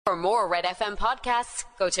For more Red FM podcasts,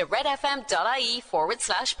 go to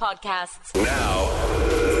redfm.ie/podcasts. Now,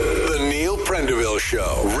 the Neil Prendeville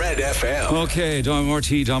Show, Red FM. Okay,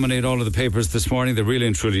 RT dominate all of the papers this morning. They really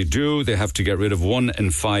and truly do. They have to get rid of 1 in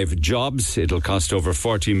 5 jobs. It'll cost over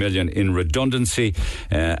 40 million in redundancy.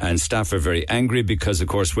 And staff are very angry because, of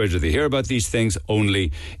course, where do they hear about these things?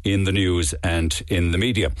 Only in the news and in the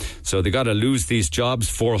media. So they got to lose these jobs,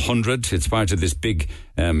 400. It's part of this big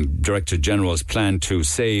Director General's plan to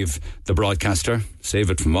save the broadcaster.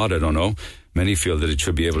 Save it from what? I don't know. Many feel that it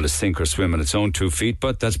should be able to sink or swim on its own 2 feet,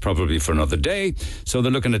 but that's probably for another day. So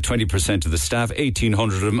they're looking at 20% of the staff,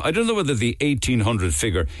 1,800 of them. I don't know whether the 1,800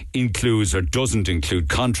 figure includes or doesn't include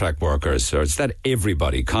contract workers, or is that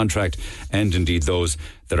everybody, contract and indeed those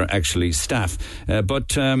that are actually staff. But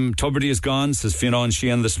Tubridy is gone, says Fionn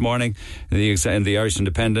Sheehan this morning in the Irish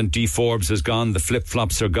Independent. D. Forbes is gone. The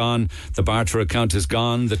flip-flops are gone. The barter account is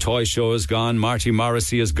gone. The toy show is gone. Marty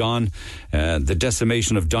Morrissey is gone. The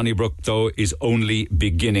decimation of Donnybrook, though, is only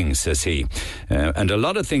beginning, says he. And a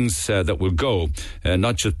lot of things that will go,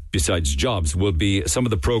 not just besides jobs, will be some of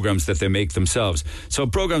the programmes that they make themselves. So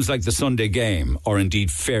programmes like the Sunday Game or indeed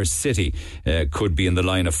Fair City could be in the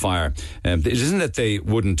line of fire. It isn't that they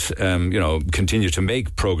wouldn't continue to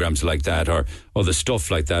make programs like that or other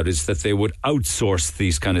stuff like that. Is that they would outsource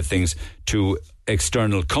these kind of things to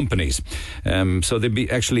external companies. So they'd be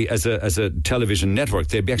actually, as a television network,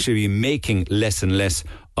 they'd be actually making less and less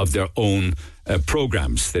of their own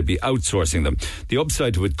programs. They'd be outsourcing them. The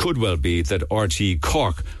upside to it could well be that RT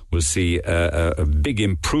Cork will see a big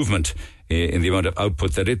improvement in the amount of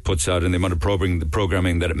output that it puts out and the amount of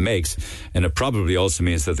programming that it makes. And it probably also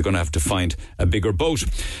means that they're going to have to find a bigger boat.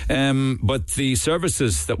 But the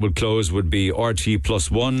services that will close would be RT Plus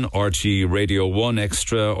 1, RT Radio 1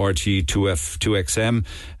 Extra, RT 2XM.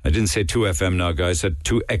 I didn't say 2FM now, guys. I said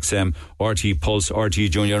 2XM, RT Pulse, RT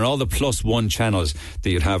Junior, and all the Plus 1 channels that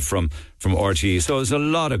you'd have from RT. So there's a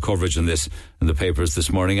lot of coverage on this in the papers this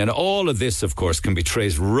morning. And all of this, of course, can be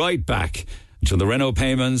traced right back to the Renault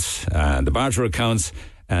payments, the barter accounts,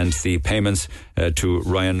 and the payments to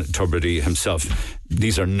Ryan Tubridy himself.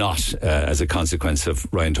 These are not as a consequence of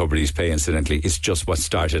Ryan Tubridy's pay, incidentally. It's just what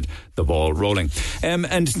started the ball rolling.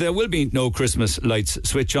 And there will be no Christmas lights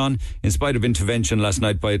switch on, in spite of intervention last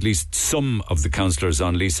night by at least some of the councillors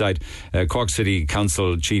on Leeside. Cork City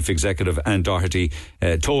Council Chief Executive Anne Doherty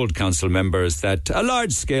told council members that a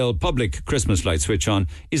large-scale public Christmas light switch on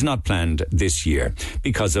is not planned this year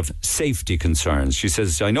because of safety concerns. She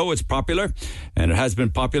says, I know it's popular, and it has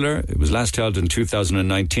been popular. It was last held in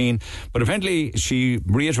 2019, but apparently she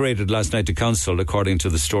reiterated last night to council, according to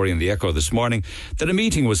the story in the Echo this morning, that a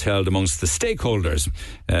meeting was held amongst the stakeholders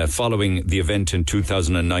following the event in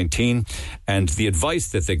 2019, and the advice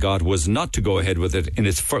that they got was not to go ahead with it in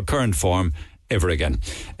its current form ever again.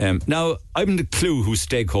 Now, I haven't a clue who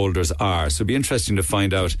stakeholders are, so it'd be interesting to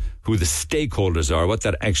find out who the stakeholders are, what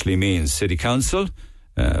that actually means. City Council,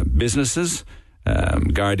 businesses,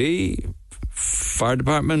 Gardaí, Fire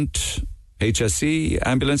Department, HSE,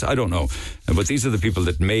 ambulance, I don't know. But these are the people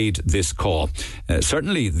that made this call.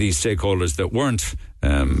 Certainly the stakeholders that weren't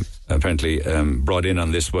apparently brought in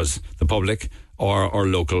on this was the public or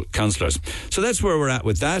local councillors. So that's where we're at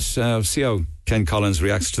with that. See how Ken Collins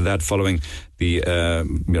reacts to that following the,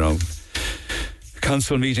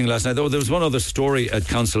 council meeting last night. Though there was one other story at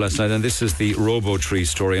council last night, and this is the Robo-Tree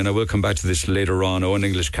story, and I will come back to this later on. Owen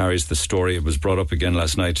English carries the story. It was brought up again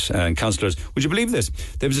last night. And councillors, would you believe this?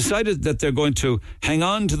 They've decided that they're going to hang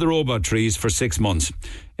on to the Robo-Trees for 6 months.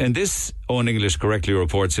 And this, Owen English correctly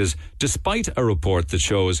reports, is despite a report that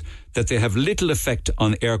shows that they have little effect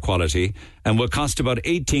on air quality and will cost about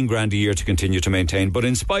 18 grand a year to continue to maintain. But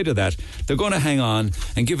in spite of that, they're going to hang on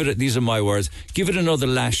and give it, these are my words, give it another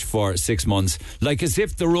lash for 6 months, like as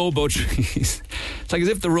if the Robo-Trees, it's like as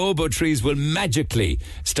if the Robo-Trees will magically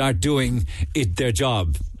start doing their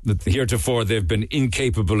job that heretofore they've been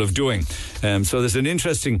incapable of doing. So there's an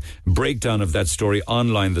interesting breakdown of that story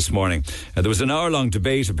online this morning. There was an hour-long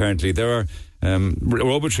debate, apparently. There are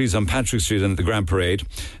Robo-Trees on Patrick Street and the Grand Parade.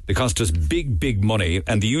 They cost us big money,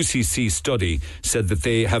 and the UCC study said that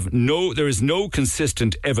there is no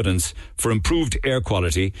consistent evidence for improved air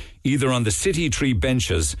quality, either on the city tree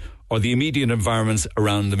benches or the immediate environments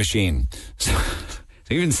around the machine. So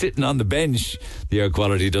Even sitting on the bench, the air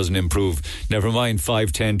quality doesn't improve. Never mind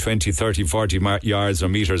 5, 10, 20, 30, 40 yards or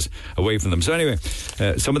metres away from them. So anyway,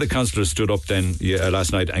 some of the councillors stood up then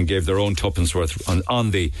last night and gave their own tuppence worth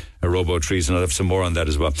on the robo trees, and I'll have some more on that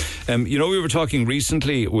as well. We were talking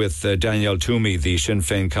recently with Danielle Toomey, the Sinn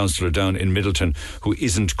Féin councillor down in Middleton, who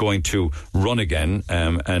isn't going to run again,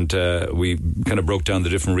 and we kind of broke down the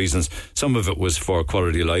different reasons. Some of it was for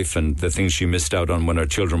quality of life and the things she missed out on when her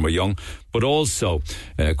children were young, but also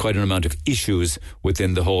quite an amount of issues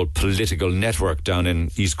within the whole political network down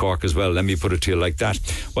in East Cork as well. Let me put it to you like that.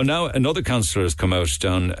 Well, now another councillor has come out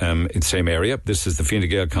down in the same area. This is the Fine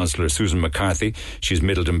Gael councillor Susan McCarthy. She's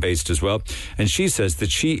Middleton based as well, and she says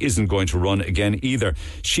that she isn't going to run again either.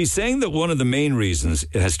 She's saying that one of the main reasons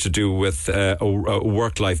it has to do with a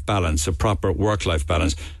work-life balance, a proper work-life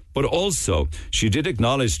balance. But also, she did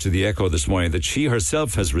acknowledge to the Echo this morning that she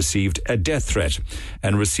herself has received a death threat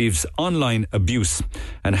and receives online abuse,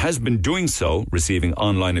 and has been doing so, receiving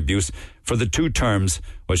online abuse, for the 2 terms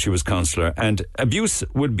while she was councillor. And abuse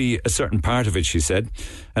would be a certain part of it, she said.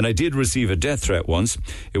 And I did receive a death threat once.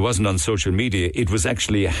 It wasn't on social media. It was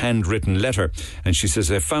actually a handwritten letter. And she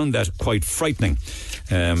says, I found that quite frightening.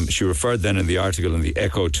 She referred then in the article in the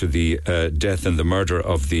Echo to the death and the murder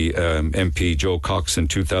of the MP Joe Cox in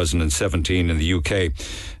 2017 in the UK.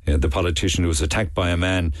 The politician who was attacked by a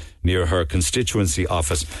man near her constituency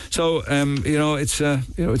office. So, it's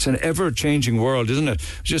an ever-changing world, isn't it?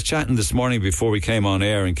 I was just chatting this morning before we came on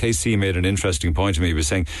air, and KC made an interesting point to me. He was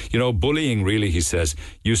saying, bullying really, he says,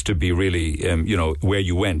 used to be really, where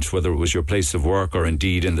you went, whether it was your place of work or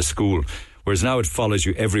indeed in the school. Whereas now it follows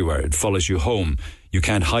you everywhere. It follows you home. You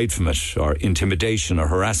can't hide from it, or intimidation or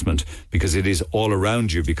harassment, because it is all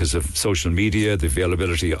around you because of social media, the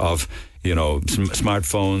availability of,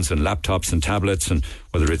 smartphones and laptops and tablets, and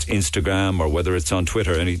whether it's Instagram or whether it's on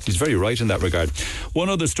Twitter. And he's very right in that regard. One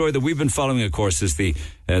other story that we've been following, of course, is the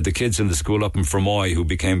kids in the school up in Fermoy who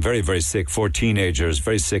became very, very sick, 4 teenagers,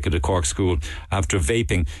 very sick at a Cork school after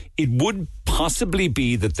vaping. It would possibly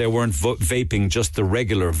be that they weren't vaping just the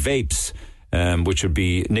regular vapes, which would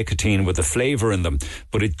be nicotine with a flavour in them.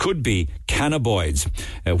 But it could be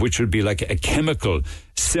cannabinoids, which would be like a chemical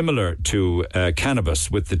similar to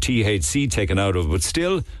cannabis with the THC taken out of it, but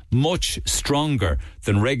still much stronger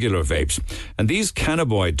than regular vapes. And these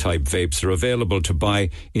cannabinoid type vapes are available to buy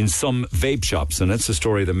in some vape shops. And that's the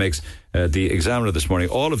story that makes the Examiner this morning.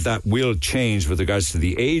 All of that will change with regards to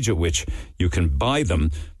the age at which you can buy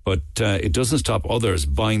them. But it doesn't stop others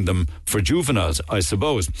buying them for juveniles, I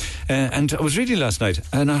suppose. And I was reading last night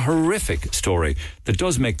a horrific story that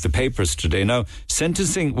does make the papers today. Now,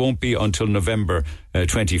 sentencing won't be until November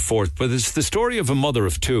 24th, but it's the story of a mother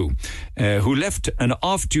of 2 who left an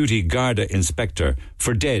off-duty Garda inspector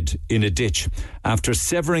for dead in a ditch after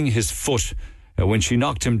severing his foot when she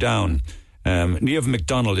knocked him down. Niamh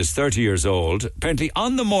MacDonald is 30 years old. Apparently,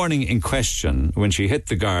 on the morning in question, when she hit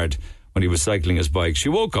the guard when he was cycling his bike, she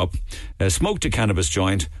woke up, smoked a cannabis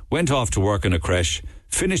joint, went off to work in a creche,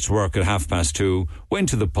 finished work at 2:30, went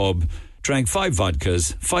to the pub, drank 5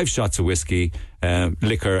 vodkas, 5 shots of whiskey,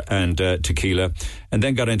 liquor and tequila, and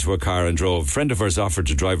then got into a car and drove. A friend of hers offered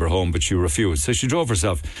to drive her home, but she refused. So she drove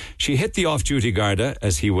herself. She hit the off-duty Garda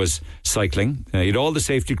as he was cycling. He had all the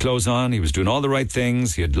safety clothes on. He was doing all the right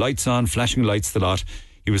things. He had lights on, flashing lights, the lot.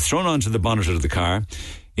 He was thrown onto the bonnet of the car,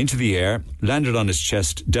 into the air, landed on his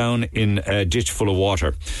chest, down in a ditch full of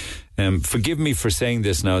water. Forgive me for saying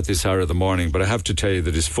this now at this hour of the morning, but I have to tell you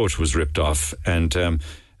that his foot was ripped off, and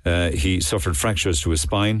he suffered fractures to his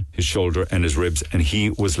spine, his shoulder and his ribs, and he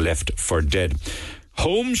was left for dead.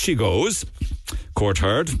 Home she goes, court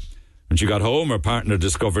heard. When she got home, her partner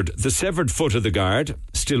discovered the severed foot of the guard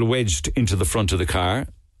still wedged into the front of the car.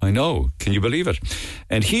 I know, can you believe it?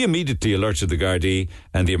 And he immediately alerted the Gardaí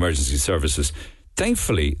and the emergency services.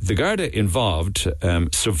 Thankfully, the Garda involved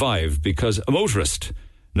survived because a motorist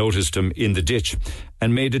noticed him in the ditch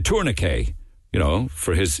and made a tourniquet,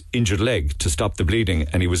 for his injured leg to stop the bleeding,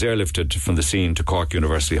 and he was airlifted from the scene to Cork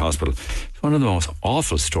University Hospital. It's one of the most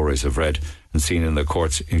awful stories I've read and seen in the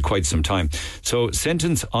courts in quite some time. So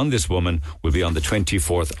sentence on this woman will be on the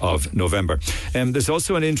 24th of November. There's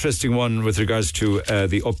also an interesting one with regards to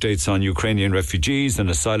the updates on Ukrainian refugees and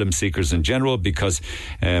asylum seekers in general, because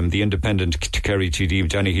the independent Kerry TD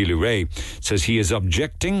Danny Healy-Rae says he is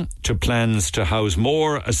objecting to plans to house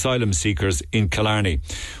more asylum seekers in Killarney,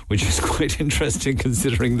 which is quite interesting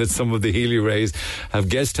considering that some of the Healy-Raes have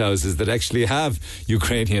guest houses that actually have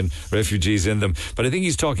Ukrainian refugees in them. But I think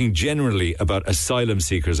he's talking generally about asylum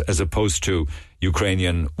seekers as opposed to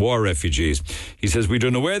Ukrainian war refugees. He says, we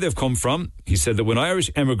don't know where they've come from. He said that when Irish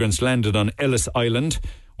immigrants landed on Ellis Island,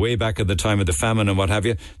 way back at the time of the famine and what have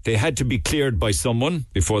you. They had to be cleared by someone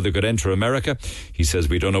before they could enter America. He says,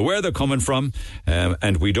 we don't know where they're coming from,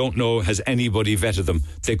 and we don't know, has anybody vetted them?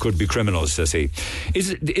 They could be criminals, says he.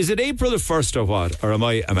 Is it April the 1st or what? Or am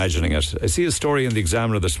I imagining it? I see a story in the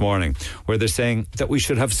Examiner this morning where they're saying that we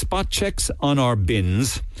should have spot checks on our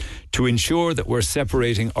bins to ensure that we're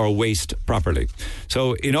separating our waste properly.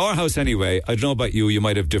 So in our house anyway, I don't know about you, you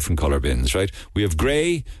might have different colour bins, right? We have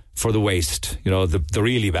grey for the waste, the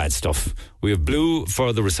really bad stuff. We have blue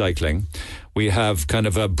for the recycling. We have kind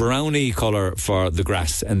of a browny colour for the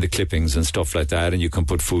grass and the clippings and stuff like that, and you can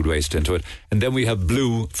put food waste into it. And then we have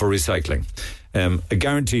blue for recycling. I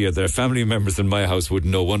guarantee you there are family members in my house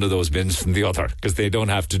wouldn't know one of those bins from the other because they don't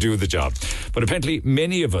have to do the job. But apparently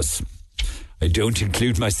many of us, I don't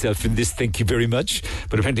include myself in this, thank you very much,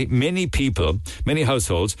 but apparently many people, many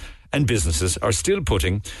households and businesses are still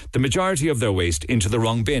putting the majority of their waste into the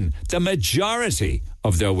wrong bin. The majority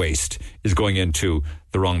of their waste is going into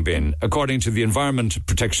the wrong bin, according to the Environment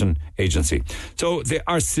Protection Agency. So they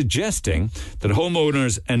are suggesting that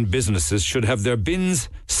homeowners and businesses should have their bins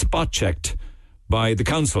spot checked by the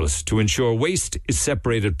councils to ensure waste is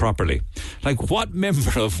separated properly. Like, what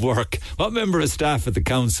member of staff at the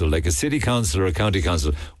council, like a city council or a county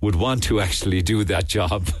council, would want to actually do that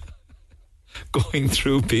job? Going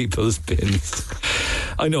through people's bins.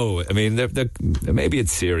 I know, I mean, maybe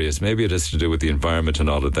it's serious, maybe it has to do with the environment and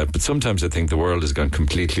all of that, but sometimes I think the world has gone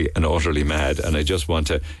completely and utterly mad, and I just want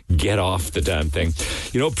to get off the damn thing.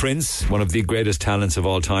 Prince, one of the greatest talents of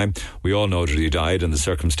all time, we all know that he died and the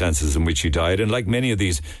circumstances in which he died, and like many of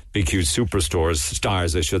these big, huge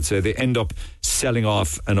stars, I should say, they end up selling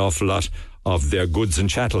off an awful lot of their goods and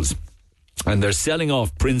chattels. And they're selling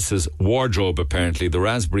off Prince's wardrobe, apparently. The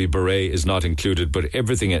raspberry beret is not included, but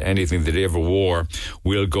everything and anything that he ever wore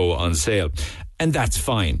will go on sale. And that's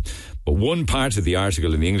fine. But one part of the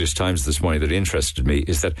article in the English Times this morning that interested me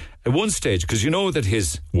is that at one stage, because you know that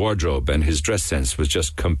his wardrobe and his dress sense was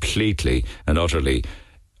just completely and utterly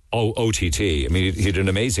OTT. I mean, he had an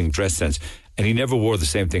amazing dress sense. And he never wore the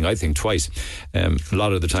same thing, I think, twice. A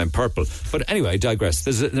lot of the time purple. But anyway, I digress.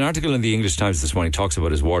 There's an article in the English Times this morning talks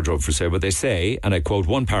about his wardrobe for sale, but they say, and I quote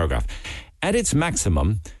one paragraph, at its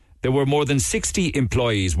maximum, there were more than 60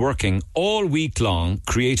 employees working all week long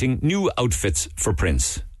creating new outfits for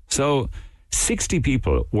Prince. So 60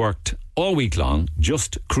 people worked all week long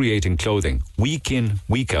just creating clothing, week in,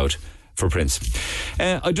 week out, for Prince.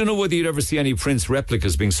 I don't know whether you'd ever see any Prince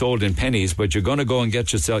replicas being sold in pennies, but you're going to go and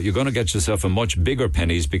get yourself a much bigger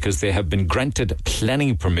pennies because they have been granted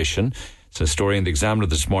planning permission. It's a story in the Examiner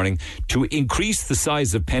this morning to increase the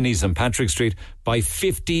size of pennies on Patrick Street by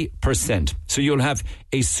 50%. So you'll have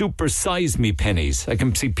a super size me pennies. I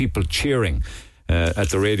can see people cheering at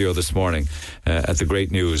the radio this morning at the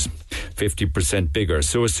great news. 50% bigger.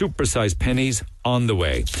 So a supersized pennies on the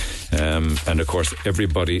way. And of course,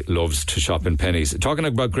 everybody loves to shop in pennies. Talking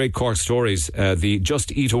about great Cork stories, the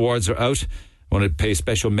Just Eat Awards are out. I want to pay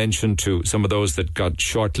special mention to some of those that got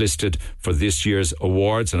shortlisted for this year's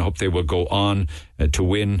awards, and I hope they will go on to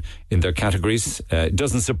win in their categories. It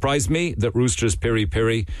doesn't surprise me that Rooster's Piri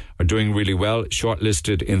Piri are doing really well,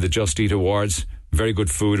 shortlisted in the Just Eat Awards. Very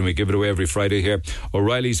good food, and we give it away every Friday here.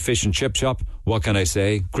 O'Reilly's Fish and Chip Shop, what can I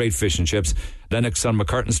say? Great fish and chips. Lennox on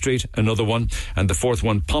McCurtain Street, another one. And the fourth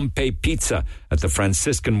one, Pompeii Pizza at the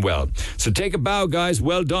Franciscan Well. So take a bow, guys.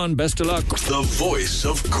 Well done. Best of luck. The voice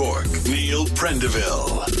of Cork, Neil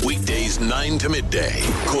Prendeville. Weekdays 9 to midday.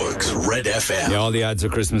 Cork's Red FM. Yeah, all the ads are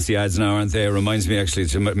Christmassy ads now, aren't they? It reminds me actually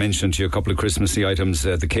to mention to you a couple of Christmassy items.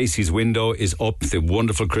 The Casey's window is up. The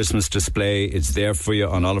wonderful Christmas display. It's there for you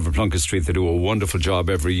on Oliver Plunkett Street. They do a wonderful job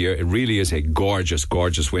every year. It really is a gorgeous,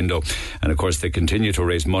 gorgeous window. And of course, they continue to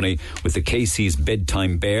raise money with the Casey's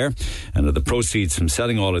Bedtime Bear, and the proceeds from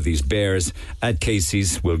selling all of these bears at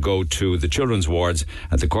Casey's will go to the children's wards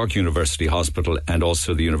at the Cork University Hospital and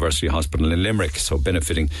also the University Hospital in Limerick, so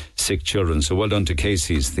benefiting sick children. So well done to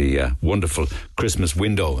Casey's, the wonderful Christmas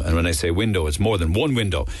window. And when I say window, it's more than one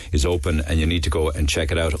window is open, and you need to go and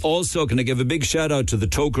check it out. Also, can I give a big shout out to the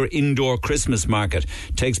Toker Indoor Christmas Market.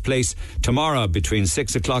 Takes place tomorrow between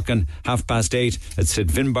 6 o'clock and 8:30 at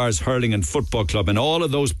St Finbarr's Hurling and Football Club, and all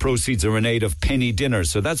of those proceeds are in aid of penny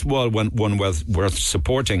dinners, so that's one worth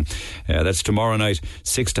supporting. That's tomorrow night,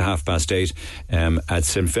 6 to 8:30 at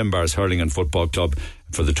St Finbarr's Hurling and Football Club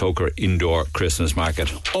for the Toker Indoor Christmas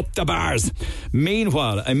Market. Up the bars.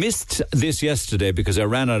 Meanwhile, I missed this yesterday because I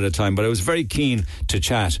ran out of time, but I was very keen to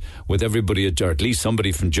chat with everybody or at least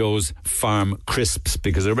somebody from Joe's Farm Crisps,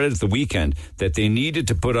 because I read at the weekend that they needed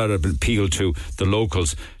to put out an appeal to the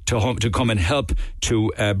locals to come and help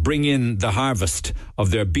to bring in the harvest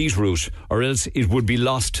of their beetroot, or else it would be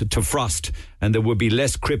lost to frost and there would be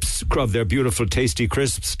less crisps of their beautiful tasty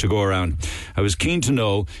crisps to go around. I was keen to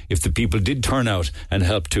know if the people did turn out and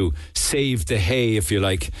help to save the hay, if you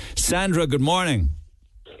like. Sandra, good morning.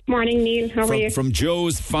 Morning, Neil. How are you? From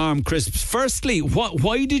Joe's Farm Crisps. Firstly,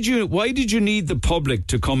 why did you need the public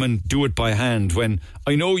to come and do it by hand when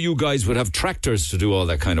I know you guys would have tractors to do all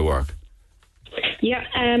that kind of work? Yeah,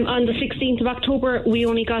 on the 16th of October, we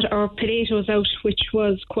only got our potatoes out, which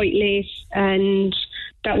was quite late, and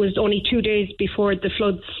that was only 2 days before the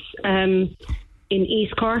floods in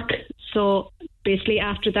East Cork. So basically,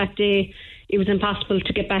 after that day, it was impossible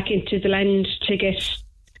to get back into the land to get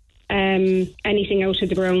anything out of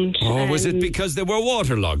the ground. Oh, was it because they were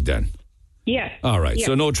waterlogged then? Yeah. All right, yeah.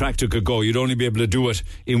 So no tractor could go. You'd only be able to do it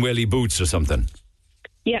in welly boots or something.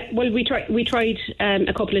 Yeah, well, we tried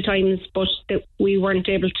a couple of times, but we weren't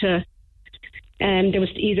able to. There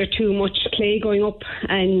was either too much clay going up,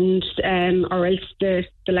 and or else the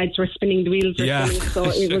lads were spinning the wheels. Spinning, so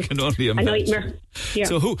it was can only a imagine. nightmare. Yeah.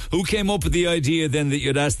 So who came up with the idea then that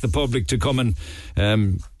you'd ask the public to come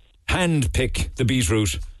and hand pick the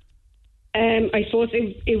beetroot? I suppose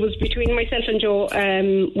it was between myself and Joe.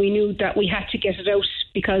 We knew that we had to get it out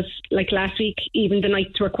because, like last week, even the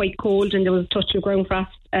nights were quite cold and there was a touch of ground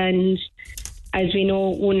frost. And as we know,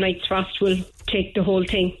 one night's frost will take the whole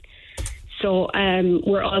thing. So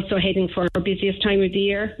we're also heading for our busiest time of the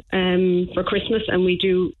year for Christmas. And we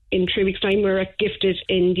do, in 3 weeks' time, we're gifted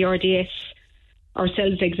in the RDS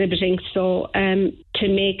ourselves exhibiting. So to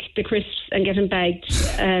make the crisps and get them bagged,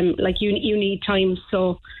 you need time.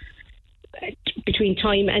 So between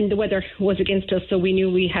time and the weather was against us, so we knew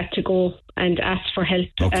we had to go and ask for help.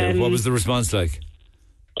 Okay, what was the response like?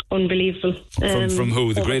 Unbelievable. From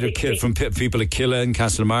who? The greater from people at Killa and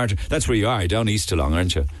Castlemartin? That's where you are, down east along,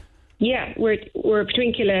 aren't you? Yeah, we're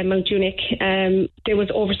between Killa and Mount Unic. There was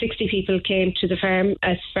over 60 people came to the farm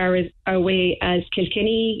as far as away as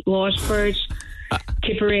Kilkenny, Waterford,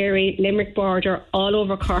 Tipperary, Limerick border, all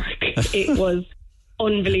over Cork. It was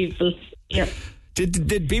unbelievable. Yeah.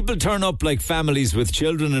 Did people turn up like families with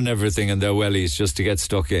children and everything in their wellies just to get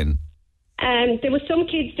stuck in? There was some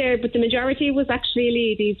kids there, but the majority was actually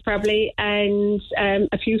ladies probably, and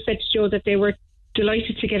a few said to Joe that they were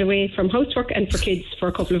delighted to get away from housework and for kids for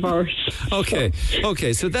a couple of hours. Okay,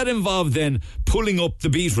 so that involved then pulling up the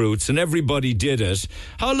beetroots and everybody did it.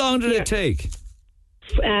 How long did it take?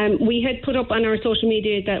 We had put up on our social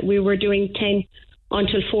media that we were doing 10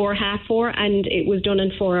 until 4:30, and it was done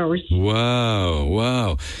in 4 hours.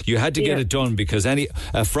 Wow. You had to get it done because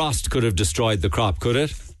a frost could have destroyed the crop, could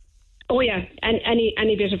it? Oh yeah, and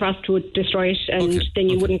any bit of frost would destroy it, and then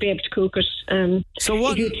you wouldn't be able to cook it. So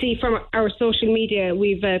what? If you'd see from our social media,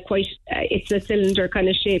 we've it's a cylinder kind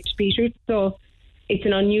of shaped beetroot, so it's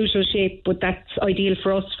an unusual shape, but that's ideal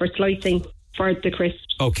for us for slicing for the crisps.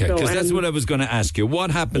 Okay, because that's what I was going to ask you.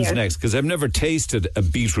 What happens next? Because I've never tasted a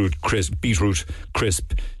beetroot crisp.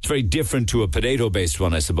 It's very different to a potato-based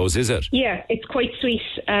one, I suppose, is it? Yeah, it's quite sweet.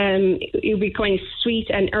 It would be kind of sweet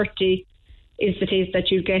and earthy is the taste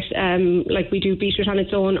that you get. Like we do beetroot on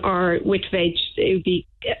its own or with veg. It would be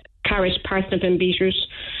carrot, parsnip and beetroot.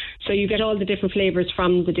 So you get all the different flavours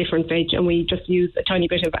from the different veg, and we just use a tiny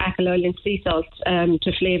bit of apple oil and sea salt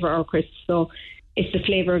to flavour our crisps. So it's the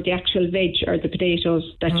flavour of the actual veg or the potatoes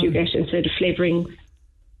that you get instead of flavouring.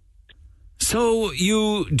 So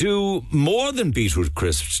you do more than beetroot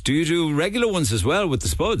crisps. Do you do regular ones as well with the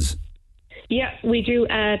spuds? Yeah, we do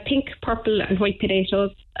pink, purple and white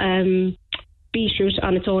potatoes, beetroot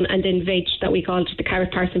on its own, and then veg that we call the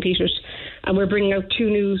carrot, parsnip, beetroot. And we're bringing out 2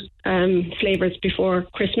 new flavours before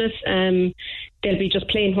Christmas. There'll be just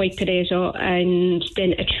plain white potato and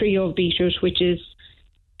then a trio of beetroot, which is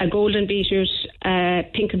a golden beetroot,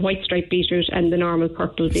 pink and white striped beetroot, and the normal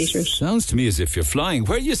purple beetroot. Sounds to me as if you're flying.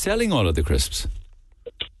 Where are you selling all of the crisps?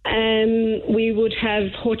 We would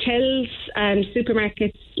have hotels,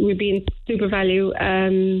 supermarkets. We'd be in Super Value.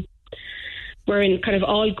 We're in kind of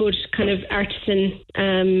all good kind of artisan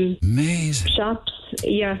Amazing shops.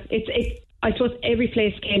 Yeah, it's. I suppose every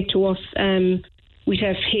place came to us. We'd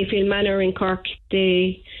have Hayfield Manor in Cork.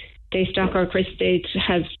 They stock our crisps. They'd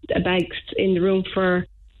have bags in the room for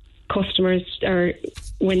customers or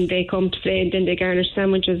when they come to play, and then they garnish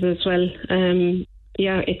sandwiches as well.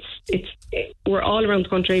 We're all around the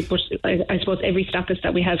country, but I suppose every stockist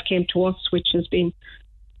that we have came to us, which has been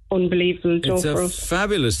unbelievable job for us. It's a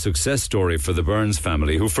fabulous success story for the Burns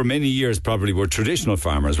family, who for many years probably were traditional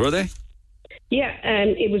farmers, were they? Yeah,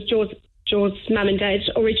 it was Joe's mum and dad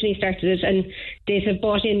originally started it, and they have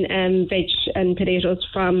bought in veg and potatoes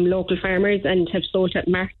from local farmers and have sold at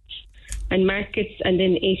markets. And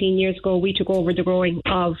then 18 years ago, we took over the growing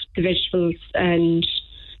of the vegetables, and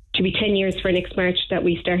to be 10 years for next March that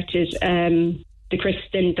we started the crisps,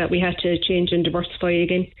 then that we had to change and diversify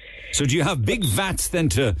again. So do you have big vats then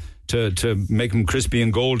to make them crispy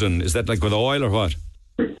and golden? Is that like with oil or what?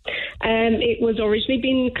 It was originally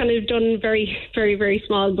been kind of done very, very, very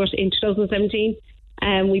small, but in 2017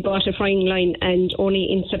 we bought a frying line, and only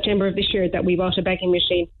in September of this year that we bought a bagging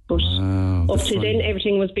machine. But up to then,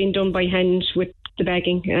 everything was being done by hand with the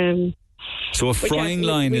bagging. So a frying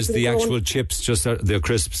line is the actual chips, just the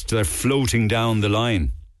crisps, they're floating down the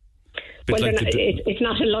line? Well, like it's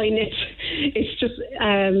not a line, it's just...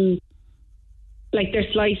 like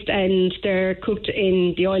they're sliced and they're cooked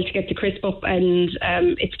in the oil to get the crisp up, and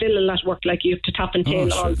it's still a lot of work. Like you have to top and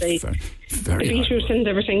tail all the beetroot and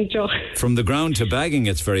everything, Joe. From the ground to bagging,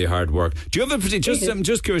 it's very hard work. Do you have I'm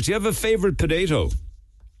just curious, do you have a favourite potato?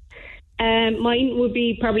 Mine would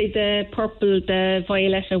be probably the purple, the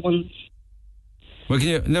Violetta ones. Well,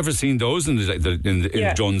 you've never seen those in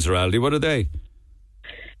John's or Aldi. What are they?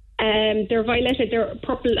 They're Violetta. They're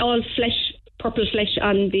purple, all flesh. Purple flesh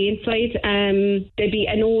on the inside. They'd be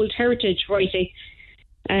an old heritage variety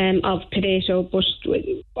of potato, but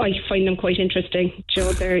I find them quite interesting.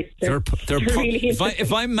 Joe, they're really interesting.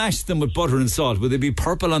 If I mashed them with butter and salt, would they be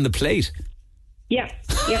purple on the plate? Yeah.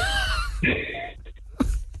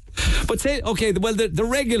 But say, okay, well, the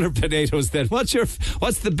regular potatoes then. What's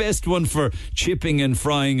the best one for chipping and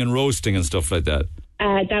frying and roasting and stuff like that?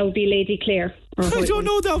 That would be Lady Clare. I don't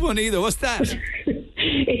know that one either. What's that?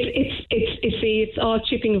 It's all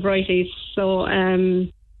chipping varieties. So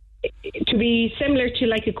to be similar to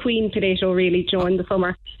like a queen potato, really, Joe, in the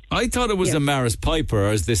summer. I thought it was a Maris Piper, or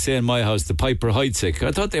as they say in my house, the Piper Heidsieck.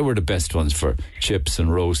 I thought they were the best ones for chips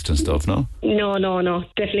and roast and stuff, no? No.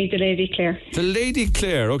 Definitely the Lady Clare. The Lady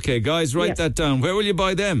Clare. Okay, guys, write that down. Where will you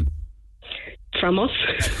buy them? From us.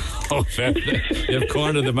 Oh, fair. You've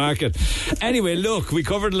cornered the market. Anyway, look, we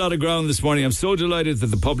covered a lot of ground this morning. I'm so delighted that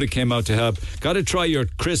the public came out to help. Got to try your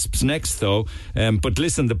crisps next, though. But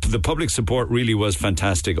listen, the public support really was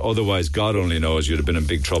fantastic. Otherwise, God only knows you'd have been in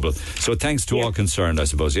big trouble. So thanks to all concerned, I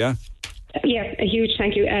suppose, yeah? Yeah, a huge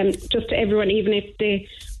thank you. Just to everyone, even if they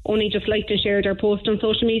only just liked and shared our post on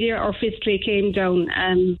social media or physically came down.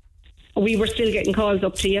 We were still getting calls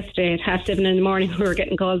up to yesterday at 7:30 in the morning. We were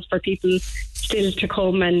getting calls for people still to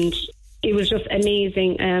come, and it was just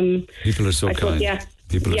amazing. People are so kind.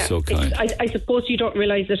 People are so kind. I suppose you don't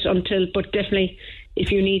realise it but definitely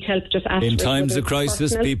if you need help, just ask. In times of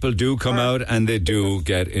crisis, people do come out and they do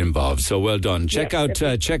get involved. So well done. Check out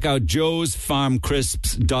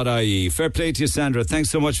joesfarmcrisps.ie. Fair play to you, Sandra. Thanks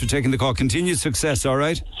so much for taking the call. Continued success, all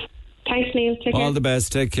right? Thanks, Neil. Take care. All the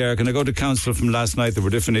best. Take care. Can I go to council from last night? There were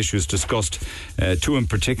different issues discussed. Two in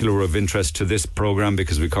particular were of interest to this programme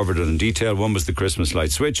because we covered it in detail. One was the Christmas light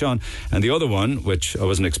switch on, and the other one, which I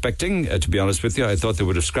wasn't expecting, to be honest with you, I thought they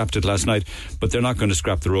would have scrapped it last night, but they're not going to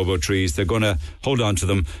scrap the robo-trees. They're going to hold on to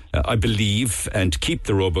them, I believe, and keep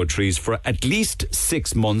the robo-trees for at least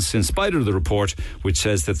 6 months, in spite of the report which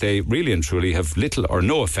says that they really and truly have little or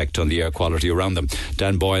no effect on the air quality around them.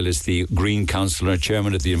 Dan Boyle is the Green Councillor,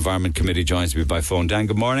 Chairman of the Environment Committee, joins me by phone. Dan,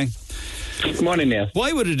 good morning. Good morning, Neil.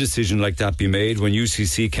 Why would a decision like that be made when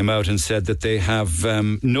UCC came out and said that they have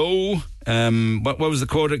what was the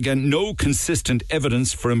quote again? No consistent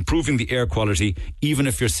evidence for improving the air quality, even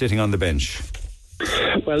if you're sitting on the bench?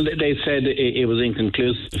 Well, they said it was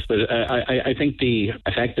inconclusive, but I think the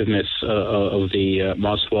effectiveness of the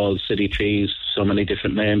moss-walled city trees, so many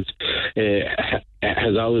different names,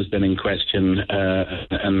 has always been in question,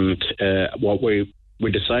 and what we're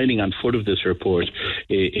deciding on foot of this report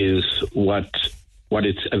is what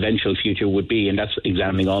its eventual future would be, and that's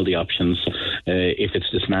examining all the options. If it's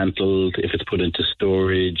dismantled, if it's put into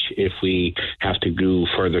storage, if we have to do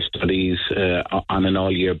further studies on an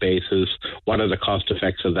all-year basis, what are the cost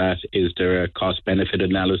effects of that? Is there a cost-benefit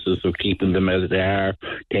analysis of keeping them as they are,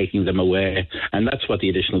 taking them away? And that's what the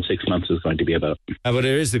additional 6 months is going to be about. But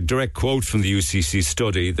there is a direct quote from the UCC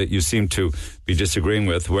study that you seem to be disagreeing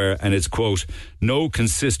with, and it's, quote, no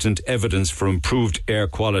consistent evidence for improved air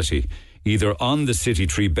quality, either on the city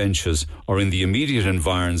tree benches or in the immediate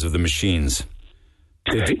environs of the machines.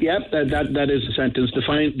 Yeah, that is a sentence.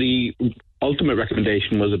 The ultimate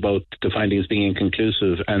recommendation was about the findings being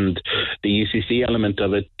inconclusive, and the UCC element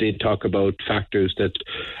of it did talk about factors that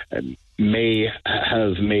may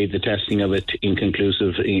have made the testing of it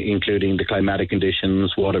inconclusive, including the climatic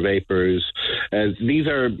conditions, water vapours. These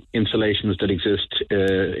are installations that exist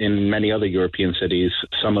in many other European cities.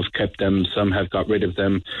 Some have kept them, some have got rid of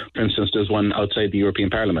them. For instance, there's one outside the European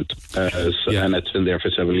Parliament, and it's been there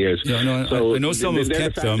for several years. Yeah, I know some have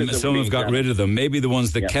kept them, some have got rid of them. Maybe the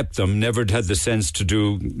ones that kept them never had the sense to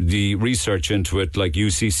do the research into it like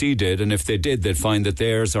UCC did, and if they did, they'd find that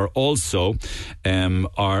theirs are also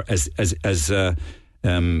are as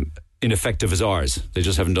ineffective as ours. They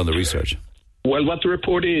just haven't done the research. Well, what the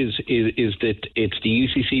report is that it's the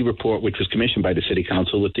UCC report, which was commissioned by the City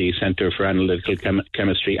Council with the Centre for Analytical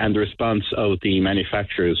Chemistry, and the response of the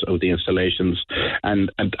manufacturers of the installations.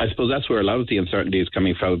 And I suppose that's where a lot of the uncertainty is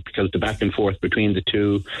coming from, because the back and forth between the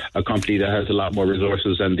two, a company that has a lot more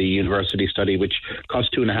resources than the university study, which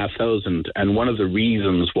cost $2,500. And one of the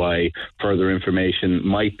reasons why further information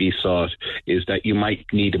might be sought is that you might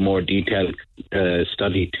need a more detailed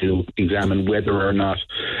study to examine whether or not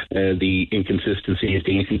the inconsistencies,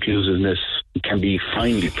 the inconclusiveness can be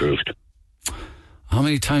finally proved. How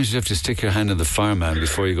many times do you have to stick your hand in the fire, man,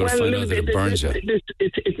 before you go to find out that it burns you? This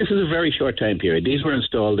is a very short time period. These were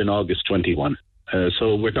installed in August 21.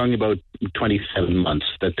 So we're talking about 27 months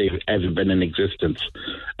that they've ever been in existence.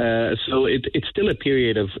 So it's still a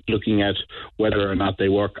period of looking at whether or not they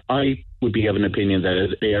work. I would be of an opinion that as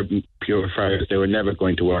air purifiers, they were never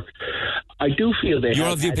going to work. I do feel they... You're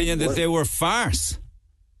of the opinion that they were farce?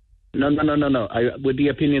 No. I would the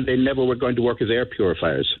opinion they never were going to work as air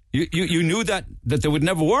purifiers. You knew that they would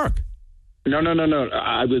never work? No.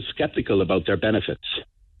 I was sceptical about their benefits.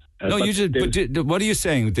 No, you did. But what are you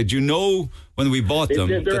saying? Did you know when we bought them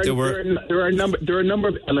that there were? There are a number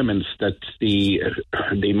of elements that the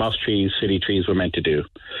moss trees, city trees, were meant to do.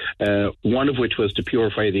 One of which was to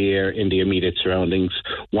purify the air in the immediate surroundings.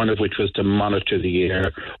 One of which was to monitor the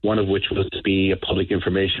air. One of which was to be a public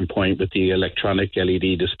information point with the electronic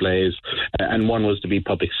LED displays, and one was to be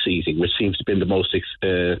public seating, which seems to have been the most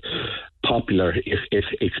popular, if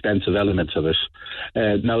expensive elements of it.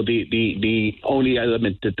 Now, the only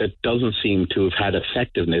element that doesn't seem to have had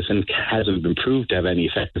effectiveness and hasn't been proved to have any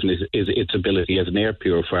effectiveness is its ability as an air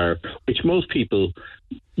purifier, which most people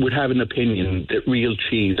would have an opinion that real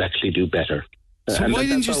trees actually do better. So why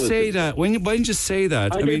didn't you say that? Why didn't you say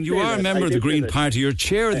that? I mean, you are a member of the Green Party. You're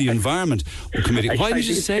chair of the Environment Committee. Why did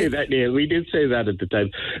you say that? Neil, we did say that at the time.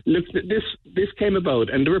 Look, this came about,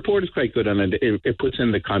 and the report is quite good on it. It puts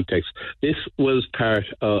in the context. This was part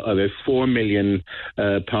of a £4 million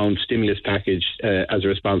stimulus package as a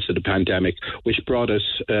response to the pandemic, which brought us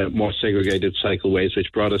more segregated cycleways,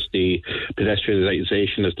 which brought us the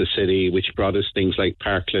pedestrianisation of the city, which brought us things like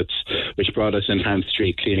parklets, which brought us enhanced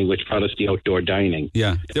street cleaning, which brought us the outdoor dining.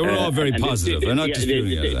 Yeah, they were all very positive. I'm not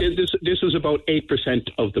disputing that. This was about 8%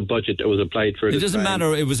 of the budget that was applied for. It doesn't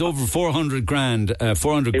matter. It was over 400 grand.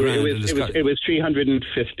 It was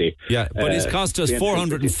 350. Yeah, but it's cost us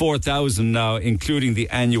 404,000 now, including the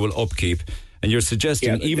annual upkeep. And you're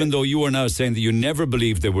suggesting, even though you are now saying that you never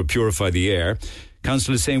believed they would purify the air,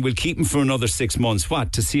 Council is saying we'll keep them for another 6 months.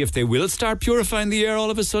 What? To see if they will start purifying the air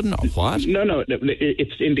all of a sudden? Or what? No.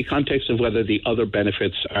 It's in the context of whether the other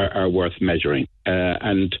benefits are worth measuring.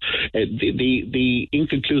 And the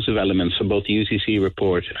inconclusive elements from both the UCC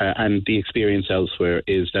report and the experience elsewhere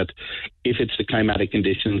is that if it's the climatic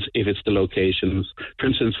conditions, if it's the locations, for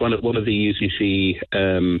instance, one of the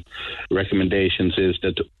UCC recommendations is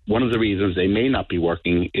that one of the reasons they may not be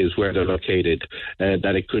working is where they're located,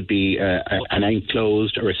 that it could be an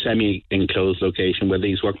enclosed or a semi-enclosed location where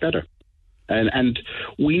these work better. And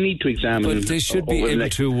we need to examine... But they should be able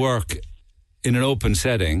to work in an open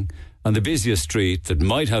setting on the busiest street that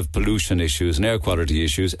might have pollution issues and air quality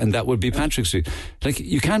issues, and that would be Patrick Street. Like,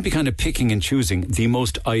 you can't be kind of picking and choosing the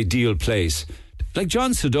most ideal place. Like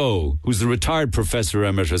John Sadeau, who's the retired professor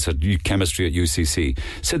emeritus at chemistry at UCC,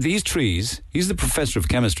 said these trees, he's the professor of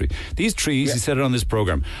chemistry, these trees, he said it on this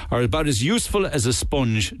programme, are about as useful as a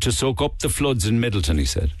sponge to soak up the floods in Middleton, he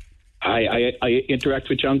said. I interact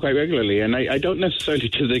with John quite regularly, and I don't necessarily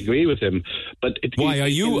disagree with him. But why are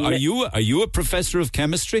you a professor of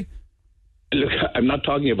chemistry? Look, I'm not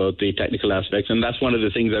talking about the technical aspects, and that's one of the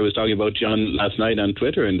things I was talking about John last night on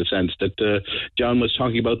Twitter, in the sense that John was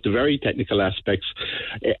talking about the very technical aspects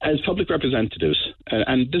as public representatives.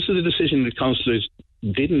 And this is a decision that councillors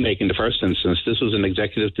didn't make in the first instance. This was an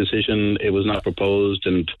executive decision. It was not proposed,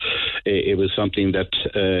 and it was something that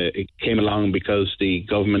came along because the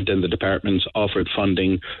government and the departments offered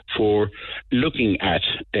funding for looking at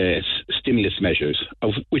stimulus measures,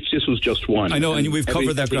 of which this was just one. I know, and we've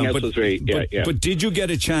covered that ground. But did you get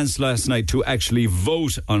a chance last night to actually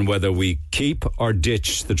vote on whether we keep or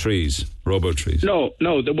ditch the trees, robo-trees? No,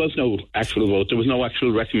 there was no actual vote. There was no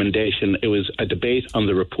actual recommendation. It was a debate on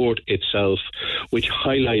the report itself, which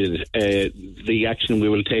highlighted the action we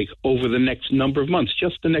will take over the next number of months,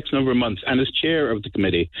 just the next number of months. And as chair of the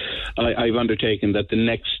committee, I've undertaken that the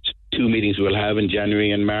next 2 meetings we'll have in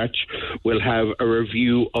January and March will have a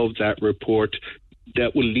review of that report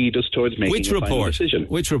that will lead us towards making a final decision.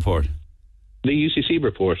 Which report? The UCC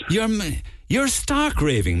report. You're stark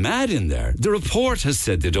raving mad in there. The report has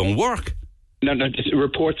said they don't work. No, the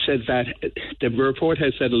report said that. The report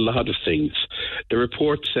has said a lot of things. The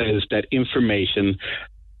report says that information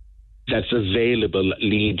that's available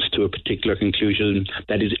leads to a particular conclusion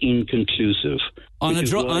that is inconclusive. On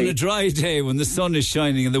a dry day when the sun is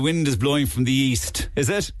shining and the wind is blowing from the east, is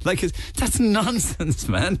it? That's nonsense,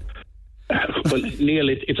 man. Well, Neil,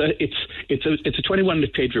 it's a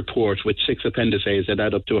 21-page report with 6 appendices that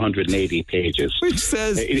add up to 180 pages, which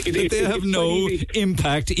says that they have no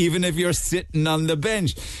impact, even if you're sitting on the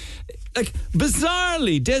bench.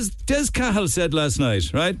 Bizarrely, Des Cahill said last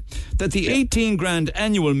night, right, that the 18 grand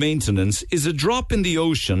annual maintenance is a drop in the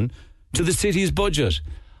ocean to the city's budget.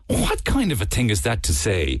 What kind of a thing is that to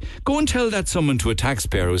say? Go and tell that someone to a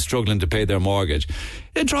taxpayer who's struggling to pay their mortgage.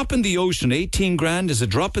 A drop in the ocean, 18 grand is a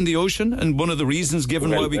drop in the ocean, and one of the reasons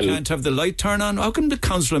given why we can't have the light turn on? How can the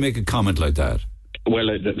councillor make a comment like that?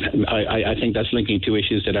 Well, I think that's linking two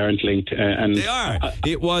issues that aren't linked. And they are.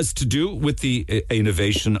 It was to do with the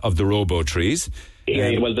innovation of the robo-trees.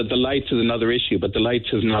 Yeah, well, the lights is another issue, but the lights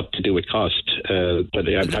is not to do with cost.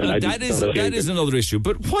 That is another issue.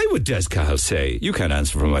 But why would Des Cahill say, you can't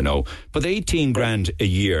answer for him, I know, but the 18 grand a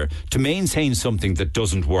year to maintain something that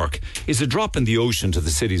doesn't work is a drop in the ocean to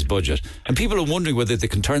the city's budget? And people are wondering whether they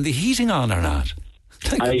can turn the heating on or not.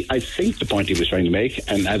 I think the point he was trying to make,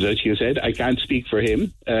 and as you said, I can't speak for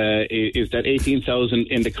him, is that 18,000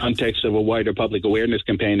 in the context of a wider public awareness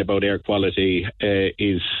campaign about air quality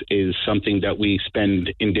is something that we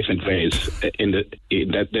spend in different ways.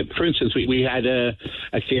 For instance, we had a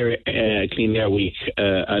clean air week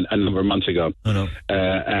a number of months ago,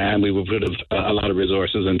 and we would put a lot of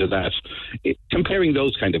resources into that. Comparing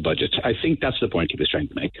those kind of budgets, I think that's the point he was trying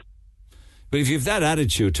to make. But if you have that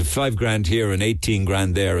attitude to 5 grand here and 18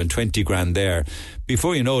 grand there and 20 grand there,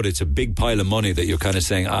 before you know it, it's a big pile of money that you're kind of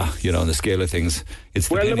saying, on the scale of things, it's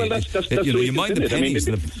the penny. Well, that's you mind the pennies.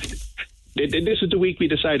 This is the week we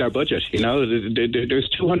decide our budget. There's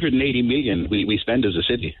 280 million we spend as a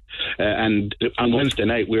city, and on Wednesday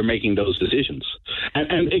night we're making those decisions.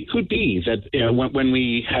 And it could be that when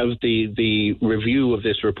we have the review of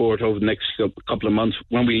this report over the next couple of months,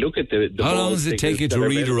 when we look at the how long does it take you to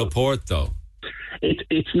read a report, though?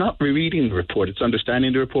 It's not rereading the report; it's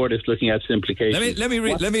understanding the report. It's looking at its implications. Let me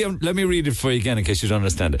read it for you again in case you don't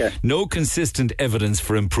understand it. Yeah. No consistent evidence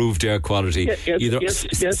for improved air quality,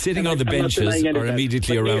 sitting on the benches or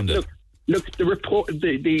immediately around it. Look, the report,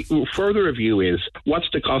 the further review is what's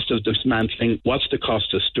the cost of dismantling, what's the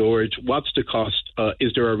cost of storage, what's the cost,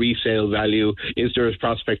 is there a resale value, is there a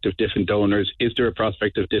prospect of different donors, is there a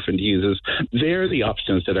prospect of different users? They're the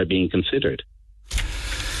options that are being considered.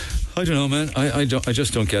 I don't know, man. I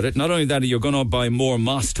just don't get it. Not only that, you're going to buy more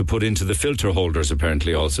moss to put into the filter holders,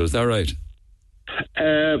 apparently, also. Is that right?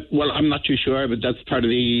 Well, I'm not too sure, but that's part of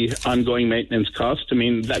the ongoing maintenance cost. I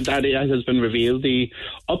mean, that has been revealed. The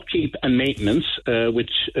upkeep and maintenance,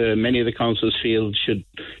 which many of the councils feel should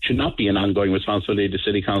not be an ongoing responsibility of the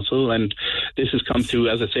City Council, and this has come through,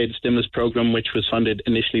 as I say, the stimulus programme, which was funded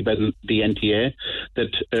initially by the NTA,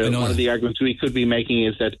 that one of the arguments we could be making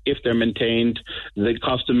is that if they're maintained, the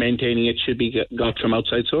cost of maintaining it should be got from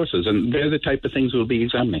outside sources, and they're the type of things we'll be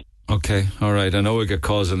examining. Okay, all right. I know we get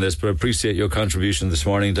calls on this, but I appreciate your contribution this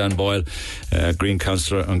morning, Dan Boyle, Green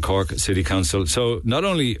Councillor on Cork City Council. So not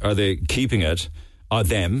only are they keeping it,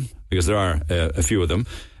 them, because there are a few of them,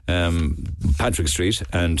 Patrick Street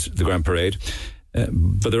and the Grand Parade,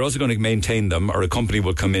 but they're also going to maintain them, or a company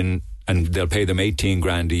will come in and they'll pay them 18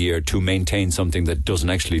 grand a year to maintain something that doesn't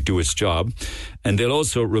actually do its job. And they'll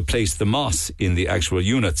also replace the moss in the actual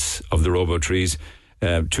units of the robo-trees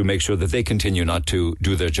to make sure that they continue not to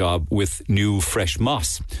do their job with new, fresh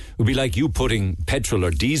moss. It would be like you putting petrol or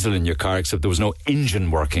diesel in your car, except there was no engine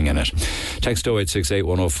working in it. Text 0868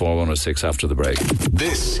 104 106 after the break.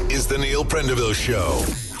 This is the Neil Prendeville Show.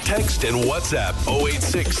 Text and WhatsApp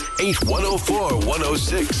 086 8104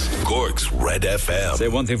 106. Cork's Red FM. Say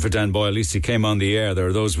one thing for Dan Boyle, at least he came on the air. There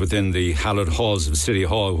are those within the hallowed halls of City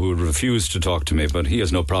Hall who refuse to talk to me, but he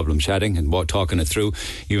has no problem chatting and talking it through,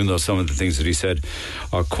 even though some of the things that he said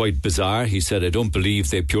are quite bizarre. He said, I don't believe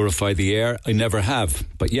they purify the air. I never have.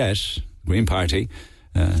 But yet, Green Party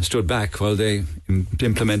stood back while they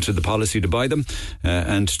implemented the policy to buy them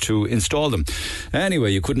and to install them.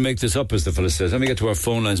 Anyway, you couldn't make this up, as the fellow says. Let me get to our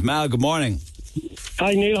phone lines. Mal, good morning.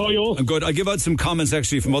 Hi Neil, how are you? I'm good. I'll give out some comments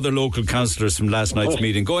actually from other local councillors from last night's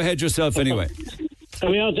meeting. Go ahead yourself anyway. I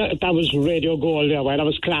mean, that was radio gold there, right? That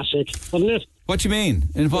was classic, wasn't it? What do you mean?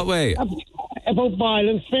 In what way? About Boyle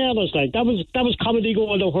and fairness, like that was comedy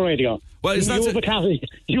gold over radio. Well, it's not.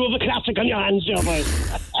 You have a classic on your hands, there, mate.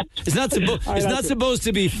 It's not supposed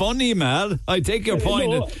to be funny, Mal. I take your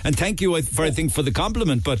point and thank you for the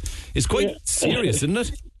compliment, but it's quite serious, isn't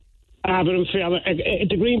it? But in fair,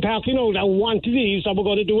 the Green Party, they want these that we're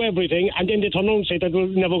going to do everything, and then they turn around and say that we're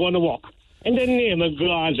never going to work. In the name of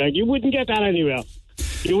God, like, you wouldn't get that anywhere.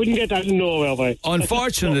 You wouldn't get that nowhere, right?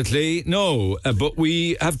 Unfortunately, no. But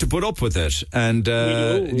we have to put up with it, and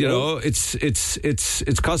it's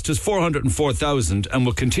cost us 404,000, and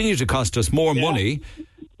will continue to cost us more money,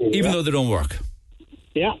 even though they don't work.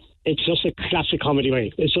 Yeah, it's just a classic comedy,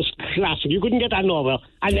 right? It's just classic. You couldn't get that nowhere.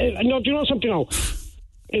 And do you know something now?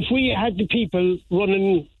 If we had the people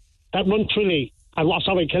run Tralee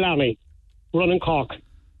and Killarney, running Cork,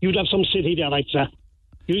 you'd have some city there, like that.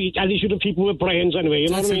 At least you'd have people with brains anyway. You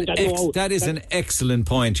know what I mean? That is an excellent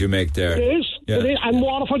point you make there. It is. Yeah. It is. And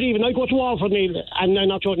Waterford even. I go to Waterford, Neil, and I'm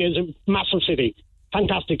not joking, it's a massive city.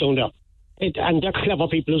 Fantastic down there. And they're clever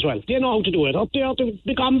people as well. They know how to do it. Up there,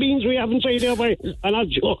 the gambins we haven't said there, boy. I'm not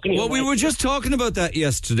joking. Well, we were just talking about that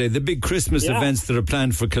yesterday, the big Christmas events that are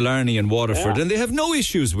planned for Killarney and Waterford, and they have no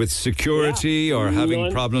issues with security or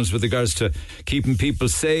having problems with regards to keeping people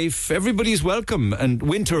safe. Everybody's welcome. And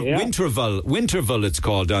Winterval it's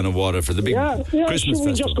called down in Waterford, the big Christmas festival.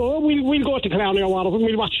 We'll just go. We'll go to Killarney or Waterford and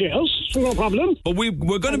we'll watch yours. No problem. But we're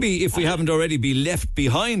going to be, if we haven't already, be left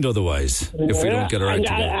behind otherwise, if we don't get our act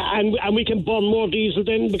together. And we can burn more diesel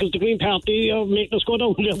then, because the Green Party are making us go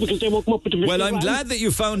down there because they won't come up with the... Well, I'm glad that you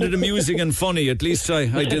found it amusing and funny. At least I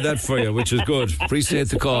did that for you, which is good. Appreciate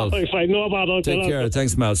the call. Take care.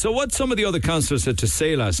 Thanks, Mal. So what some of the other councillors had to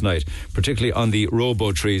say last night, particularly on the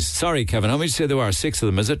robo trees. Sorry, Kevin, how many did you say there were? 6 of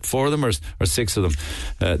them, is it? 4 of them or 6 of them?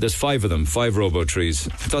 There's 5 of them, 5 robo trees.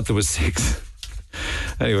 I thought there was 6.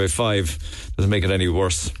 Anyway, 5. Doesn't make it any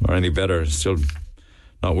worse or any better. Still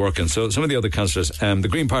not working. So some of the other councillors, the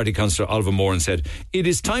Green Party councillor Oliver Moran said, it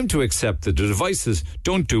is time to accept that the devices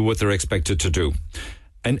don't do what they're expected to do.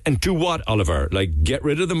 And do what, Oliver? Like, get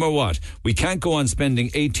rid of them or what? We can't go on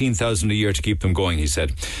spending 18,000 a year to keep them going, he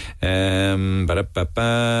said. Who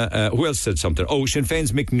else said something? Oh, Sinn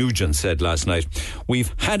Féin's Mick Nugent said last night,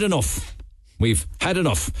 we've had enough. We've had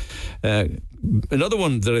enough. Another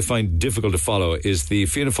one that I find difficult to follow is the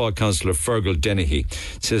Fianna Fáil councillor Fergal Dennehy.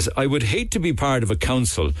 Says, I would hate to be part of a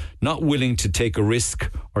council not willing to take a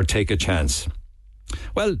risk or take a chance.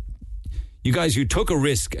 Well, you guys, you took a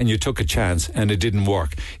risk and you took a chance and it didn't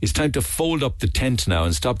work. It's time to fold up the tent now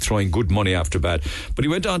and stop throwing good money after bad. But he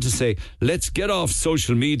went on to say, let's get off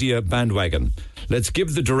social media bandwagon. Let's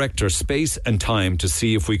give the director space and time to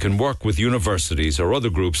see if we can work with universities or other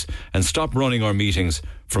groups and stop running our meetings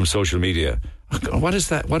from social media. What is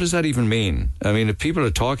that? What does that even mean? I mean, if people are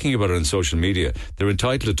talking about it on social media, they're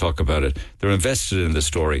entitled to talk about it. They're invested in the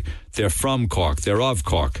story. They're from Cork. They're of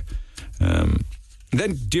Cork.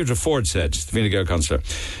 Then Deirdre Ford said, the Fine Gael councillor,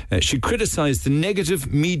 she criticised the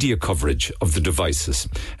negative media coverage of the devices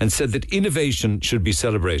and said that innovation should be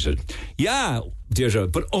celebrated. Yeah, Deirdre,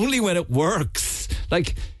 but only when it works.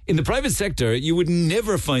 Like, in the private sector, you would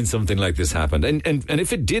never find something like this happen. And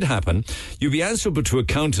if it did happen, you'd be answerable to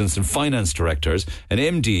accountants and finance directors and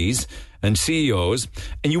MDs and CEOs,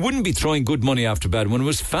 and you wouldn't be throwing good money after bad when it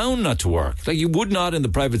was found not to work. Like, you would not in the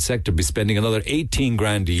private sector be spending another 18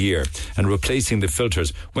 grand a year and replacing the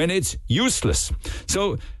filters when it's useless.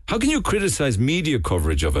 So how can you criticise media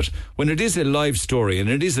coverage of it when it is a live story and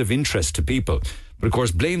it is of interest to people? But of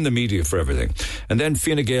course, blame the media for everything. And then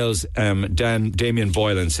Fine Gael's Damien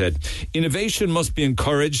Boylan said, innovation must be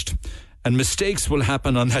encouraged and mistakes will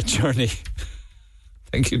happen on that journey.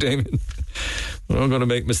 Thank you, Damien. We're not going to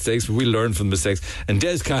make mistakes, but we learn from mistakes. And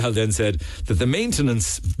Des Cahill then said that the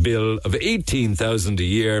maintenance bill of 18,000 a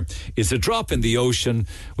year is a drop in the ocean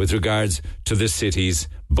with regards to the city's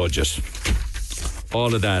budget.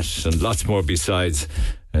 All of that and lots more besides.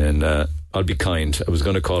 And I'll be kind. I was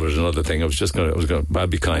going to call it another thing. I'll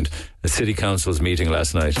be kind. The City Council's meeting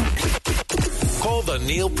last night. Call Call the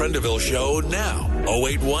Neil Prendeville Show now.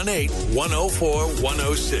 0818 104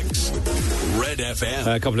 106. Red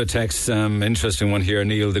FM. A couple of texts. Interesting one here,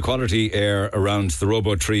 Neil. The quality air around the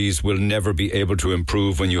robo-trees will never be able to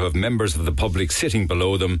improve when you have members of the public sitting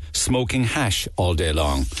below them smoking hash all day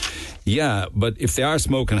long. Yeah, but if they are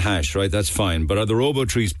smoking hash, right, that's fine. But are the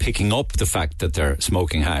robo-trees picking up the fact that they're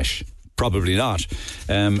smoking hash? Probably not.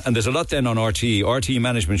 And there's a lot then on RTE. RTE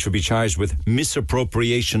management should be charged with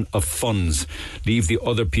misappropriation of funds. Leave the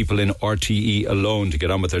other people in RTE alone to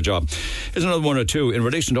get on with their job. Here's another one or two. In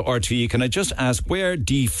relation to RTE, can I just ask where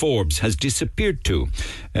Dee Forbes has disappeared to?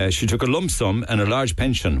 She took a lump sum and a large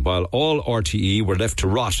pension, while all RTE were left to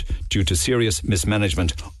rot due to serious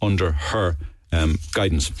mismanagement under her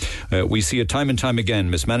guidance. We see it time and time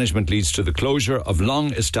again. Mismanagement leads to the closure of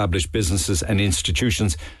long-established businesses and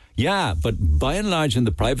institutions. Yeah, but by and large in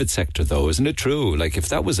the private sector, though, isn't it true? Like, if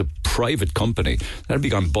that was a private company, that'd be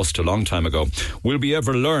gone bust a long time ago. Will we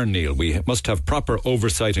ever learn, Neil? We must have proper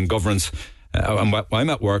oversight and governance. I'm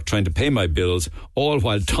at work trying to pay my bills, all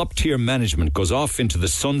while top-tier management goes off into the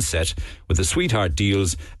sunset with the sweetheart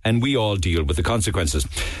deals, and we all deal with the consequences.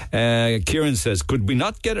 Kieran says, could we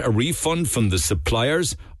not get a refund from the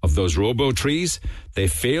suppliers of those robo-trees? They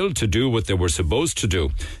failed to do what they were supposed to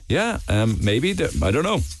do. Yeah, maybe. I don't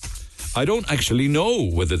know. I don't actually know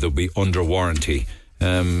whether they'll be under warranty. I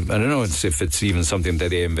don't know if it's even something that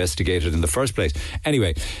they investigated in the first place.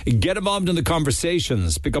 Anyway, get involved in the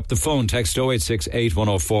conversations. Pick up the phone, text 0868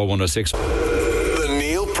 104 106. The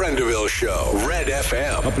Neil Prendeville Show, Red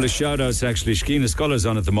FM. A couple of shout-outs, actually. Shkina Sculler's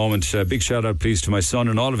on at the moment. Big shout-out, please, to my son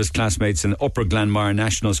and all of his classmates in Upper Glanmire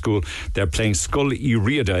National School. They're playing Scull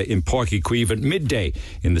Iriada in Páirc Uí Chaoimh at midday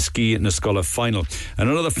in the Ski na Sculla final. And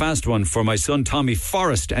another fast one for my son Tommy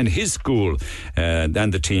Forrest and his school and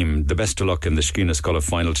the team. The best of luck in the Ski na Sculla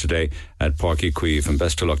final today at Páirc Uí Chaoimh, and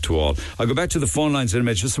best of luck to all. I'll go back to the phone lines in a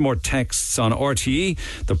minute. Just some more texts on RTE.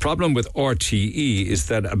 The problem with RTE is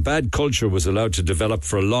that a bad culture was allowed to develop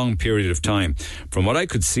for a long period of time. From what I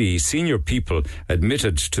could see, senior people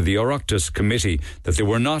admitted to the Oireachtas committee that they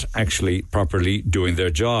were not actually properly doing their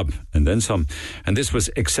job, and then some. And this was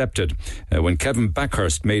accepted. When Kevin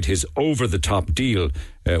Backhurst made his over-the-top deal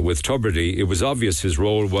with Tubridy, it was obvious his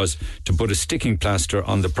role was to put a sticking plaster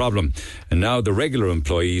on the problem. And now the regular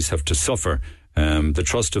employees have to suffer. The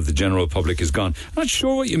trust of the general public is gone. I'm not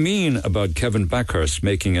sure what you mean about Kevin Backhurst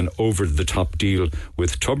making an over-the-top deal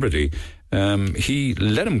with Tubridy. He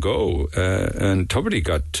let him go, and Tubridy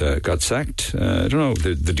got sacked. I don't know.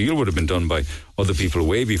 The deal would have been done by other people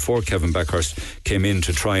way before Kevin Backhurst came in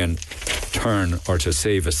to try and turn or to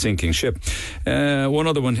save a sinking ship. One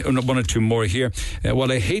or two more here.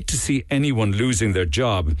 While I hate to see anyone losing their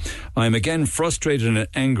job, I'm again frustrated and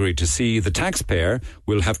angry to see the taxpayer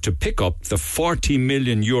will have to pick up the €40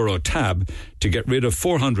 million tab to get rid of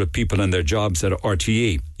 400 people and their jobs at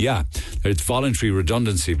RTE. Yeah, it's voluntary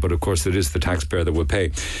redundancy, but of course it is the taxpayer that will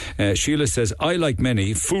pay. Sheila says, I, like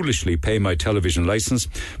many, foolishly pay my television licence,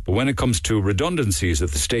 but when it comes to redundancies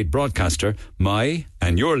at the state broadcaster, my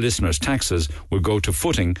and your listeners' taxes will go to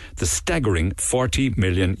footing the staggering €40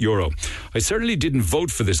 million. I certainly didn't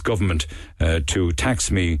vote for this government to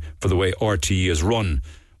tax me for the way RTE is run,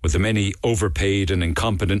 with the many overpaid and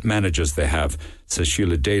incompetent managers they have, says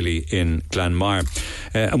Sheila Daly in Glanmire.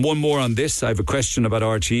 And one more on this. I have a question about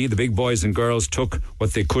RTE. The big boys and girls took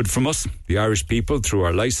what they could from us, the Irish people, through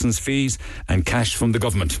our licence fees and cash from the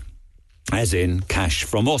government. As in, cash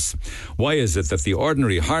from us. Why is it that the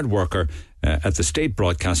ordinary hard worker at the state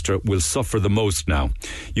broadcaster will suffer the most now?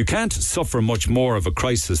 You can't suffer much more of a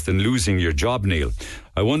crisis than losing your job, Neil.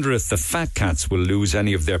 I wonder if the fat cats will lose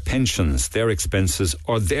any of their pensions, their expenses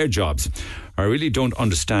or their jobs. I really don't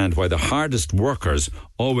understand why the hardest workers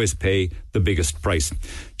always pay the biggest price.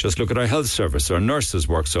 Just look at our health service. Our nurses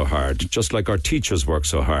work so hard, just like our teachers work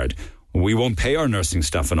so hard. We won't pay our nursing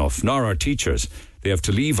staff enough, nor our teachers. They have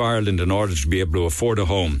to leave Ireland in order to be able to afford a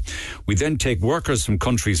home. We then take workers from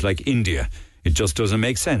countries like India. It just doesn't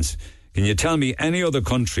make sense. Can you tell me any other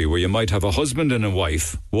country where you might have a husband and a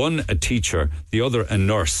wife, one a teacher, the other a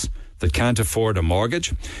nurse, that can't afford a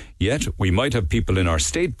mortgage? Yet we might have people in our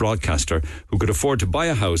state broadcaster who could afford to buy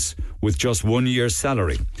a house with just 1 year's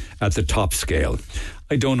salary at the top scale.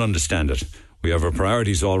 I don't understand it. We have our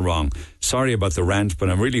priorities all wrong. Sorry about the rant,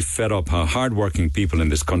 but I'm really fed up how hard-working people in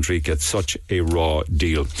this country get such a raw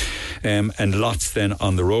deal. And lots then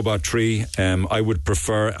on the robot tree. I would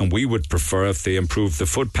prefer, and we would prefer, if they improved the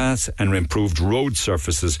footpaths and improved road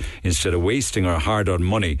surfaces instead of wasting our hard-earned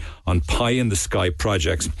money on pie-in-the-sky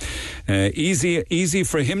projects. Easy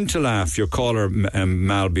for him to laugh, your caller,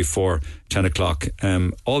 Mal, before, 10 o'clock.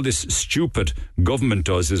 All this stupid government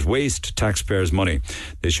does is waste taxpayers' money.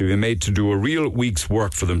 They should be made to do a real week's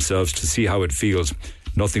work for themselves to see how it feels.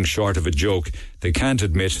 Nothing short of a joke. They can't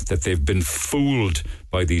admit that they've been fooled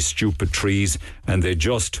by these stupid trees, and they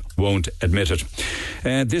just won't admit it.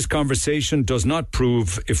 This conversation does not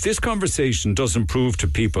prove, if this conversation doesn't prove to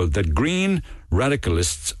people that green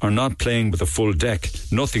radicalists are not playing with a full deck,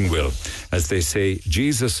 nothing will. As they say,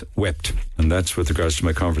 Jesus wept. And that's with regards to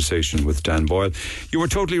my conversation with Dan Boyle. You were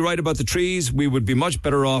totally right about the trees. We would be much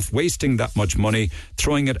better off wasting that much money,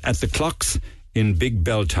 throwing it at the clocks in big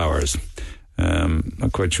bell towers.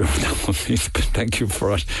 Not quite sure what that one means, but thank you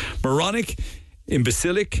for it. Moronic,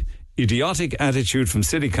 imbecilic, idiotic attitude from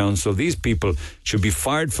City Council. These people should be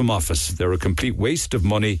fired from office. They're a complete waste of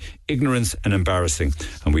money, ignorance and embarrassing.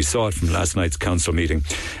 And we saw it from last night's council meeting.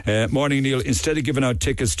 Morning, Neil. Instead of giving out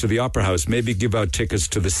tickets to the Opera House, maybe give out tickets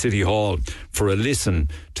to the City Hall for a listen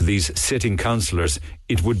to these sitting councillors.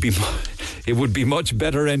 It would be much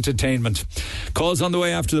better entertainment. Calls on the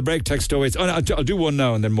way after the break. Text 08. I'll do one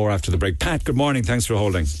now and then more after the break. Pat, good morning. Thanks for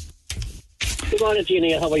holding. Good morning,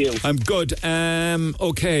 Neil. How are you? I'm good.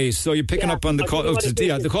 Okay, so you're picking up on the call.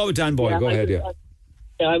 The call with Dan Boyle. Go ahead.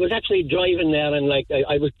 I was actually driving there, and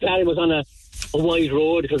I was glad I was on a wide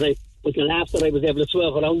road because I was laughed that I was able to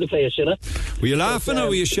swerve around the place. You know. Were you laughing or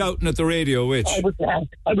were you shouting at the radio? Which?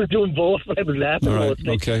 I was doing both, but I was laughing. All right.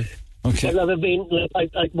 Okay.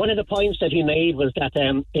 One of the points that he made was that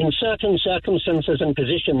in certain circumstances and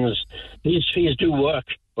positions, these fees do work,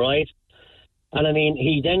 right? And I mean,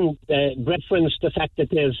 he then referenced the fact that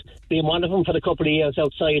there's been one of them for a couple of years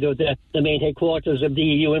outside of the main headquarters of the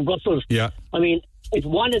EU in Brussels. Yeah. I mean, if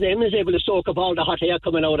one of them is able to soak up all the hot air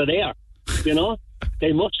coming out of there, you know,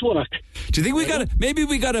 they must work. Do you think maybe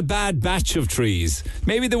we got a bad batch of trees?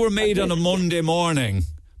 Maybe they were made on a Monday morning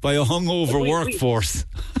by a hungover workforce.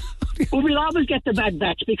 We'll always get the bad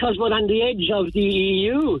batch because we're on the edge of the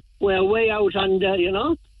EU. We're way out on the, you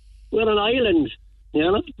know, we're an island. You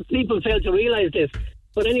know, people fail to realise this.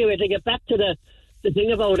 But anyway, to get back to the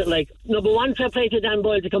thing about it, like, number one, fair play to Dan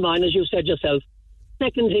Boyle to come on, as you said yourself.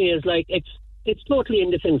 Second thing is, like, it's totally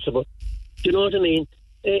indefensible. Do you know what I mean?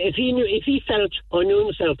 If he felt or knew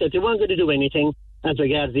himself that they weren't going to do anything as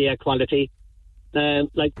regards the air quality,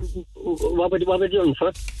 what were they done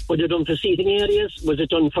for? Was it done for seating areas? Was it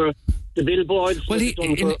done for the billboards? Well,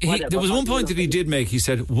 there was one point that he did make. He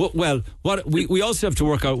said, we also have to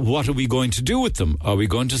work out what are we going to do with them? Are we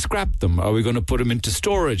going to scrap them? Are we going to put them into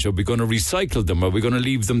storage? Are we going to recycle them? Are we going to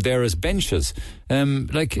leave them there as benches?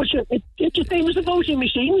 It's the same as the voting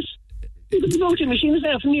machines. The voting machines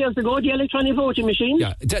there from years ago, the electronic voting machines.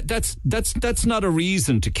 Yeah, that's not a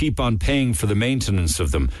reason to keep on paying for the maintenance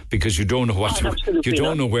of them because you don't know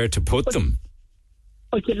know where to put them.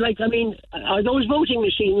 But are those voting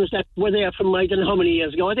machines that were there from I don't know how many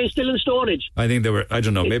years ago? Are they still in storage? I think they were. I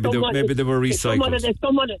don't know. Maybe they were recycled.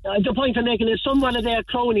 The point I'm making is someone of their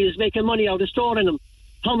cronies making money out of storing them.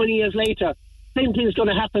 How many years later? Same thing's going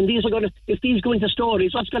to happen. If these go into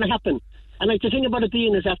storage, what's going to happen? And the thing about it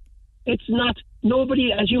being is that it's not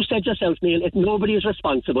nobody, as you said yourself, Neil. Nobody is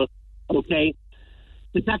responsible. Okay.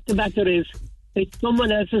 The fact of the matter is, it's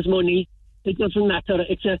someone else's money. It doesn't matter.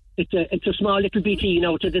 It's a small little bit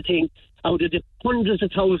out of the thing, out of the hundreds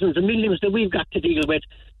of thousands and millions that we've got to deal with.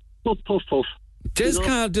 Puff, puff, puff.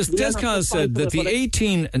 Descal said that the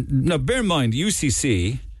 18. Now, bear in mind,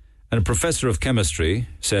 UCC and a professor of chemistry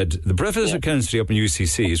said the professor of chemistry up in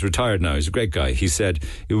UCC. He's retired now. He's a great guy. He said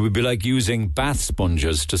it would be like using bath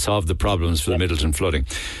sponges to solve the problems for the Middleton flooding.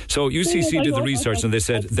 So UCC did the research and they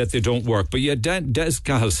said that they don't work. But yet,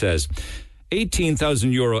 Descal says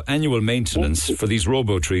 €18,000 annual maintenance for these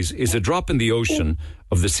robo-trees is a drop in the ocean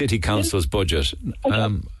of the City Council's budget.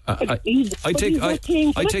 I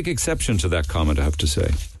take exception to that comment, I have to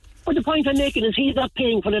say. But the point I'm making is he's not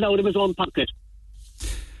paying for it out of his own pocket.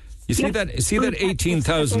 You see that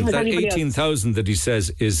 18,000 that he says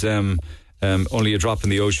is only a drop in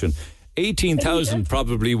the ocean. 18,000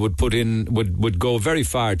 probably would go very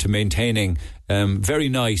far to maintaining very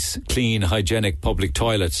nice, clean, hygienic public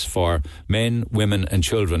toilets for men, women and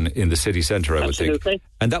children in the city centre, I would think.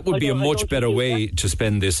 And that would be a much better way to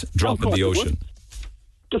spend this drop in the ocean.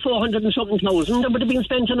 The 400 and something thousand that would have been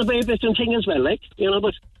spent on a very different thing as well,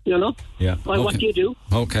 Yeah. Well, what do you do?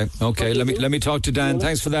 Okay. Let me talk to Dan.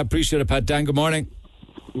 Thanks for that. Appreciate it, Pat. Dan, good morning.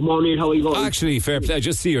 Good morning. How are you going? Actually, fair play. I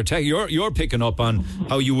just see you're picking up on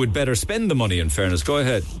how you would better spend the money. In fairness, go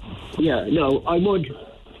ahead. Yeah. No, I would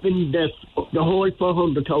spend the whole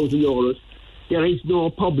 €400,000. There is no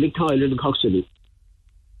public toilet in Cork City.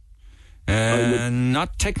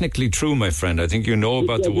 Not technically true, my friend. I think you know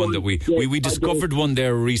about the one that we discovered one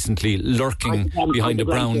there recently, lurking behind a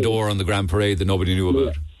brown door on the Grand Parade that nobody knew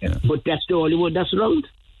about. Yeah. But that's the only one that's around.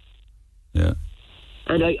 Yeah.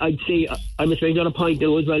 And I'd say, I must make another point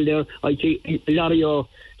there as well there. I'd say a lot of your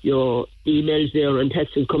emails there and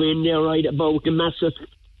texts come in there, right, about the massive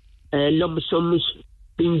lump sums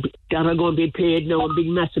that are going to be paid now, and big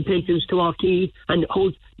massive pensions to RT. And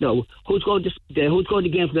who's going to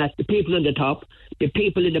give that? The people on the top. The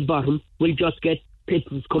people in the bottom will just get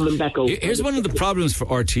pensions coming back out. Here's one of the problems for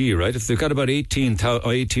RT, right? If they've got about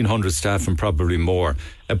 1,800 staff and probably more,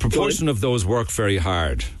 a proportion of those work very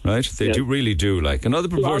hard, right? They really do. Like another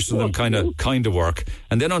proportion of them kind of work,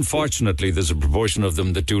 and then unfortunately there's a proportion of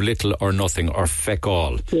them that do little or nothing or feck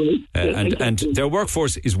all, and their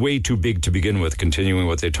workforce is way too big to begin with. Continuing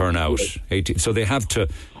what they turn out, so they have to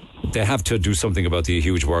do something about the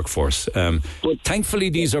huge workforce. Thankfully,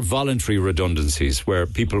 these are voluntary redundancies where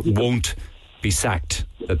people won't be sacked,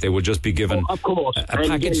 that they will just be given a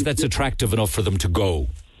package that's attractive enough for them to go.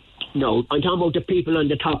 No, I'm talking about the people on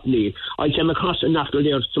the top, Neil. I came across a knacker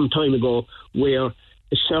there some time ago where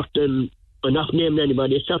a certain, I'm not naming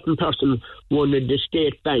anybody, a certain person, one of the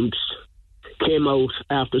state banks, came out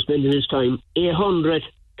after spending his time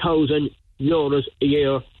 €800,000 a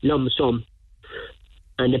year lump sum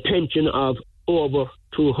and a pension of over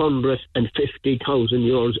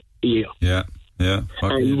 €250,000 a year. Yeah.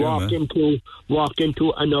 And walked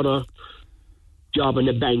into another job in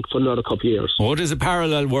the bank for another couple of years. Oh, there's a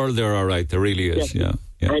parallel world there, all right. There really is, yeah.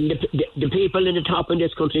 And the people in the top in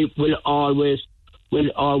this country will always win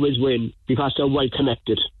because they're well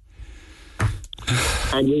connected.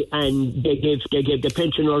 and they give the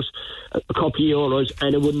pensioners a couple of euros,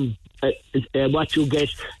 and it wouldn't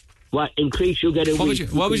what increase you get a week.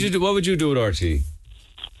 What would you do at RT?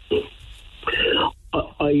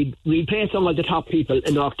 I replace all the top people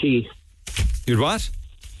in RT. You'd what?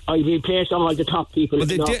 I replaced all the top people. Well,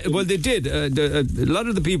 they did. A lot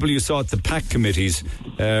of the people you saw at the PAC committees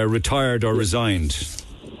retired or resigned.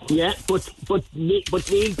 Yeah, but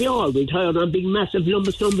they all retired on big, massive lump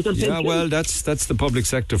sums and pensions. Yeah, well, that's the public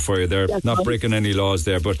sector for you. They're not breaking any laws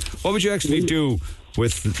there. But what would you actually do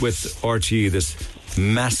with RT, this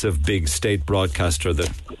massive, big state broadcaster that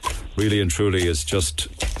really and truly is just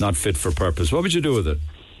not fit for purpose? What would you do with it?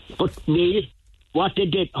 But Neil, what they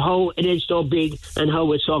did, how it is so big and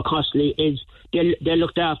how it's so costly is they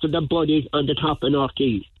looked after the bodies on the top in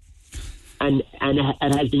RT, and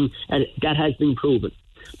that has been proven.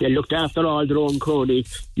 They looked after all their own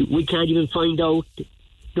cronies. We can't even find out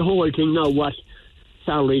the whole thing now, what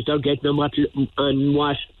salaries they're getting and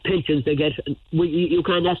what pensions they get. You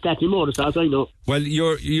can't ask that anymore, as far as I know. Well,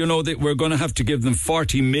 you know that we're going to have to give them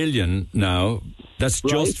 40 million now. That's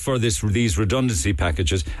just for these redundancy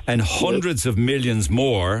packages, and hundreds of millions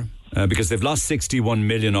more because they've lost 61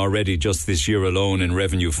 million already just this year alone in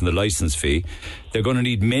revenue from the licence fee. They're going to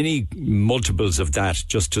need many multiples of that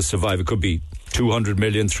just to survive. It could be 200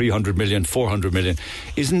 million, 300 million, 400 million.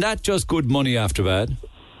 Isn't that just good money after bad?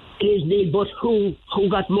 It is, Neil, but who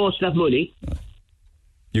got most of that money?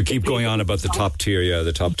 You keep going on about the top tier,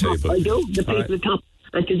 the top table. I do. The people at the top.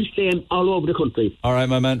 And to the same all over the country. All right,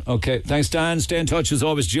 my man. Okay. Thanks, Dan. Stay in touch as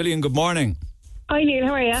always. Gillian, good morning. Hi, Neil.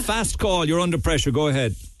 How are you? Fast call. You're under pressure. Go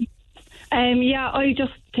ahead. I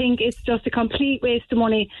just think it's just a complete waste of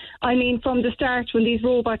money. I mean, from the start, when these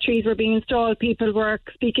robot trees were being installed, people were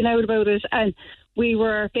speaking out about it, and we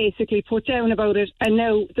were basically put down about it. And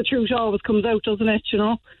now the truth always comes out, doesn't it, you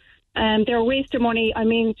know? They're a waste of money. I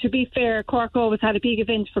mean, to be fair, Cork always had a big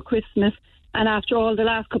event for Christmas. And after all the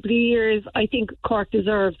last couple of years, I think Cork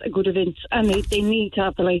deserves a good event, and they need to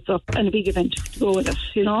have the lights up and a big event to go with it,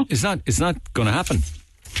 you know? It's not going to happen.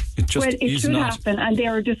 It should happen, and they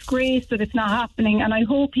are a disgrace that it's not happening. And I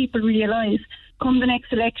hope people realise, come the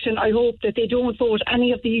next election, I hope that they don't vote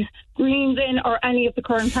any of these Greens in or any of the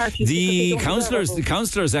current parties. The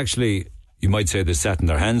councillors actually, you might say they sat in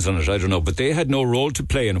their hands on it, I don't know, but they had no role to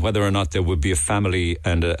play in whether or not there would be a family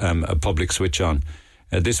and a public switch on.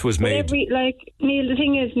 This was made. Neil, the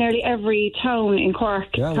thing is, nearly every town in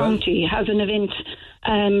Cork County has an event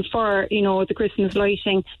for, the Christmas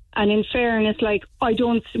lighting. And in fairness, I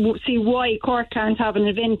don't see why Cork can't have an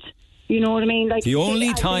event. You know what I mean? The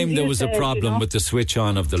only time there was a problem with the switch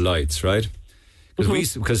on of the lights, right?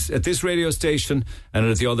 Because at this radio station and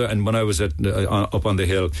at the other, and when I was up on the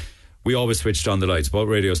hill, we always switched on the lights. Both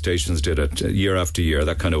radio stations did it year after year,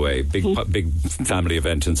 that kind of way. Big family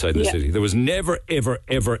event inside the city. There was never, ever,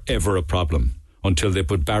 ever, ever a problem until they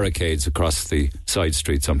put barricades across the side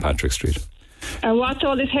streets on Patrick Street. And what's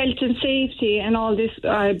all this health and safety and all this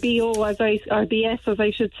BS, as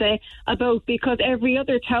I should say, about? Because every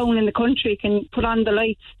other town in the country can put on the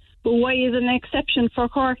lights, but why is it an exception for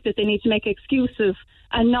Cork that they need to make excuses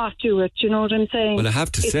and not do it? You know what I'm saying? Well, I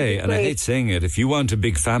have to say, and I hate saying it, if you want a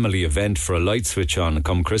big family event for a light switch on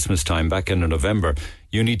come Christmas time back in November,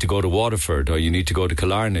 you need to go to Waterford, or you need to go to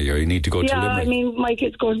Killarney, or you need to go to Limerick. Yeah, I mean, my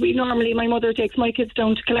kids go. My mother takes my kids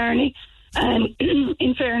down to Killarney. And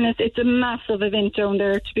in fairness, it's a massive event down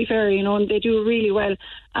there, to be fair, you know, and they do really well.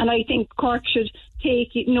 And I think Cork should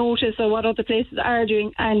take notice of what other places are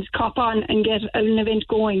doing and cop on and get an event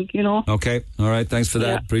going, you know. Okay, all right, thanks for that.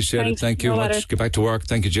 Yeah, appreciate it. Thank you much. Get back to work.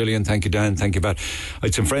 Thank you, Gillian. Thank you, Dan. Thank you, Pat. I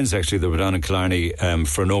had some friends actually that were down in Killarney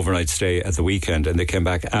for an overnight stay at the weekend, and they came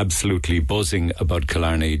back absolutely buzzing about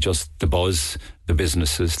Killarney. Just the buzz, the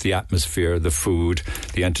businesses, the atmosphere, the food,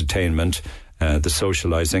 the entertainment, the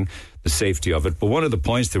socialising, the safety of it. But one of the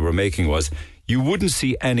points they were making was you wouldn't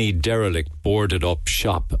see any derelict, boarded up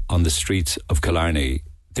shop on the streets of Killarney.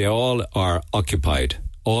 They all are occupied,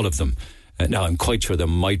 all of them. Now, I'm quite sure there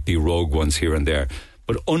might be rogue ones here and there.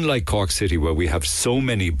 But unlike Cork City, where we have so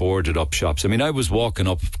many boarded up shops, I mean, I was walking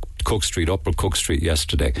up Cook Street, Upper Cook Street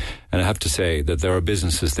yesterday, and I have to say that there are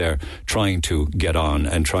businesses there trying to get on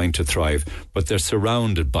and trying to thrive, but they're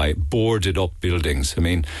surrounded by boarded up buildings. I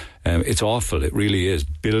mean, it's awful. It really is.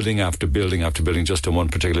 Building after building after building just on one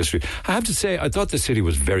particular street. I have to say, I thought the city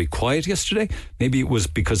was very quiet yesterday. Maybe it was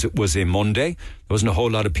because it was a Monday. There wasn't a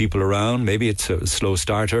whole lot of people around. Maybe it's a slow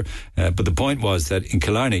starter. But the point was that in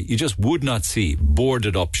Killarney, you just would not see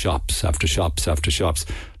boarded up shops after shops after shops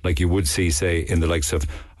like you would see, say, in the likes of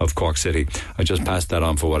Cork City. I just passed that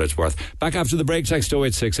on for what it's worth. Back after the break, text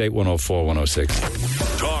 0868 104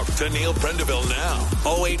 106. Talk to Neil Prendeville now.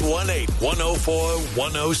 0818 104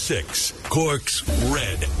 106. Cork's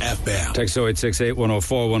Red FM. Text 0868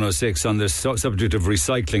 104 106 on this subject of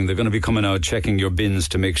recycling. They're going to be coming out checking your bins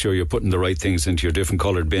to make sure you're putting the right things into your different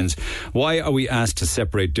coloured bins. Why are we asked to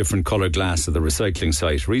separate different coloured glass at the recycling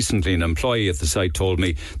site? Recently, an employee at the site told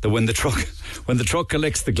me that when the truck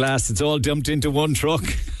collects the glass, it's all dumped into one truck.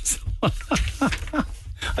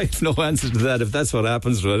 I have no answer to that if that's what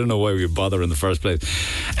happens, but I don't know why we bother in the first place.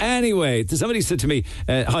 Anyway, somebody said to me,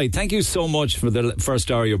 hi, thank you so much for the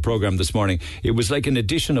first hour of your programme this morning. It was like an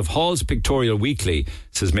edition of Hall's Pictorial Weekly,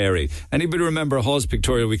 says Mary. Anybody remember Hall's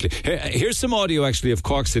Pictorial Weekly? Here's some audio actually of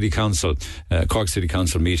Cork City Council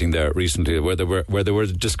meeting there recently where they were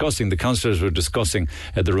discussing, the councillors were discussing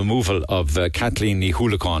the removal of Kathleen Ní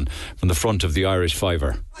Thuilleacáin from the front of the Irish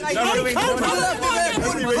Fiver.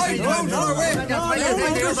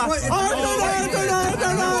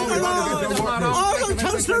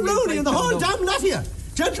 Councillor Rooney and the whole damn lot of you.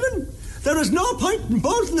 Gentlemen, there is no point in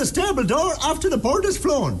bolting the stable door after the bird has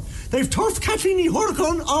flown. They've turfed Kathleen Ní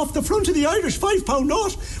Thuilleacáin off the front of the Irish £5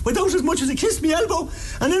 note without as much as a kiss me elbow,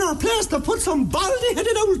 and in her place they've put some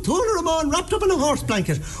baldy-headed old Tullaramon wrapped up in a horse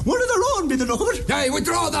blanket. One of their own, be the look of it. Hey,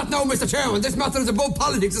 withdraw that now, Mr. Chairman. This matter is above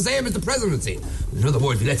politics, the same as the presidency. In other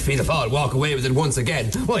words, we let Fianna Fáil walk away with it once again.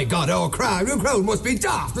 My God, our crowd must be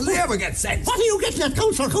daft. Will they ever get sense? What are you getting at,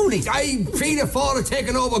 Councillor Cooney? Fianna Fáil are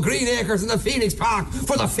taking over Green Acres in the Phoenix Park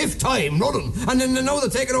for the 5th time running. And then now they're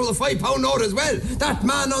taking over the £5 note as well. That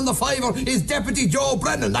man on the fiver is Deputy Joe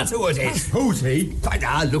Brennan. That's who it is. Who's he?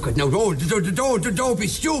 Look at now. Don't be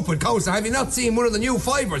stupid, Councillor. Have you not seen one of the new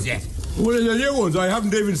fivers yet? One of the new ones? I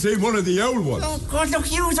haven't even seen one of the old ones. Oh, God,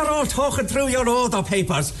 look, you are all talking through your other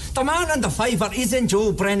papers. The man on the fiver isn't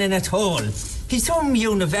Joe Brennan at all. He's some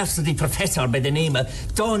university professor by the name of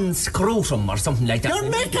Don Scrotum or something like that. You're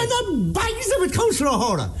making a bags of it, Councillor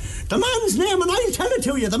O'Hara. The man's name, and I'll tell it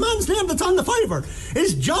to you, the man's name that's on the fiver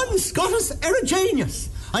is John Scottus Erigenius.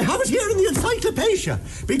 I have it here in the encyclopedia.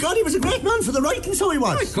 Because he was a great man for the writing, so he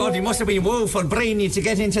was. Oh, God, he must have been woeful brainy to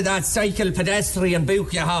get into that cycle pedestrian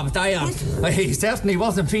book you have there. He certainly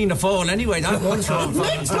wasn't Fianna Fáil anyway, that one show. It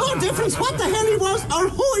makes no difference what the hell he was or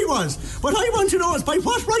who he was. What I want to know is by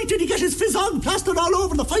what right did he get his fizzog plastered all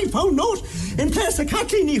over the £5 note in place of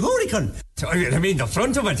Kathleen Ní Thuilleacáin? I mean, the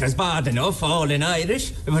front of it is bad enough, all in Irish.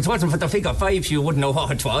 If it wasn't for the figure 5, you wouldn't know what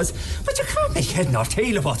it was. But you can't make head nor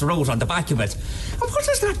tail of what wrote on the back of it. And what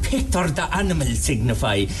does that picture, the animal,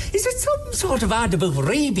 signify? Is it some sort of ad about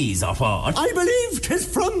rabies or what? I believe 'tis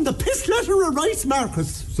from the piss letter of Rice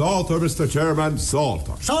Marcus. Salter, Mr. Chairman,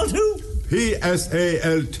 Salter. Salt who?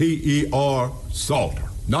 P-S-A-L-T-E-R, Salter.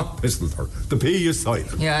 Not Pistolter. The P is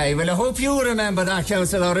silent. Yeah, well, I hope you remember that,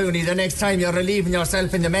 Councillor Rooney, the next time you're relieving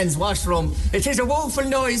yourself in the men's washroom. It is a woeful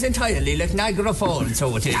noise entirely, like Niagara Falls,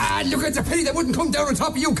 so it is. Look, it's a pity they wouldn't come down on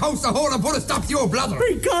top of you, Councillor Hall, and put a stop to your blather.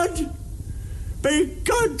 Be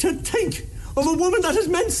God to think of a woman that has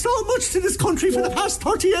meant so much to this country for the past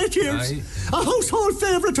 38 years. A household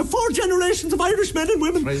favourite to 4 generations of Irish men and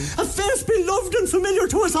women. A face beloved and familiar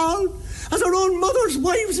to us all. As our own mothers,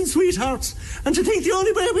 wives and sweethearts. And to think the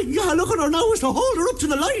only way we can get a look at her now is to hold her up to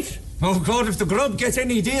the light. Oh, God, if the grub gets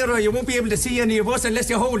any dearer, you won't be able to see any of us unless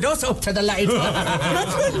you hold us up to the light.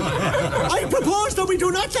 Gentlemen, I propose that we do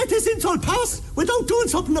not let this insult pass without doing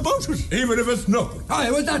something about it. Even if it's nothing. Aye,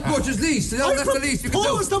 well, that much is least. That's the least you can do. I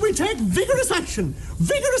propose that we take vigorous action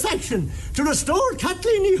to restore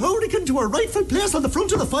Kathleen E. Hurricane to her rightful place on the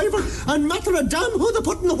front of the fiver and matter a damn who they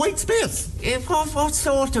put in the white space. What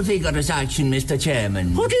sort of vigorous action, Mr.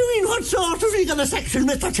 Chairman? What do you mean, what sort of vigorous action,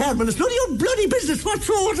 Mr. Chairman? It's none of your bloody business. What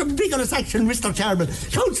sort of vigorous action, Mr. Chairman?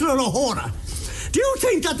 Councillor O'Hara. Do you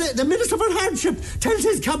think that the Minister for Hardship tells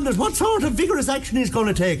his cabinet what sort of vigorous action he's going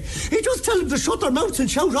to take? He just tells them to shut their mouths and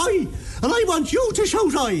shout aye. And I want you to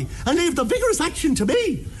shout aye and leave the vigorous action to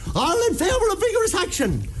me. All in favour of vigorous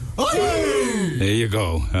action. Aye! There you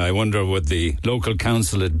go. I wonder would the local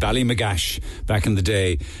council at Ballymagash back in the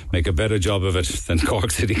day make a better job of it than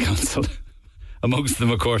Cork City Council. Amongst them,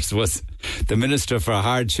 of course, was the Minister for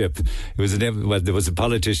Hardship. There was a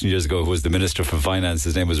politician years ago who was the Minister for Finance.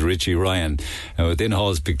 His name was Richie Ryan. Within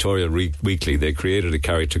Hall's Pictorial Weekly, they created a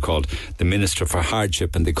character called the Minister for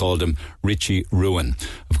Hardship, and they called him Richie Ruin.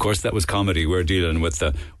 Of course, that was comedy. We're dealing with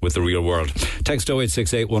the real world. Text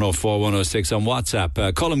 0868 104 106 on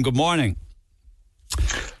WhatsApp. Colin, good morning.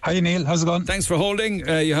 Hi, Neil. How's it going? Thanks for holding.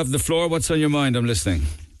 You have the floor. What's on your mind? I'm listening.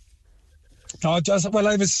 I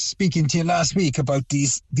was speaking to you last week about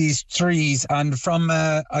these trees, and from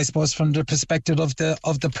I suppose from the perspective of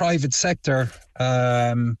the private sector,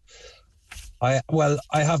 I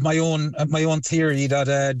have my own theory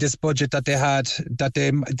that this budget that they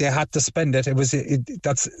had to spend it.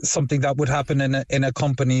 That's something that would happen in a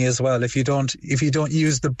company as well. If you don't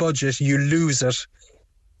use the budget, you lose it.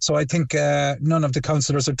 So I think none of the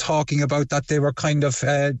councillors are talking about that. They were kind of,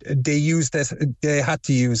 they used it, they had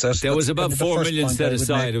to use it. There was about 4 million set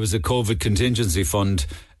aside. It was a COVID contingency fund.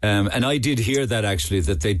 And I did hear that actually,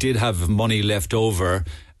 that they did have money left over,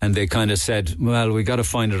 and they kind of said, well, we got to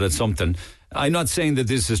find it at something. I'm not saying that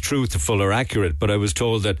this is truthful or accurate, but I was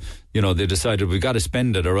told that, they decided we got to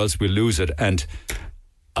spend it or else we'll lose it. And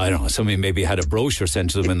I don't know, somebody maybe had a brochure sent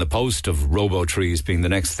to them in the post of robo-trees being the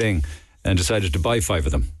next thing, and decided to buy 5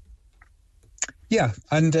 of them. Yeah,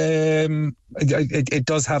 and it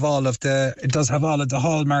does have all of the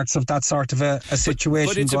hallmarks of that sort of a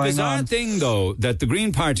situation. But it's going a bizarre on. thing, though, that the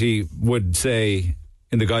Green Party would say,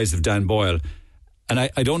 in the guise of Dan Boyle, and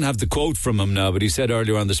I don't have the quote from him now, but he said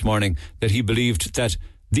earlier on this morning that he believed that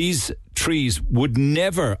these trees would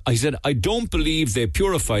never. I said, I don't believe they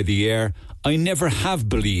purify the air. I never have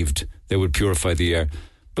believed they would purify the air,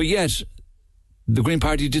 but yet the Green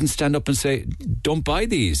Party didn't stand up and say, don't buy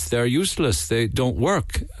these, they're useless, they don't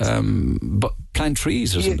work, but plant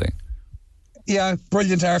trees or something. Yeah,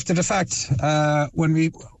 brilliant after the fact. When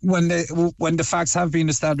the facts have been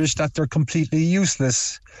established that they're completely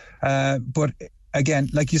useless. But again,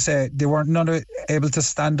 like you say, they weren't not able to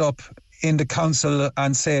stand up in the council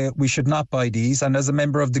and say we should not buy these, and as a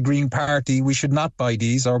member of the Green Party we should not buy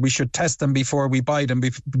these, or we should test them before we buy them,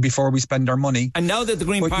 before we spend our money. And now that the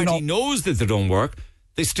Green Party knows that they don't work,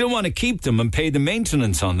 they still want to keep them and pay the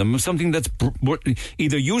maintenance on them of something that's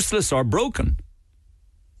either useless or broken.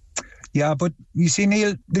 Yeah, but you see,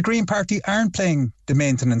 Neil, the Green Party aren't paying the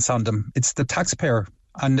maintenance on them. It's the taxpayer,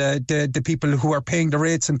 and the people who are paying the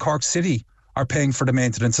rates in Cork City are paying for the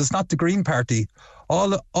maintenance. It's not the Green Party.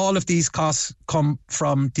 All of these costs come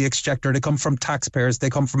from the exchequer. They come from taxpayers. They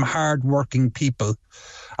come from hard-working people.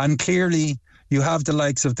 And clearly, you have the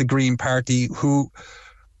likes of the Green Party who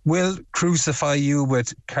will crucify you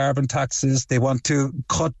with carbon taxes. They want to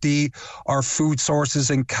cut our food sources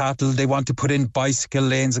in cattle. They want to put in bicycle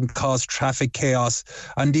lanes and cause traffic chaos.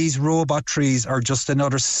 And these robot trees are just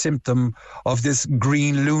another symptom of this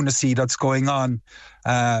green lunacy that's going on,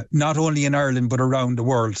 not only in Ireland, but around the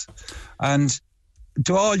world. And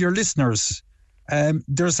to all your listeners,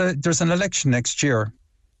 there's an election next year,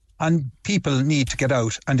 and people need to get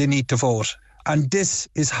out and they need to vote. And this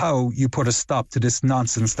is how you put a stop to this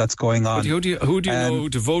nonsense that's going on. But who do you know who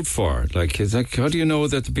to vote for? How do you know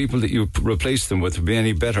that the people that you replace them with will be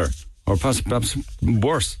any better or perhaps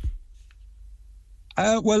worse?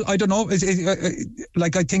 Well, I don't know. I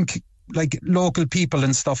think local people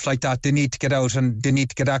and stuff like that, they need to get out and they need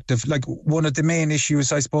to get active. Like, one of the main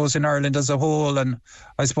issues, I suppose, in Ireland as a whole, and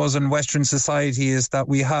I suppose in Western society, is that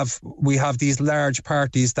we have these large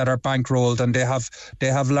parties that are bankrolled, and they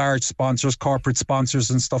have large sponsors, corporate sponsors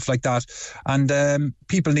and stuff like that. And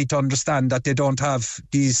people need to understand that they don't have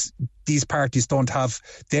these these parties don't have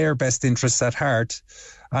their best interests at heart.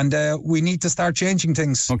 And we need to start changing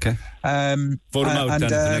things. Okay. Vote them out then at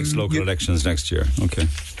the next local elections next year. Okay.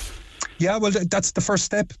 Yeah, well, that's the first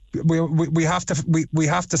step. We have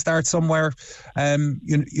to start somewhere.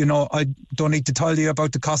 You know, I don't need to tell you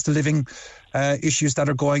about the cost of living issues that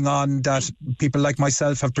are going on that people like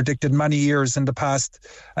myself have predicted many years in the past.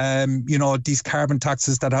 You know, these carbon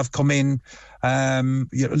taxes that have come in,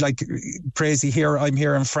 like crazy here. I'm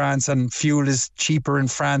here in France, and fuel is cheaper in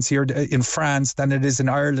France than it is in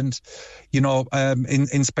Ireland. You know,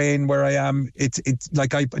 in Spain where I am, it's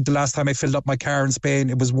like the last time I filled up my car in Spain,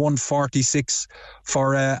 it was 1.46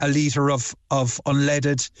 for a litre of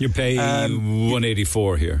unleaded. You pay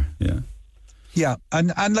 1.84 here. Yeah. Yeah,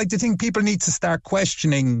 and like the thing, people need to start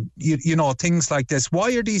questioning, you know, things like this.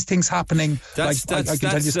 Why are these things happening? That's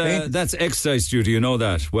excise duty, you know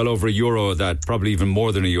that. Well over €1 of that, probably even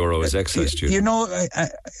more than €1 is excise duty. You know,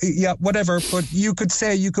 yeah, whatever, but you could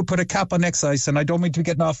put a cap on excise, and I don't mean to be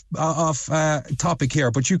getting off topic here,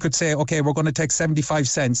 but you could say, okay, we're going to take 75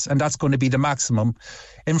 cents, and that's going to be the maximum.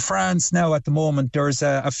 In France now at the moment, there's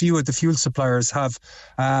a few of the fuel suppliers have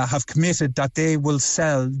committed that they will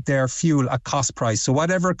sell their fuel at cost price. So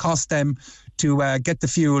whatever it costs them to get the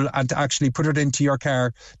fuel and to actually put it into your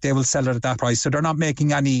car, they will sell it at that price. So they're not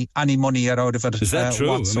making any money out of it. Is that true?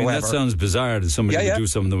 Whatsoever. I mean, that sounds bizarre that somebody would do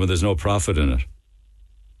something when there's no profit in it.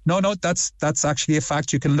 No, that's actually a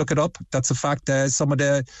fact. You can look it up. That's a fact. Some of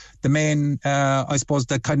the main, I suppose,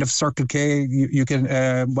 the kind of Circle K, you can,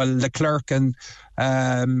 Leclerc and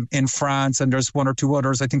in France, and there's one or two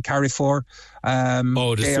others, I think Carrefour. The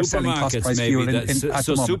supermarkets maybe.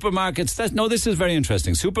 Supermarkets, this is very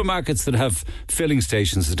interesting. Supermarkets that have filling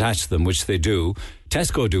stations attached to them, which they do.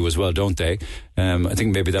 Tesco do as well, don't they? I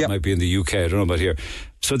think maybe that might be in the UK. I don't know about here.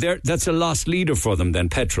 So that's a lost leader for them then,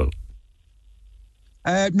 petrol.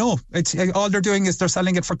 No, it's all they're doing is they're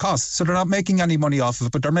selling it for cost, so they're not making any money off of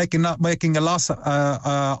it, but they're not making a loss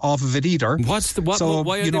off of it either. Why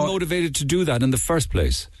are they motivated to do that in the first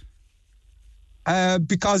place?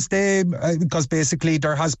 Because basically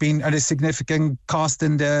there has been a significant cost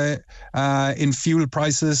in fuel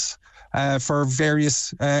prices. For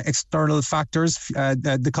various external factors,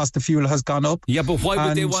 the cost of fuel has gone up. Yeah, but why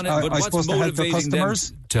would they want it? But what's motivating them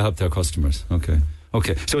to help their customers?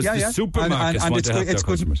 Okay, so it's the supermarkets want to help their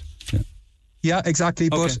customers. Yeah, exactly.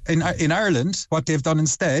 But in Ireland, what they've done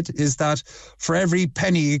instead is that for every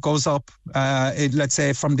penny it goes up, let's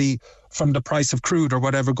say from the price of crude or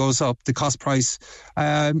whatever goes up, the cost price,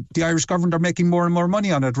 the Irish government are making more and more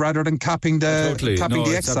money on it rather than capping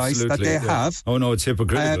the excise that they have. Oh no, it's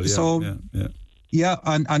hypocritical. Yeah,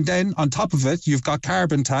 and then on top of it, you've got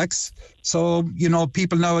carbon tax. So, you know,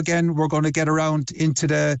 people now again, we're going to get around into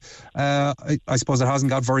the, I suppose it hasn't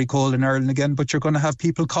got very cold in Ireland again, but you're going to have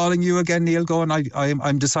people calling you again, Neil, going,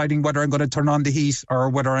 I'm deciding whether I'm going to turn on the heat or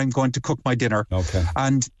whether I'm going to cook my dinner. Okay.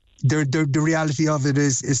 And the reality of it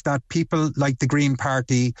is that people like the Green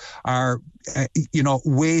Party are,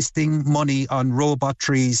 wasting money on robot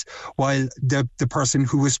trees while the person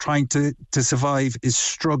who is trying to survive is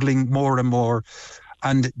struggling more and more,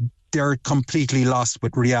 and they're completely lost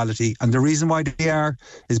with reality. And the reason why they are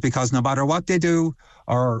is because no matter what they do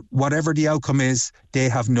or whatever the outcome is, they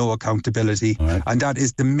have no accountability. Right. And that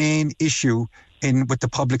is the main issue with the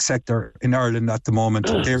public sector in Ireland at the moment.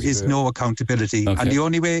 There is no accountability. Okay. And the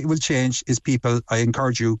only way it will change is people, I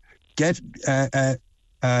encourage you, get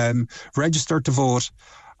register to vote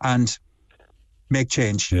and make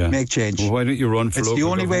change. Yeah. Make change. Well, why don't you run for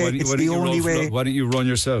local government? It's the only way. Why don't you run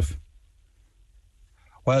yourself?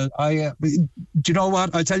 Well, do you know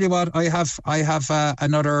what? I'll tell you what. I have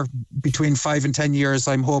another between 5 and 10 years.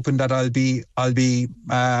 I'm hoping that I'll be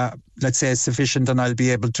let's say sufficient, and I'll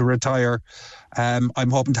be able to retire.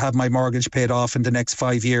 I'm hoping to have my mortgage paid off in the next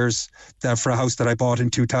 5 years for a house that I bought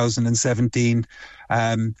in 2017.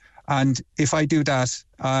 And if I do that,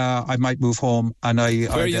 I might move home. And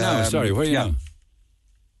where are you now? Sorry, where are you now?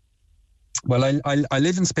 Well, I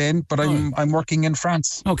live in Spain, but I'm working in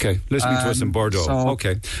France. Okay, listening to us in Bordeaux.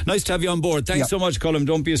 Okay, nice to have you on board. Thanks so much, Colm.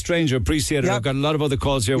 Don't be a stranger. Appreciate it. I've got a lot of other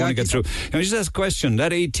calls here I want to get through. Can I just ask a question?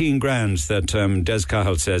 That 18 grand that Des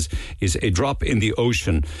Cahill says is a drop in the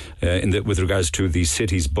ocean with regards to the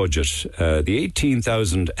city's budget. The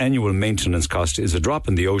 18,000 annual maintenance cost is a drop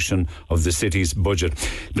in the ocean of the city's budget.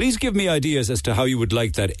 Please give me ideas as to how you would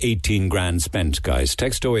like that 18 grand spent, guys.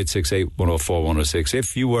 Text 0868 104 106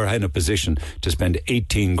 if you were in a position position to spend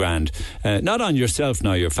 18 grand, not on yourself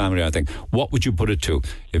now, your family, I think, what would you put it to?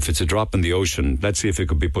 If it's a drop in the ocean, let's see if it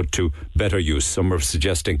could be put to better use. Some are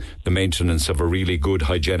suggesting the maintenance of a really good,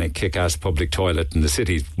 hygienic, kick-ass public toilet in the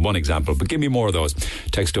city, one example. But give me more of those.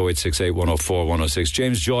 Text 0868 104 106.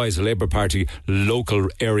 James Joy is a Labour Party local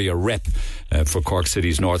area rep for Cork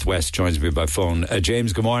City's Northwest, joins me by phone.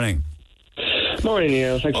 James, good morning. Morning,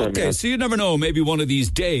 Neil. Thanks for having me. So you never know, maybe one of these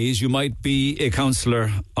days you might be a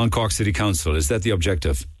councillor on Cork City Council. Is that the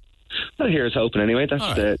objective? Well, here's hoping anyway.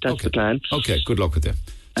 That's the plan. Okay, good luck with it.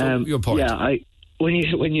 So your point. Yeah, when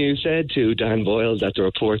you said to Dan Boyle that the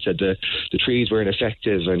report said the trees were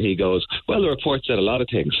ineffective, and he goes, well, the report said a lot of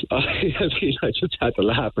things. I just had to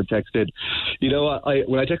laugh and texted. You know,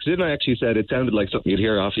 when I texted in, I actually said it sounded like something you'd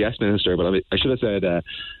hear off Yes Minister, but I should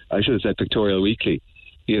have said Pictorial Weekly.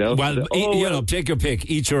 You know, well, take your pick.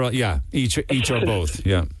 Each or both.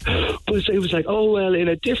 Yeah. But it was like, in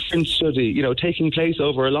a different study, you know, taking place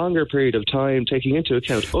over a longer period of time, taking into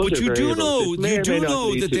account other variables. But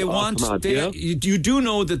you do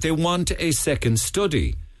know that they want a second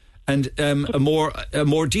study, and a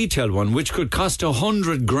more detailed one, which could cost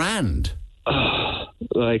 100 grand.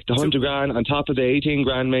 Like the 100 grand on top of the 18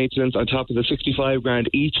 grand maintenance, on top of the 65 grand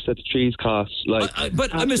each that the trees cost.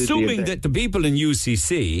 But I'm assuming that the people in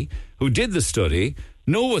UCC who did the study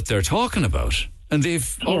know what they're talking about, and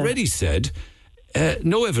they've already said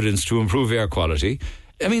no evidence to improve air quality.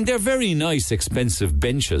 I mean, they're very nice, expensive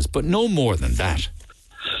benches, but no more than that.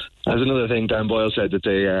 There's another thing Dan Boyle said, that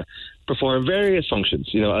they perform various functions,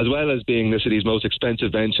 you know, as well as being the city's most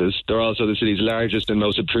expensive benches. They're also the city's largest and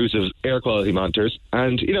most intrusive air quality monitors,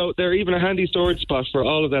 and you know, they're even a handy storage spot for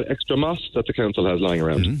all of that extra moss that the council has lying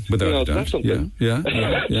around. Without that's something. Yeah.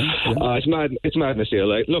 It's madness here.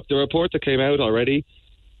 Like, look, the report that came out already.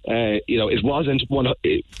 It wasn't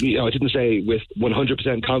it didn't say with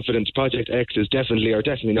 100% confidence Project X is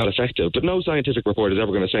definitely not effective, but no scientific report is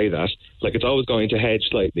ever going to say that. Like, it's always going to hedge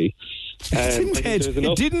slightly.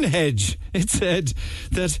 It didn't hedge. It said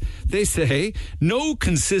that they say no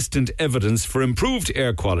consistent evidence for improved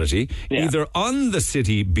air quality, either on the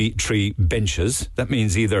city tree benches, that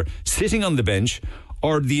means either sitting on the bench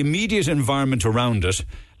or the immediate environment around it.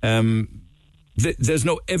 There's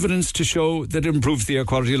no evidence to show that it improves the air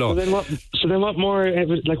quality law. So then what more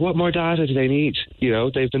data do they need? You know,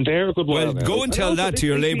 they've been there a good while. Well, now. go and tell that to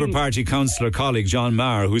your Labour Party councillor colleague John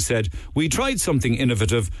Maher, who said, we tried something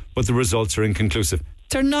innovative, but the results are inconclusive.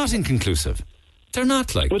 They're not inconclusive. They're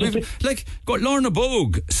not Lorna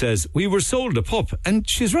Bogue says, we were sold a pup, and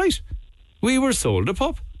she's right. We were sold a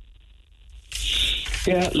pup.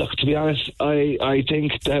 Yeah, look, to be honest, I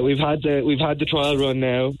think that we've had the trial run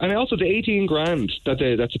now, and also the 18 grand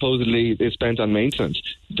that supposedly is spent on maintenance.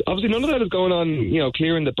 Obviously, none of that is going on, you know,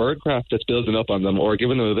 clearing the bird crap that's building up on them or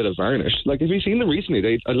giving them a bit of varnish. Like, if you've seen them recently,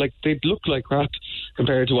 they look like crap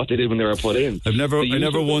compared to what they did when they were put in. I've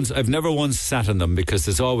never once sat on them because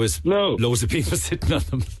there's always loads of people sitting on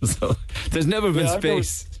them. So there's never been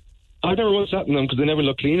space. I've never once sat in them because they never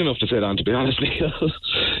look clean enough to sit on, to be honest with you.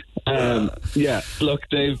 Look,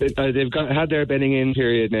 they've had their bedding in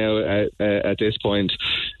period now at this point.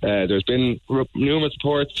 There's been numerous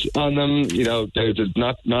reports on them. You know, there's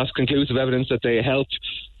not conclusive evidence that they helped.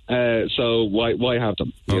 So why have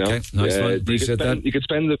them? Okay, nice one. Appreciate that. You could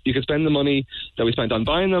spend the money that we spent on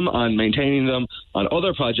buying them, on maintaining them, on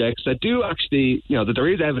other projects that do actually, you know, that there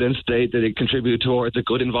is evidence that they contribute towards a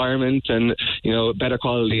good environment and, you know, better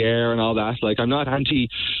quality air and all that. Like, I'm not anti,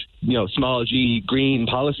 you know, small G green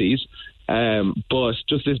policies. But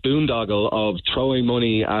just this boondoggle of throwing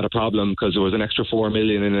money at a problem because there was an extra 4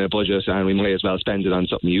 million in a budget and we may as well spend it on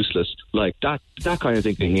something useless, like that kind of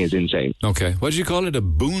thinking is insane. Okay, what did you call it? A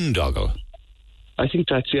boondoggle? I think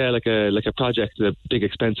that's like a project, a big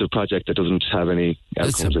expensive project that doesn't have any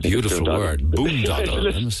outcomes. That's a beautiful word,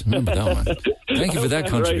 boondoggle. I must remember that one. Thank you for that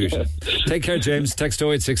contribution. Right. Take care, James. Text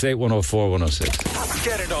 0868 104 106.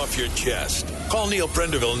 Get it off your chest. Call Neil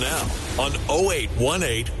Prendeville now on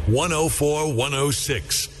 0818 104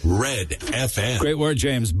 106. Red FM. Great word,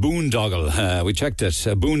 James. Boondoggle. We checked it.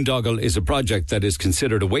 A boondoggle is a project that is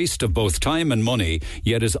considered a waste of both time and money,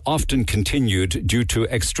 yet is often continued due to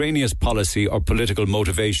extraneous policy or political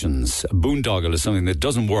motivations. A boondoggle is something that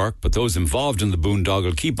doesn't work, but those involved in the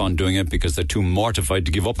boondoggle keep on doing it because they're too mortified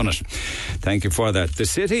to give up on it. Thank you for that. The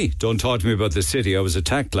city. Don't talk to me about the city. I was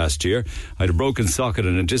attacked last year. I had a broken socket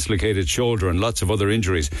and a dislocated shoulder and lots of other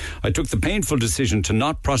injuries. I took the painful decision to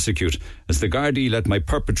not prosecute as the Gardaí let my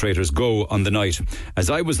perpetrators go on the night, as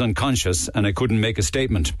I was unconscious and I couldn't make a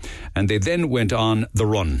statement, and they then went on the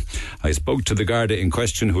run. I spoke to the Garda in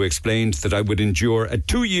question, who explained that I would endure a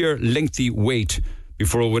 2-year lengthy wait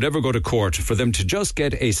before I would ever go to court for them to just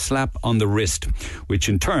get a slap on the wrist, which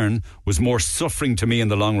in turn was more suffering to me in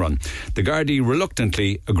the long run. The Gardaí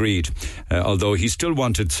reluctantly agreed, although he still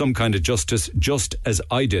wanted some kind of justice, just as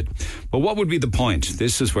I did. But what would be the point?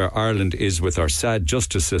 This is where Ireland is with our sad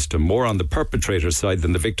justice system, more on the perpetrator's side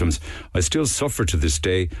than the victims. I still suffer to this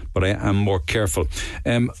day, but I am more careful.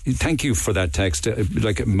 Thank you for that text.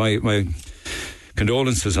 My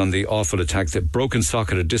condolences on the awful attack. The broken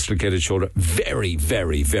socket, a dislocated shoulder, very,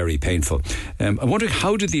 very, very painful. I wonder,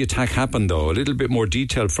 how did the attack happen, though? A little bit more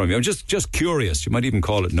detail from you. I'm just curious. You might even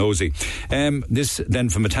call it nosy. This then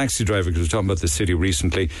from a taxi driver, because we were talking about the city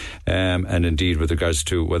recently, and indeed with regards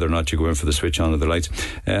to whether or not you go in for the switch on of the lights.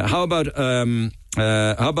 How about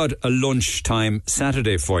a lunchtime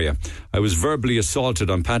Saturday for you? I was verbally assaulted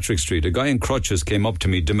on Patrick Street. A guy in crutches came up to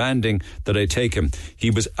me demanding that I take him.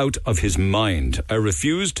 He was out of his mind. I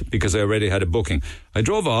refused because I already had a booking. I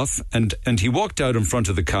drove off and he walked out in front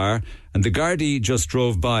of the car, and the Gardaí just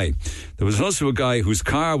drove by. There was also a guy whose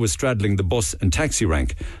car was straddling the bus and taxi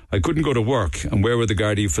rank. I couldn't go to work, and where were the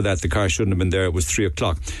Gardaí for that? The car shouldn't have been there. It was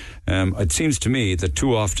 3:00. It seems to me that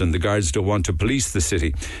too often the guards don't want to police the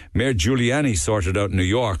city. Mayor Giuliani sorted out New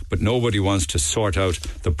York, but nobody wants to sort out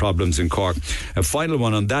the problems in Cork. A final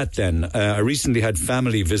one on that then. I recently had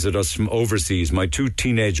family visit us from overseas. My 2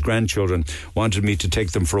 teenage grandchildren wanted me to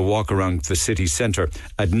take them for a walk around the city centre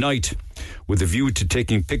at night, with a view to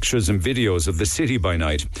taking pictures and videos of the city by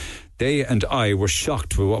night. They and I were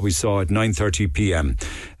shocked with what we saw at 9:30 p.m.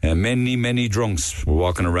 Many drunks were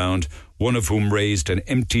walking around, one of whom raised an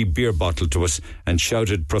empty beer bottle to us and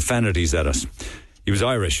shouted profanities at us. He was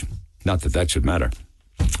Irish. Not that that should matter.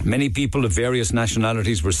 Many people of various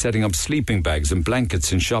nationalities were setting up sleeping bags and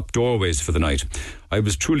blankets in shop doorways for the night. I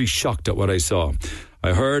was truly shocked at what I saw.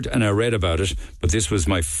 I heard and I read about it, but this was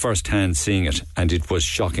my first hand seeing it, and it was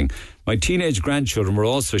shocking. My teenage grandchildren were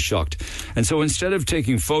also shocked. And so instead of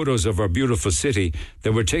taking photos of our beautiful city, they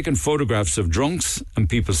were taking photographs of drunks and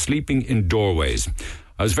people sleeping in doorways.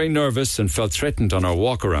 I was very nervous and felt threatened on our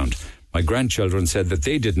walk around. My grandchildren said that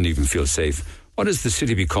they didn't even feel safe. What has the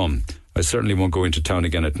city become? I certainly won't go into town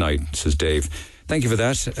again at night, says Dave. Thank you for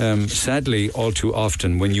that. Sadly, all too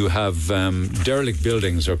often, when you have derelict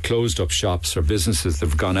buildings or closed up shops or businesses that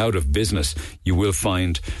have gone out of business, you will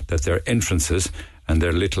find that their entrances and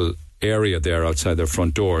their little area there outside their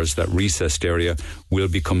front doors, that recessed area, will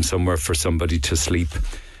become somewhere for somebody to sleep.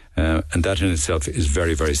 And that in itself is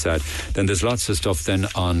very, very sad. Then there's lots of stuff then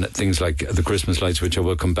on things like the Christmas lights, which I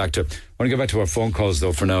will come back to. I want to get back to our phone calls,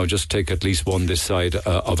 though, for now. Just take at least one this side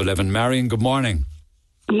of 11. Marion, good morning.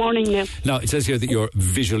 Good morning, Neil. Now, it says here that you're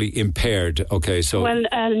visually impaired. Okay, so... Well,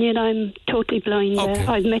 Neil, I'm totally blind. Okay.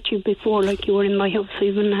 I've met you before, like you were in my house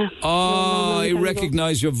even. I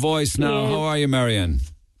recognise your voice now. Yeah. How are you, Marion?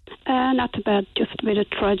 Not too bad. Just a bit of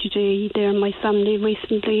tragedy there in my family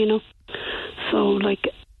recently, you know. So, like,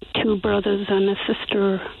 2 brothers and a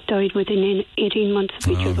sister died within 18 months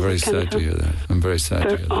of each other. I'm very sad to hear that. I'm very sad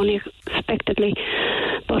to hear that. Unexpectedly.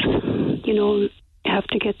 But, you know, you have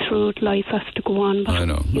to get through it. Life has to go on. But, I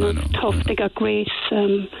know. It's tough. They got great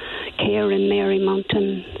care in Marymount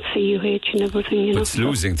and CUH and everything, you know. But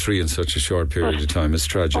losing 3 in such a short period of time is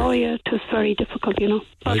tragic. Oh, yeah, it was very difficult, you know.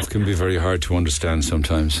 Life can be very hard to understand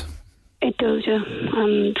sometimes. It does, yeah.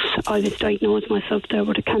 And I was diagnosed myself there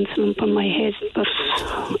with a cancer lump on my head, but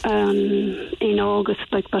in August,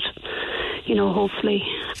 but you know, hopefully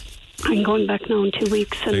I'm going back now in 2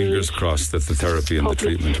 weeks. And fingers crossed that the therapy and the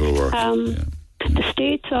treatment will work. The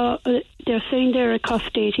states they're saying they're a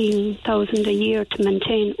cost $18,000 a year to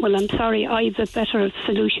maintain. Well, I'm sorry, I have a better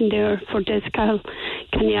solution there for Descal.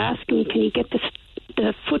 Can you ask them? Can you get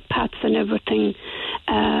the footpaths and everything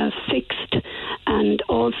fixed and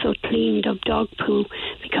also cleaned of dog poo?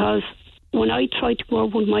 Because when I try to go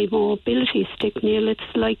with my mobility stick, Neil,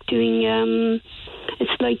 it's like doing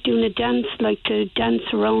a dance, like to dance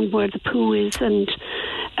around where the poo is and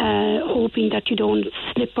hoping that you don't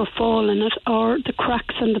slip or fall in it, or the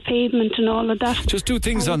cracks on the pavement and all of that. Just 2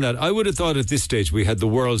 things on that. I would have thought at this stage we had the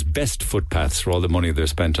world's best footpaths for all the money they're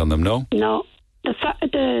spent on them, no? No.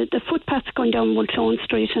 The footpaths going down Multone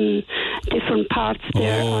Street and different parts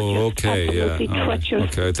there are just absolutely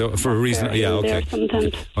treacherous. Right. Okay, for a reason,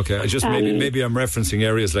 okay. Okay, I just maybe I'm referencing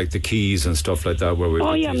areas like the Quays and stuff like that where we.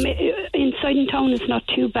 Oh yeah, inside in town is not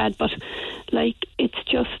too bad, but like it's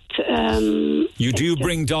just. Do you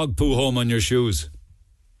bring dog poo home on your shoes?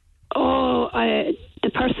 Oh, the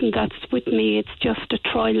person that's with me, it's just a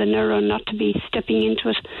trial and error, not to be stepping into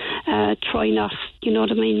it. Try not, you know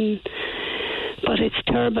what I mean. But it's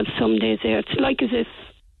terrible some days there. It's like as if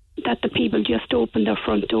that the people just open their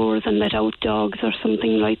front doors and let out dogs or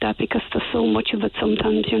something like that, because there's so much of it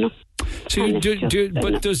sometimes, you know. So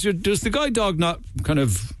does the guide dog not kind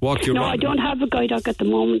of walk you around? No, I don't have a guide dog at the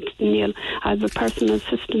moment, Neil. I have a personal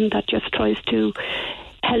assistant that just tries to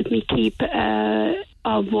help me keep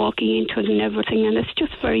of walking into it and everything, and it's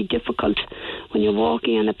just very difficult when you're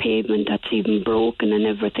walking on a pavement that's even broken and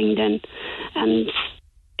everything then, and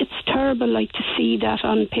it's terrible, like, to see that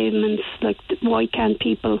on pavements. Like, why can't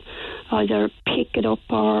people either pick it up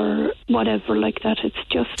or whatever like that? It's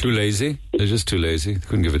just too lazy. They're just too lazy. They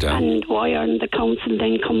couldn't give a damn. And why aren't the council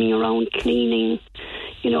then coming around cleaning?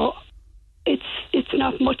 You know, it's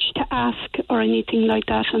not much to ask or anything like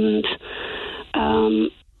that. And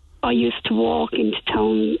I used to walk into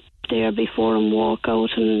town there before and walk out,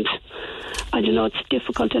 and I don't know, it's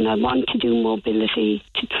difficult, and I want to do mobility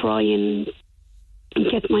to try and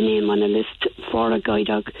get my name on a list for a guide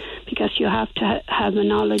dog, because you have to have a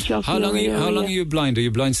knowledge of How long are you blind? Are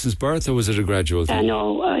you blind since birth, or was it a gradual thing?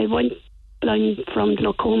 No, I went blind from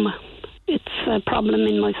glaucoma. It's a problem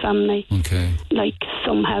in my family. Okay. Like,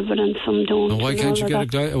 some have it and some don't. And why can't you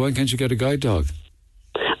get a guide dog?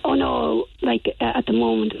 Oh no, like, at the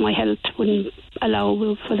moment my health wouldn't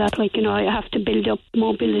allow for that. Like, you know, I have to build up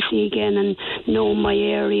mobility again and know my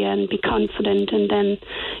area and be confident, and then,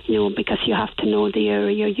 you know, because you have to know the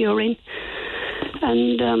area you're in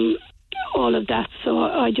and all of that. So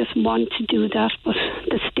I just want to do that, but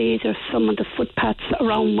the state or some of the footpaths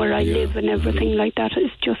around where I live and everything like that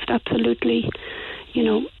is just absolutely, you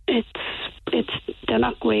know, they're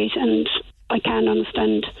not great, and I can't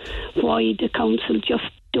understand why the council just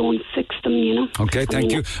don't fix them, you know. Okay,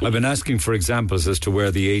 thank you. I've been asking for examples as to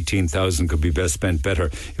where the 18,000 could be best spent better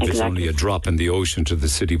if it's only a drop in the ocean to the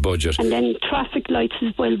city budget. And then traffic lights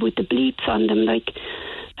as well, with the bleeps on them, like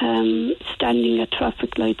standing at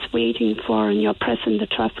traffic lights waiting for, and you're pressing the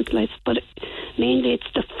traffic lights. But mainly it's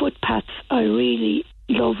the footpaths I really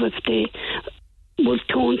love. If they would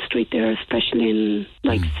Tone Street there, especially in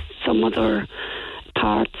like some other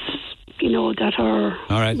parts, you know, that are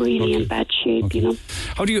really in bad shape, you know.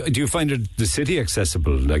 How do you find the city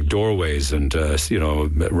accessible, like doorways and you know,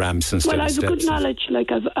 ramps and stuff? Well, I have a good knowledge.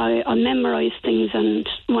 Like, I memorise things, and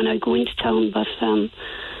when I go into town. But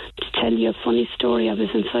to tell you a funny story, I was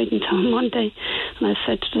inside in town one day, and I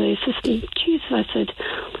said to the assistant, "Jesus," I said,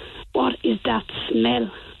 "what is that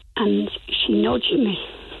smell?" And she nudged me,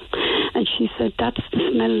 and she said, "That's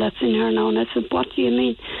the smell that's in here now." And I said, "What do you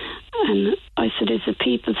mean?" And I said, "Is it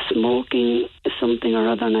people smoking something or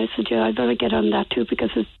other?" And I said, "Yeah, I better get on that too,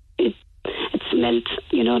 because it smelt,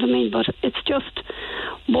 you know what I mean?" But it's just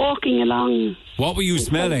walking along. What were you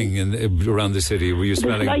smelling around the city? Were you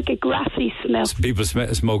smelling? It's like a grassy smell. People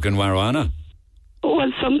smoking marijuana?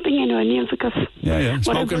 Well, something, you know, Neil, because... Yeah.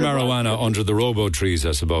 Smoking marijuana under the robo trees,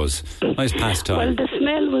 I suppose. Nice pastime. Well, the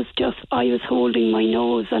smell was just... I was holding my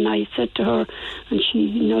nose, and I said to her, and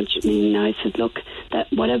she nudged me, and I said, "Look, that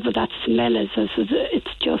whatever that smell is," I said,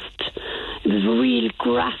 "it's just... It was a real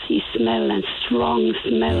grassy smell and strong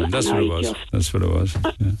smell." That's what it was. That's what it was.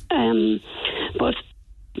 Yeah. But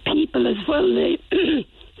people as well,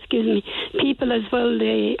 excuse me, people as well,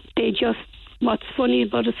 they just... What's funny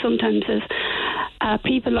about it sometimes is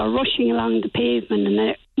people are rushing along the pavement,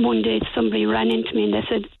 and one day somebody ran into me and they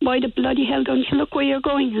said, "Why the bloody hell don't you look where you're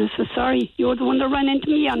going?" And I said, "Sorry, you're the one that ran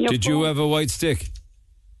into me on your phone." Did you have a white stick?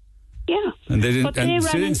 Yeah. And they didn't. But they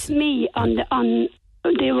ran into me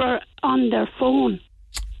they were on their phone,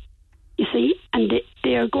 you see, and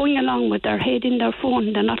they are going along with their head in their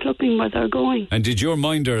phone. They're not looking where they're going. And did your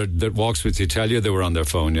minder that walks with you tell you they were on their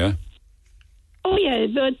phone, yeah? Oh, yeah,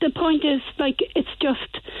 but the point is, like, it's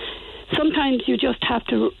just... Sometimes you just have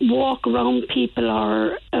to walk around people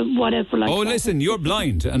or whatever. Like listen, you're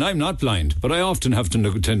blind and I'm not blind, but I often have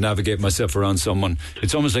to navigate myself around someone.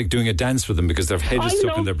 It's almost like doing a dance with them because their head is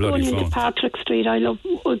stuck in their bloody phone. I love going into Patrick Street. I love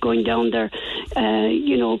going down there,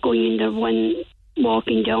 you know, going in there when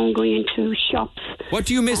walking down, going into shops. What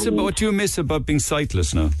do you miss about being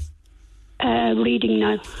sightless now? Reading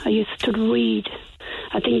now. I used to read.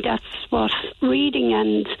 I think that's what reading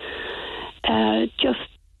and just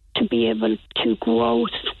to be able to go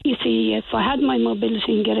out. You see, if I had my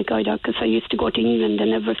mobility and get a guide dog, because I used to go to England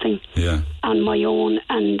and everything on my own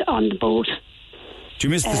and on the boat. Do you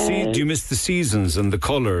miss do you miss the seasons and the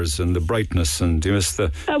colours and the brightness, and do you miss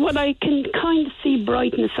the... Well, I can kind of see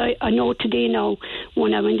brightness. I know today now,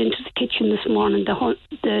 when I went into the kitchen this morning,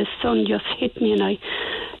 the sun just hit me, and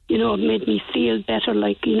you know, it made me feel better,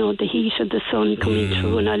 like, you know, the heat of the sun coming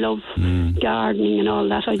through, and I love gardening and all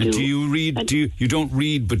that. I do. And do you read? You don't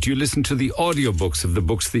read, but do you listen to the audiobooks of the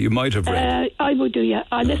books that you might have read? I would do, yeah.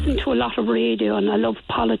 I listen to a lot of radio, and I love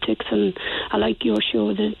politics, and I like your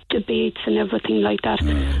show, the debates and everything like that.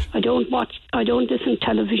 Right. I don't listen to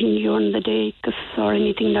television during the day or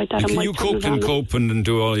anything like that. Can you cook and cope and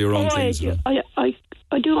do all your own things? I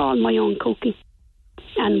do all my own cooking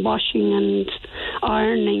and washing and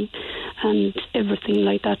ironing and everything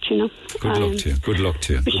like that, you know. Good luck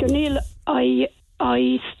to you. But Neil, I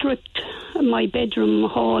stripped my bedroom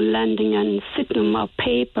hall landing and sitting room of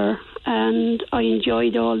paper, and I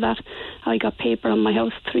enjoyed all that. I got paper on my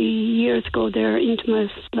house 3 years ago there, into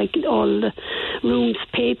my, like, all the rooms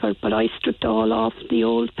paper, but I stripped all off the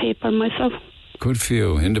old paper myself. Good for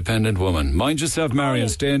you, independent woman. Mind yourself, Marion.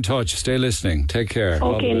 Stay in touch. Stay listening. Take care.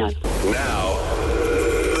 Okay, now.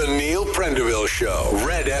 The Neil Prendeville Show,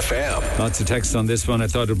 Red FM. Lots of text on this one. I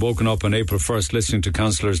thought I'd woken up on April 1st listening to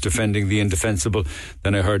councillors defending the indefensible.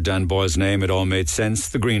 Then I heard Dan Boyle's name. It all made sense.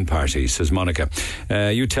 The Green Party, says Monica.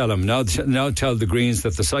 You tell him. Now tell the Greens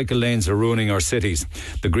that the cycle lanes are ruining our cities.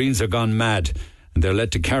 The Greens are gone mad. And they're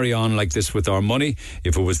let to carry on like this with our money.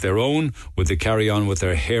 If it was their own, would they carry on with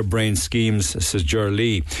their harebrained schemes, says Ger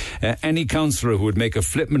Lee. Any councillor who would make a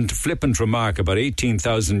flippant remark about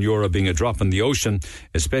 €18,000 being a drop in the ocean,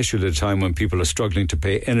 especially at a time when people are struggling to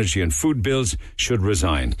pay energy and food bills, should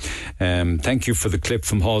resign. Thank you for the clip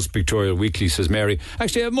from Hall's Pictorial Weekly, says Mary.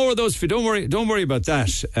 Actually, I have more of those for you. Don't worry about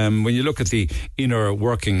that. When you look at the inner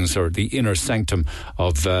workings or the inner sanctum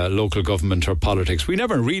of local government or politics, we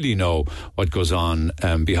never really know what goes on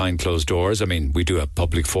behind closed doors. I mean, we do have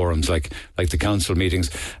public forums like the council meetings,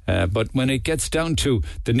 but when it gets down to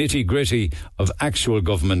the nitty-gritty of actual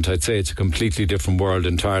government, I'd say it's a completely different world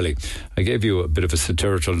entirely. I gave you a bit of a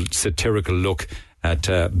satirical look at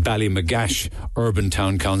Ballymagash Urban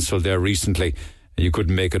Town Council there recently. You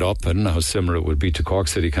couldn't make it up. I don't know how similar it would be to Cork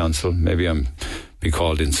City Council. Maybe I'm be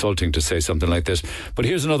called insulting to say something like this. But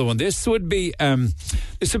here's another one. This would be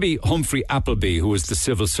Humphrey Appleby, who was the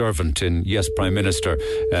civil servant in Yes Prime Minister,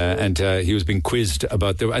 and he was being quizzed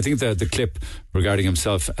about I think the clip regarding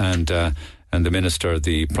himself and the minister,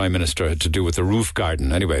 the Prime Minister, had to do with the roof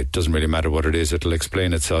garden. Anyway, it doesn't really matter what it is. It'll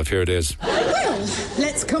explain itself. Here it is. Well,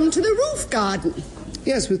 let's come to the roof garden.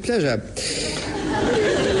 Yes, with pleasure.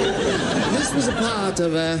 This was a part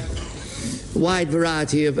of a wide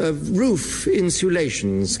variety of roof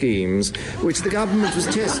insulation schemes which the government was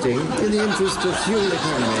testing in the interest of fuel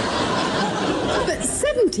economy. But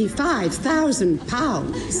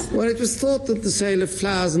 £75,000? Well, it was thought that the sale of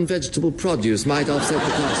flowers and vegetable produce might offset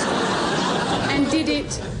the cost. And did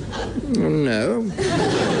it? No.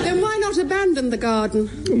 Then why not abandon the garden?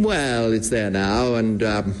 Well, it's there now, and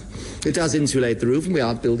it does insulate the roof, and we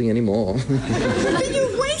aren't building any more. But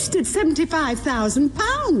you wasted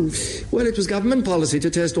 £75,000. Well, it was government policy to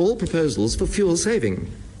test all proposals for fuel saving.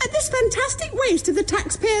 And this fantastic waste of the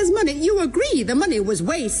taxpayers' money, you agree the money was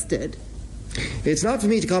wasted? It's not for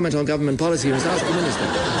me to comment on government policy. You must ask the Minister.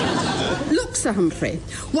 Look, Sir Humphrey,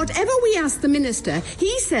 whatever we ask the Minister,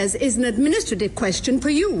 he says is an administrative question for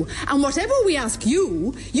you. And whatever we ask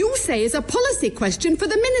you, you say is a policy question for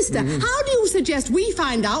the Minister. Mm-hmm. How do you suggest we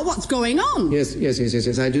find out what's going on? Yes.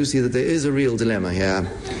 I do see that there is a real dilemma here.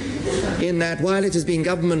 In that, while it has been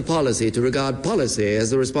government policy to regard policy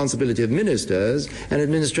as the responsibility of ministers and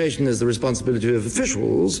administration as the responsibility of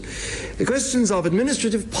officials, the questions of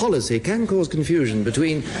administrative policy can cause confusion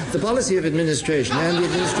between the policy of administration and the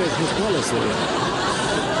administration's policy.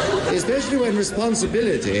 Especially when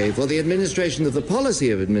responsibility for the administration of the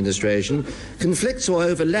policy of administration conflicts or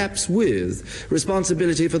overlaps with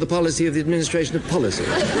responsibility for the policy of the administration of policy.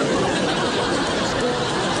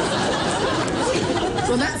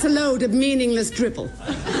 Well, that's a load of meaningless dribble,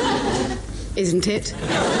 isn't it?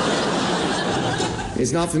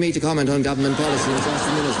 It's not for me to comment on government policy, it's ask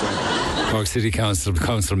the Minister. Cork City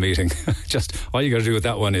Council meeting. Just all you got to do with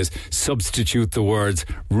that one is substitute the words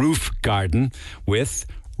roof garden with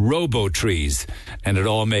robo-trees, and it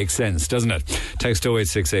all makes sense, doesn't it? Text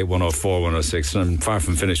 0868 104 106, and I'm far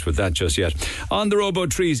from finished with that just yet. On the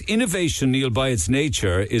robo-trees, innovation, Neil, by its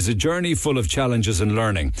nature, is a journey full of challenges and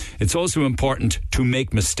learning. It's also important to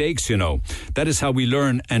make mistakes, you know. That is how we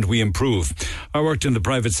learn and we improve. I worked in the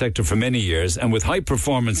private sector for many years, and with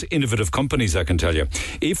high-performance, innovative companies, I can tell you.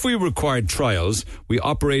 If we required trials, we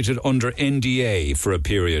operated under NDA for a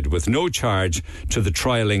period with no charge to the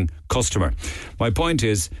trialling customer. My point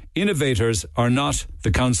is, innovators are not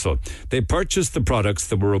the council. They purchased the products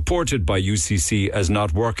that were reported by UCC as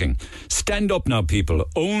not working. Stand up now, people.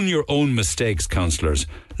 Own your own mistakes, councillors.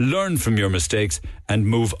 learn from your mistakes and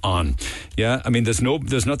move on. Yeah, I mean, there's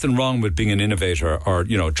nothing wrong with being an innovator or,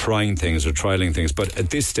 trying things or trialing things. But at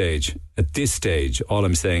this stage, all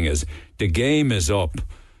I'm saying is the game is up.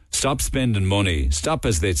 Stop spending money. Stop,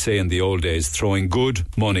 as they'd say in the old days, throwing good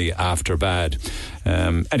money after bad.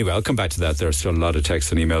 Anyway, I'll come back to that. There are still a lot of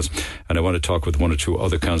texts and emails, and I want to talk with one or two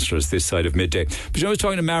other councillors this side of midday. But I was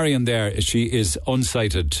talking to Marion there. She is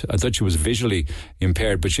unsighted. I thought she was visually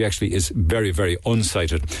impaired, but she actually is very, very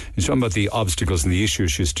unsighted. She's talking about the obstacles and the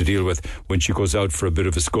issues she has to deal with when she goes out for a bit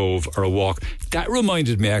of a scove or a walk. That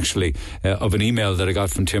reminded me actually of an email that I got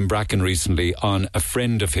from Tim Bracken recently on a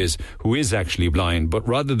friend of his who is actually blind. But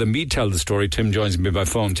rather than me tell the story, Tim joins me by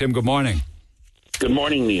phone. Tim, good morning. Good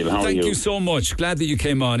morning, Neil. How are you? Thank you so much. Glad that you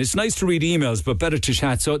came on. It's nice to read emails, but better to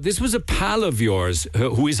chat. So this was a pal of yours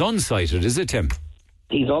who is unsighted, is it, Tim?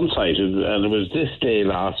 He's unsighted, and it was this day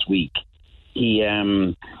last week. He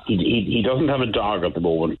doesn't have a dog at the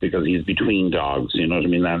moment because he's between dogs. You know what I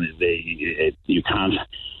mean? And you can't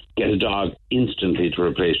get a dog instantly to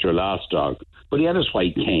replace your last dog. But he had his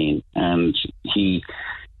white cane, and he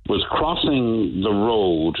was crossing the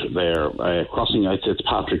road there, it's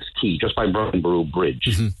Patrick's Quay, just by Burnborough Bridge.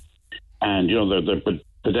 Mm-hmm. And, the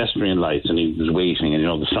pedestrian lights, and he was waiting, and,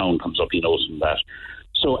 the sound comes up, he knows from that.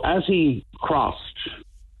 So as he crossed,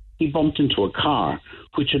 he bumped into a car,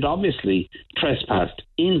 which had obviously trespassed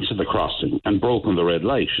into the crossing and broken the red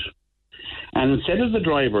light. And instead of the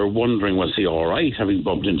driver wondering, was he all right, having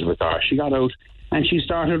bumped into the car, she got out and she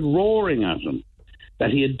started roaring at him that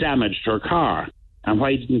he had damaged her car. And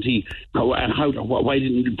why didn't he look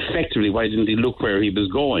where he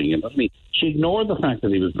was going? You know what I mean? She ignored the fact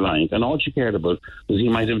that he was blind, and all she cared about was he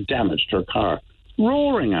might have damaged her car.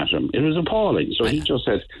 Roaring at him. It was appalling. So he just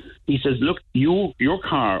said, look, your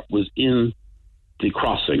car was in the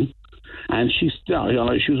crossing, and she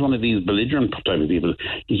was one of these belligerent type of people.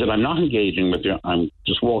 He said, I'm not engaging with you, I'm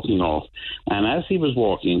just walking off. And as he was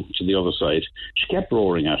walking to the other side, she kept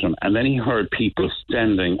roaring at him, and then he heard people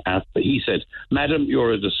standing he said, Madam,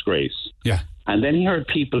 you're a disgrace. Yeah. And then he heard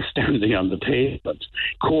people standing on the pavement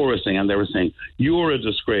chorusing, and they were saying, you're a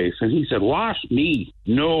disgrace. And he said, what? Me?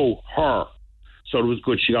 No, her. So it was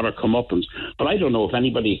good. She got her comeuppance. But I don't know if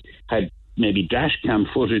anybody had maybe dash cam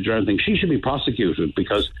footage or anything. She should be prosecuted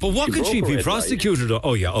because... But what could she be prosecuted?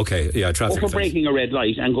 Oh, yeah, okay. Yeah, traffic for breaking a red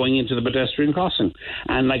light and going into the pedestrian crossing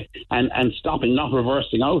and and stopping, not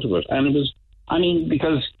reversing out of it. And it was...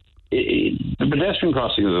 because the pedestrian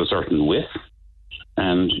crossing is a certain width.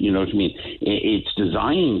 And, you know what I mean? It's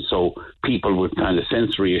designed so people with kind of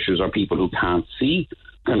sensory issues or people who can't see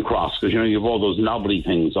can cross, because you have all those knobbly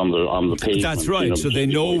things on the pavement. That's right. So they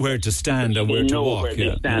know where to stand and where to walk. Where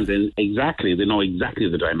they stand in exactly. They know exactly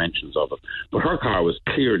the dimensions of it. But her car was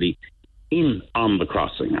clearly on the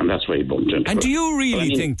crossing, and that's why he bumped into her. And do you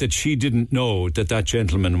really think that she didn't know that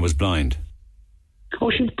gentleman was blind? Oh,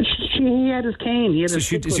 he had his cane.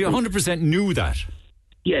 She 100% knew that.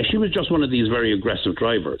 Yeah, she was just one of these very aggressive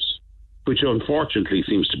drivers, which unfortunately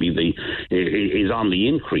seems to be is on the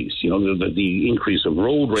increase. The increase of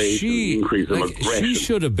road rage, the increase of aggression. She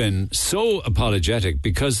should have been so apologetic,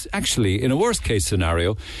 because actually, in a worst case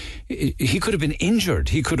scenario, he could have been injured.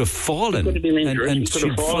 He could have fallen. He could have been injured. And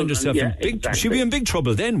she'd find herself in big... Exactly. She'd be in big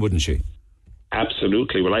trouble then, wouldn't she?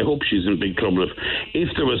 Absolutely. Well, I hope she's in big trouble. If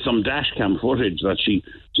there was some dash cam footage that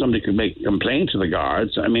somebody could make a complaint to the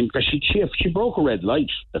guards. Because she broke a red light,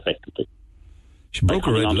 effectively. She broke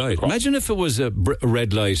a red light. Imagine if it was a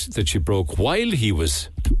red light that she broke while he was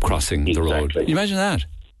crossing the road. Can you imagine that?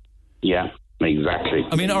 Yeah, exactly.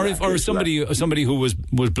 Or somebody who was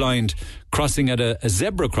blind crossing at a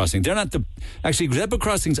zebra crossing. They're not zebra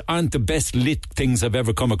crossings aren't the best lit things I've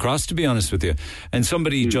ever come across, to be honest with you. And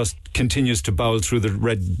somebody just continues to bowl through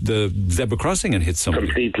the zebra crossing and hit somebody.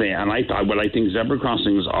 Completely. And I think zebra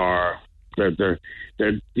crossings are they're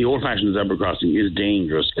the old-fashioned zebra crossing is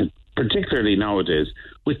dangerous. Particularly nowadays,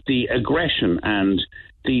 with the aggression and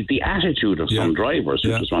the attitude of some drivers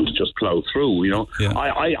who just want to just plough through.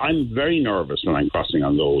 I'm very nervous when I'm crossing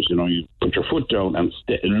on those. You put your foot down and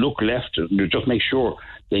look left. Just make sure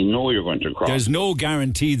they know you're going to cross. There's no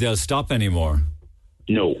guarantee they'll stop anymore.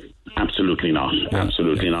 No, absolutely not.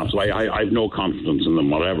 Absolutely not. So I have no confidence in them,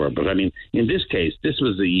 whatever. But in this case, this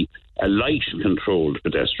was a light-controlled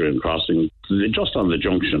pedestrian crossing just on the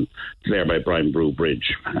junction there by Burnborough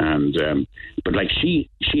Bridge. And but she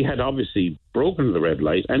had obviously broken the red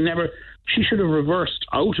light and she should have reversed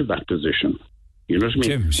out of that position. You know what I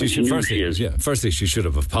mean? Tim, firstly, she should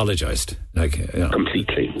have apologised.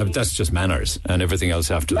 Completely. That's just manners, and everything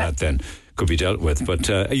else after that then could be dealt with. But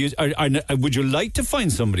would you like to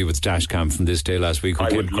find somebody with dash cam from this day last week who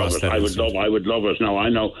came across that? I would love it. Now, I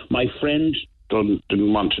know my friend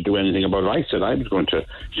didn't want to do anything about it. I said I was going to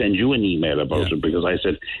send you an email about it, because I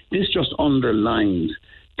said this just underlines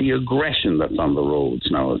the aggression that's on the roads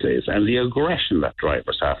nowadays, and the aggression that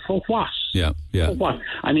drivers have. For what? Yeah. For what?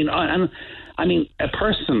 I mean, a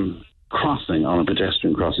person crossing on a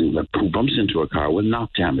pedestrian crossing who bumps into a car will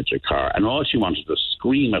not damage a car, and all she wanted to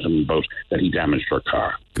scream at him about that he damaged her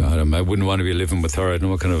car. God, I wouldn't want to be living with her. I don't know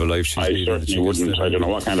what kind of a life she's leading. I certainly wouldn't. I don't know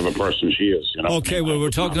what kind of a person she is. You know? Okay, well, we're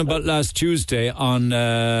talking about last Tuesday on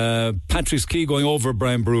Patrick's Quay going over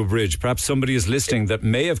Brian Brew Bridge. Perhaps somebody is listening that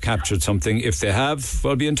may have captured something. If they have,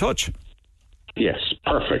 well, be in touch. Yes,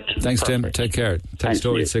 perfect. Thanks, Tim. Take care. Text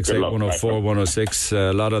 0868104106.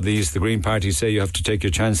 A lot of these, the Green Party say you have to take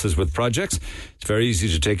your chances with projects. It's very easy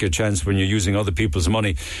to take your chance when you're using other people's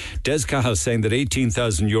money. Des Cahill saying that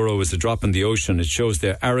 €18,000 is a drop in the ocean. It shows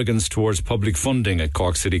their arrogance towards public funding at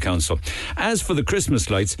Cork City Council. As for the Christmas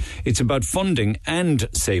lights, it's about funding and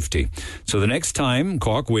safety. So the next time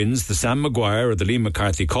Cork wins the Sam Maguire or the Lee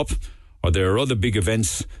McCarthy Cup, or there are other big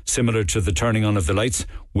events similar to the turning on of the lights,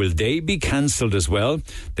 will they be cancelled as well?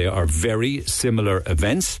 They are very similar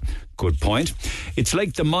events. Good point. It's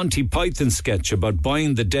like the Monty Python sketch about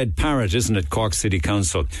buying the dead parrot, isn't it, Cork City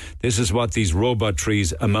Council? This is what these robot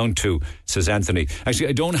trees amount to, says Anthony. Actually,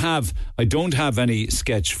 I don't have any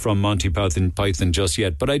sketch from Monty Python just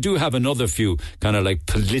yet, but I do have another few kind of like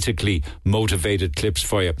politically motivated clips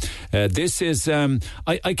for you. This is, I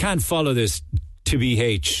can't follow this to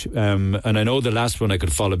BH, and I know the last one I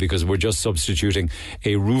could follow because we're just substituting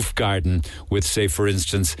a roof garden with, say, for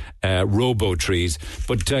instance, robo trees.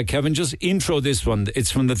 But Kevin, just intro this one. It's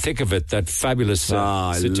from the thick of it, that fabulous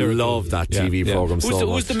I love that TV programme so much.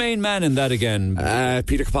 Who's the main man in that again?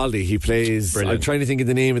 Peter Capaldi. He plays, brilliant. I'm trying to think of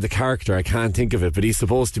the name of the character, I can't think of it, but he's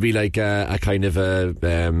supposed to be like a kind of a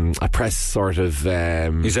press sort of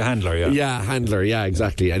he's a handler, handler,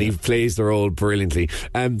 exactly, and he plays the role brilliantly.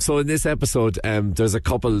 So in this episode, there's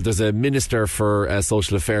a minister for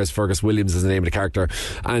social affairs, Fergus Williams is the name of the character,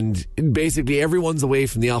 and basically everyone's away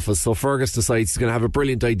from the office, so Fergus decides he's going to have a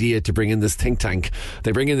brilliant idea to bring in this think tank.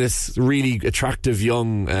 They bring in this really attractive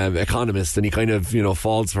young economist, and he kind of,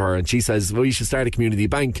 falls for her, and she says, well, you should start a community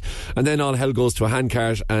bank. And then all hell goes to a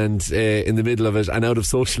handcart, and in the middle of it, and out of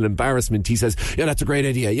social embarrassment, he says, yeah, that's a great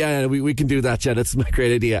idea, we can do that, that's a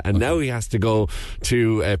great idea. And now he has to go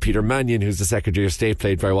to Peter Mannion, who's the Secretary of State,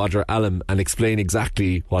 played by Roger Allam, and explain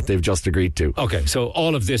exactly what they've just agreed to. Okay, so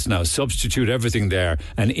all of this now, substitute everything there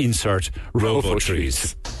and insert robo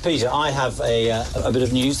trees. Peter, I have a bit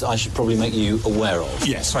of news I should probably make you aware of.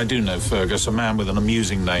 Yes, I do know, Fergus. A man with an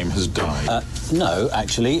amusing name has died. No,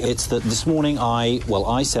 actually, it's that this morning I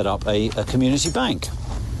set up a community bank.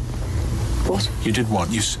 What? You did what?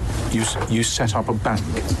 You set up a bank?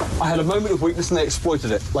 I had a moment of weakness and they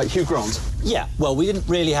exploited it, like Hugh Grant. Yeah, well, we didn't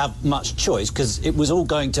really have much choice because it was all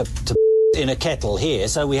going to in a kettle here,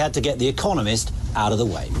 so we had to get the economist out of the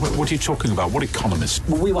way. What are you talking about? What economist?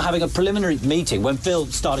 Well, we were having a preliminary meeting when Phil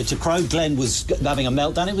started to crow. Glenn was having a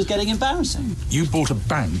meltdown. It was getting embarrassing. You bought a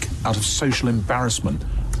bank out of social embarrassment.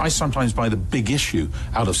 I sometimes buy the big issue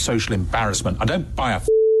out of social embarrassment. I don't buy a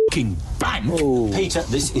f***ing bank. Oh. Peter,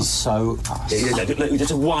 this is so us. Look,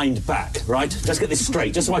 just wind back, right? Let's get this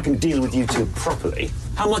straight, just so I can deal with you two properly.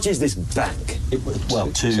 How much is this bank?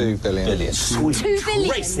 $2 billion. Sweet. $2 billion.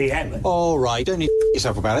 Crazy, Emma. All right, don't need to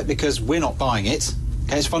yourself about it because we're not buying it.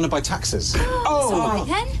 Okay, it's funded by taxes. Oh,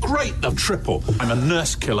 right, great, the triple. I'm a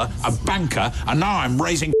nurse killer, a banker, and now I'm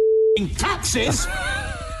raising taxes.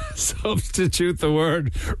 Substitute the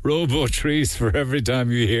word robo trees for every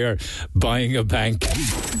time you hear buying a bank.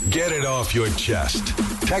 Get it off your chest.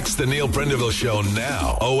 Text the Neil Prendeville Show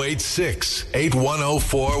now.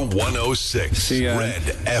 086-8104-106. Red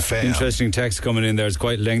FM. Interesting text coming in there. It's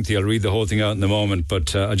quite lengthy. I'll read the whole thing out in a moment,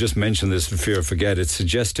 but I just mentioned this for fear I forget. It's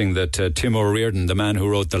suggesting that Tim O'Riordan, the man who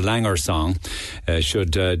wrote the Langer song,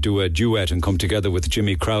 should do a duet and come together with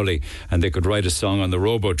Jimmy Crowley, and they could write a song on the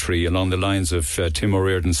robo tree along the lines of Tim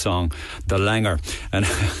O'Riordan's song The Langer. And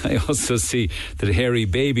I also see that Hairy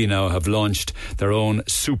Baby now have launched their own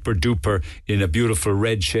super duper in a beautiful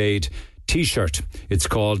red shade T-shirt. It's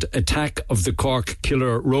called Attack of the Cork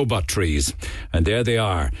Killer Robot Trees, and there they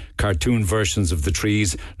are, cartoon versions of the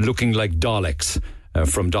trees looking like Daleks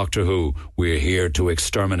from Doctor Who. We're here to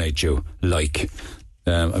exterminate you. Like,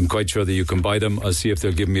 I'm quite sure that you can buy them. I'll see if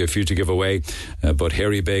they'll give me a few to give away. But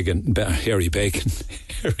hairy babies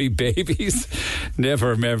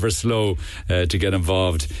never slow to get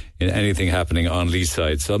involved in anything happening on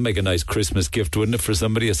Leeside. So I'll make a nice Christmas gift, wouldn't it, for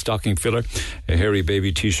somebody? A stocking filler, a hairy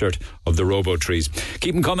baby T-shirt of the Robo Trees.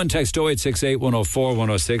 Keep them coming. Text 0868 104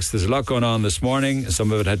 106. There's a lot going on this morning.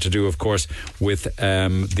 Some of it had to do, of course, with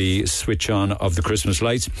the switch on of the Christmas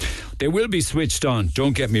lights. They will be switched on,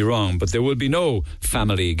 don't get me wrong, but there will be no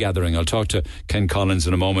family gathering. I'll talk to Ken Collins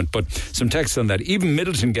in a moment, but some text on that. Even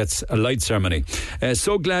Middleton gets a light ceremony.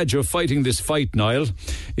 So glad you're fighting this fight, Niall.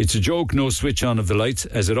 It's a joke, no switch on of the lights,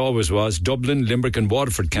 as it always was. Dublin, Limerick and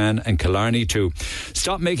Waterford can, and Killarney too.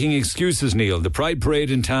 Stop making excuses, Neil. The Pride Parade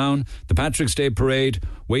in town, the Patrick's Day Parade,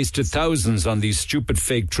 wasted thousands on these stupid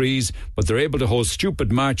fake trees, but they're able to hold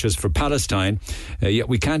stupid marches for Palestine, yet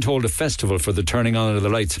we can't hold a festival for the turning on of the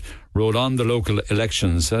lights. Rolled on the local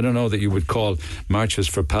elections. I don't know that you would call marches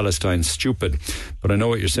for Palestine stupid, but I know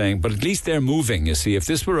what you're saying. But at least they're moving, you see. If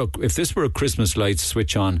this were a Christmas lights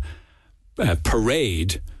switch on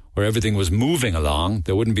parade where everything was moving along,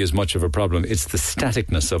 there wouldn't be as much of a problem. It's the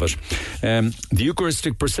staticness of it. The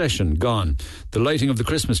Eucharistic procession, gone. The lighting of the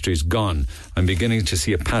Christmas trees, gone. I'm beginning to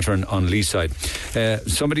see a pattern on Leeside.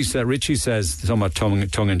 Somebody said, Richie says, somewhat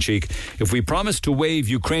tongue-in-cheek, if we promised to wave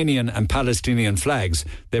Ukrainian and Palestinian flags,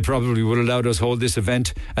 they probably would allow us hold this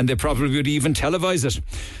event, and they probably would even televise it.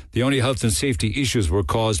 The only health and safety issues were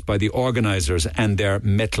caused by the organisers and their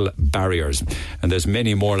metal barriers. And there's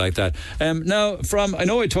many more like that. Now, I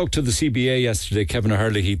know I talked to the CBA yesterday, Kevin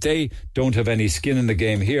O'Hurley. They don't have any skin in the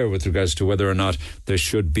game here with regards to whether or not there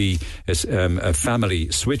should be a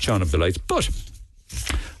family switch on of the lights. But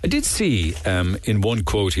I did see in one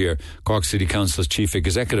quote here, Cork City Council's chief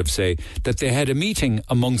executive say that they had a meeting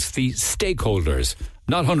amongst the stakeholders.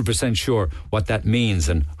 Not 100% sure what that means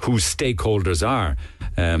and who stakeholders are.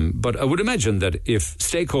 But I would imagine that if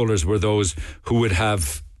stakeholders were those who would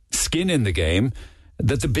have skin in the game,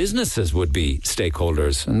 that the businesses would be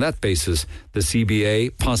stakeholders. On that basis, the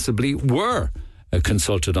CBA possibly were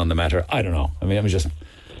consulted on the matter. I don't know. I mean, I'm just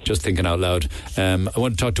thinking out loud. I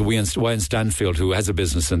want to talk to Wyan Stanfield, who has a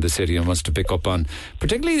business in the city and wants to pick up on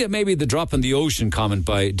particularly maybe the drop in the ocean comment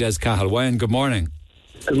by Des Cahill. Wyan, good morning.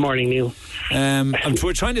 Good morning, Neil.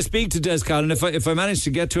 We're trying to speak to Des Cahill, and if I manage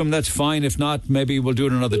to get to him, that's fine. If not, maybe we'll do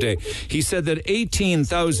it another day. He said that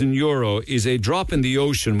 €18,000 is a drop in the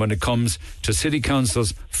ocean when it comes to City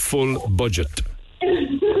Council's full budget.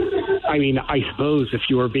 I mean, I suppose if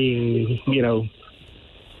you were being,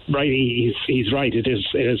 right, he's right. It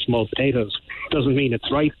is small potatoes. Doesn't mean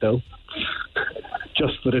it's right, though.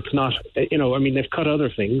 Just that it's not, I mean, they've cut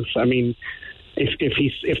other things. I mean,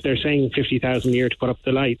 if they're saying 50,000 a year to put up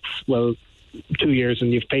the lights, well, 2 years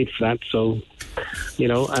and you've paid for that. So,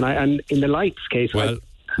 and in the lights case, well,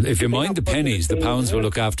 if you mind the pennies, the pounds will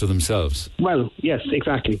look after themselves. Well, yes,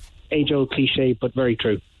 exactly. Age-old cliche, but very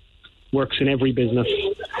true. Works in every business.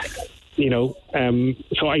 So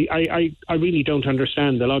I really don't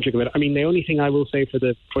understand the logic of it. I mean, the only thing I will say for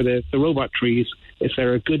the robot trees is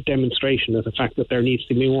they're a good demonstration of the fact that there needs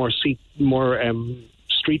to be more street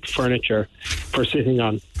furniture for sitting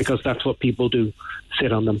on, because that's what people do,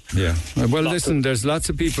 sit on them. Yeah. Well, listen, there's lots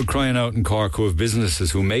of people crying out in Cork who have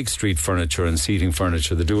businesses who make street furniture and seating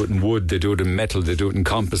furniture. They do it in wood, they do it in metal, they do it in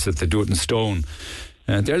composite, they do it in stone.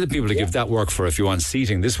 They're the people to give that work for if you want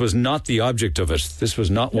seating. This was not the object of it. This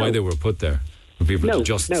was not why they were put there. For people to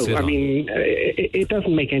just sit on. I mean, it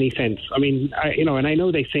doesn't make any sense. I mean, and I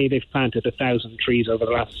know they say they've planted 1,000 trees over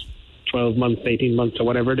the last 12 months, 18 months or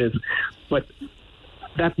whatever it is, but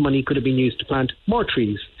that money could have been used to plant more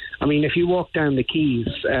trees. I mean, if you walk down the quays,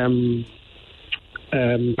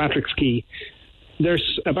 Patrick's Quay,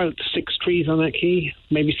 there's about 6 trees on that quay,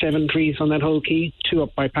 maybe 7 trees on that whole quay, 2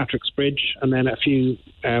 up by Patrick's Bridge, and then a few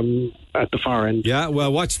at the far end. Yeah,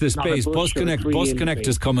 well, watch this space. Bus Connect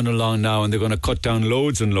is coming along now, and they're going to cut down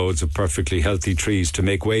loads and loads of perfectly healthy trees to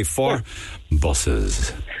make way for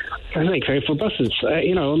buses. I make way for buses. I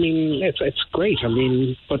mean, it's great. I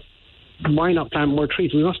mean, but why not plant more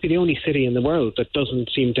trees? We must be the only city in the world that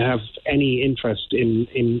doesn't seem to have any interest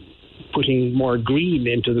in putting more green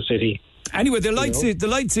into the city. Anyway, the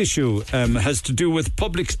lights issue has to do with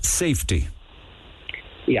public safety.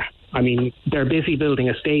 Yeah, I mean, they're busy building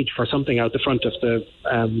a stage for something out the front of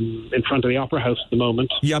in front of the Opera House at the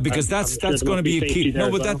moment. Yeah, because that's going to be a key. No,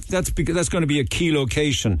 but that's going to be a key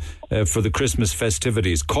location for the Christmas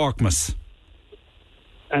festivities, Corkmas.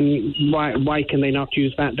 And why can they not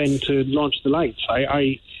use that then to launch the lights?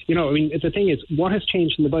 I mean, the thing is, what has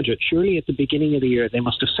changed in the budget? Surely at the beginning of the year, they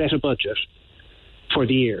must have set a budget for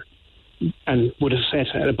the year and would have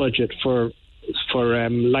set a budget for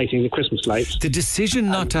lighting the Christmas lights. The decision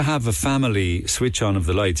not to have a family switch on of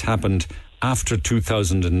the lights happened after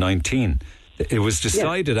 2019. It was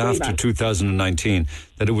decided after 2019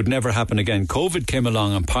 that it would never happen again. COVID came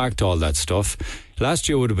along and parked all that stuff. Last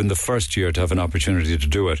year would have been the first year to have an opportunity to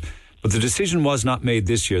do it. But the decision was not made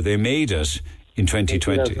this year. They made it in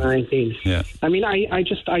 2020. 2019. Yeah. I mean, I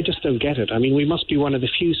just don't get it. I mean, we must be one of the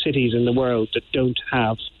few cities in the world that don't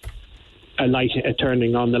have a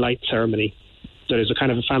turning on the light ceremony. There is a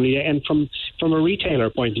kind of a family day. And from a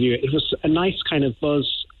retailer point of view, it was a nice kind of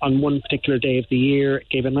buzz on one particular day of the year. It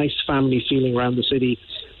gave a nice family feeling around the city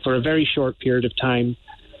for a very short period of time,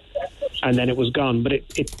 and then it was gone. But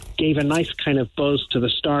it gave a nice kind of buzz to the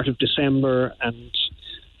start of December and,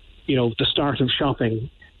 you know, the start of shopping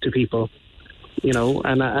to people, you know,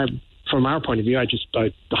 and from our point of view, I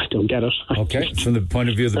don't get it. Okay, from the point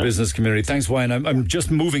of view of the business community. Thanks, Wayne. I'm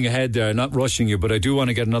just moving ahead there, not rushing you, but I do want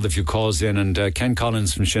to get another few calls in. And Ken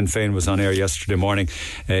Collins from Sinn Féin was on air yesterday morning.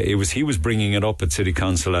 He was bringing it up at City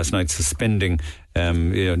Council last night, suspending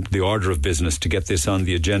the order of business to get this on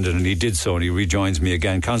the agenda, and he did so, and he rejoins me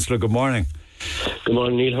again. Councillor, good morning. Good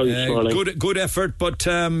morning, Neil. How are you this morning? Good effort, but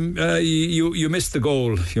you missed the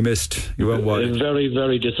goal. You weren't wide. Very,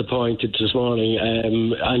 very disappointed this morning,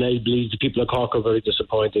 and I believe the people of Cork are very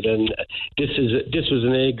disappointed. And this was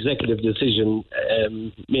an executive decision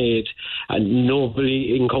made, and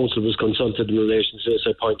nobody in council was consulted in relation to this.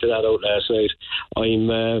 I pointed that out last night.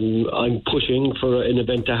 I'm pushing for an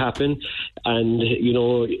event to happen, and you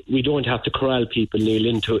know, we don't have to corral people, Neil,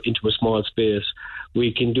 into a small space.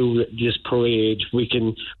 We can do this parade. We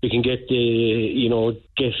can get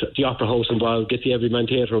the Opera House involved, get the Everyman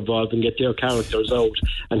Theatre involved, and get their characters out,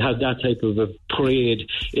 and have that type of a parade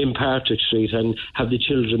in Partridge Street, and have the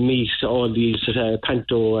children meet all these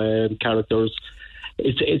panto characters.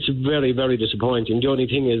 It's very, very disappointing. The only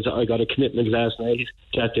thing is, I got a commitment last night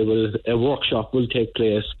that a workshop will take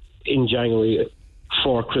place in January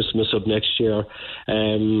for Christmas of next year.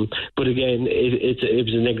 But again, it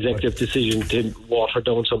was an executive decision to water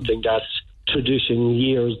down something that's tradition,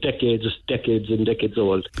 years, decades and decades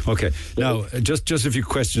old. Okay. Now, just a few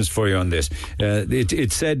questions for you on this.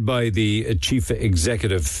 It's said by the chief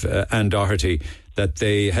executive, Anne Doherty, that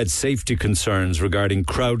they had safety concerns regarding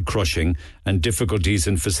crowd crushing and difficulties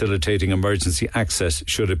in facilitating emergency access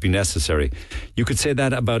should it be necessary. You could say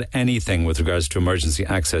that about anything with regards to emergency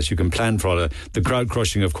access. You can plan for all that. The crowd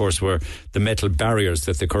crushing, of course, were the metal barriers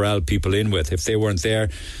that they corral people in with. If they weren't there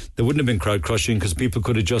wouldn't have been crowd crushing because people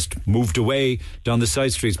could have just moved away down the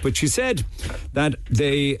side streets. But she said that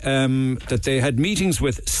they had meetings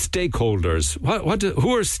with stakeholders.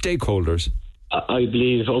 Who are stakeholders? I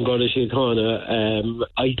believe Garda Síochána,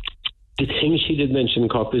 the thing she did mention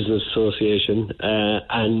Cork Business Association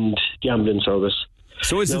and the ambulance service.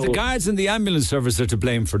 So is it the guards and the ambulance service that are to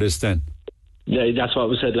blame for this then? That's what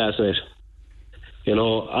was said last night. You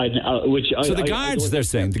know, so the guards, they're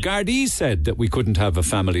saying, the Gardaí said that we couldn't have a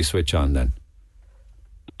family switch on then?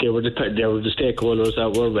 They were the stakeholders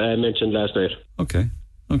that were mentioned last night. Okay.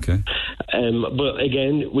 But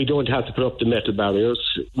again, we don't have to put up the metal barriers.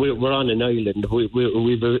 We're on an island.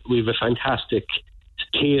 We've a fantastic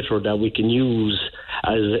theatre that we can use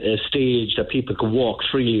as a stage that people can walk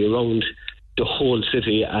freely around the whole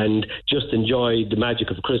city and just enjoy the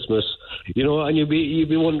magic of Christmas. You know, and you'd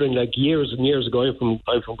be wondering, like, years and years ago,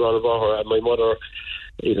 I'm from Galway, and my mother,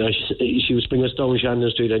 you know, she was bringing us down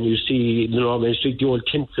Shannon Street, and you see the Norman Street, the old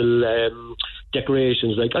tinsel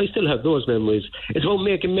decorations. Like, I still have those memories. It's about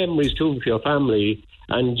making memories too for your family,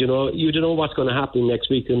 and you know, you don't know what's going to happen next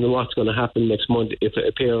week and what's going to happen next month if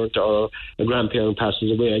a parent or a grandparent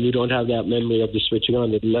passes away, and you don't have that memory of the switching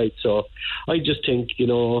on of the light. So I just think, you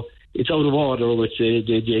know, it's out of order with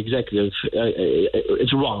the executive.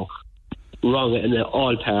 It's wrong in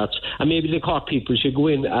all parts. And maybe the Cork people should go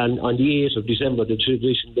in and on the 8th of December, the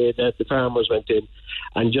tradition day that the farmers went in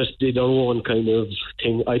and just did their own kind of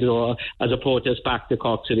thing, I don't know, as a protest back to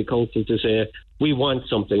Cork City Council to say, we want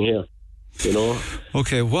something here. You know.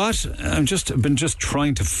 Okay, I've been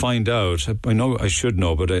trying to find out. I know I should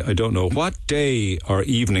know, but I don't know. What day or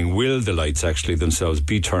evening will the lights actually themselves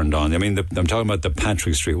be turned on? I mean, I'm talking about the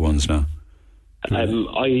Patrick Street ones now. I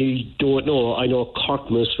don't know. I know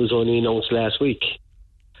Corkmas was only announced last week.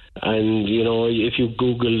 And, you know, if you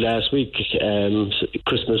Google last week,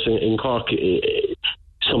 Christmas in Cork,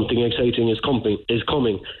 something exciting is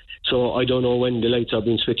coming. So I don't know when the lights are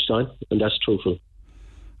being switched on, and that's truthful.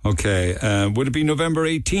 Okay. Would it be November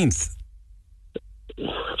 18th?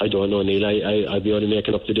 I don't know, Neil. I'll be only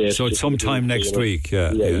making up the date. So it's sometime next week. Yeah.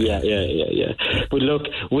 But look,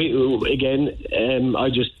 we again, I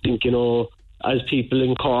just think, you know, as people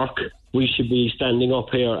in Cork, we should be standing up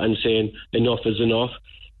here and saying enough is enough.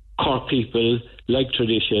 Cork people like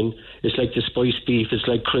tradition. It's like the spiced beef. It's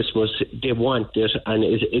like Christmas. They want it, and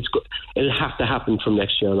it'll have to happen from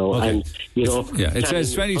next year now. Okay. And it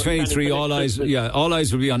says 2023. All eyes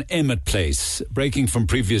will be on Emmett Place. Breaking from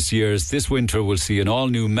previous years, this winter will see an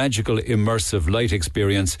all-new magical, immersive light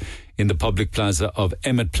experience in the public plaza of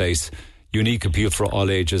Emmett Place. Unique appeal for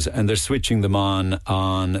all ages, and they're switching them on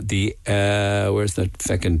the where's that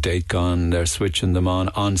second date gone? They're switching them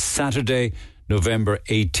on Saturday, November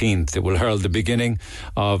 18th. It will herald the beginning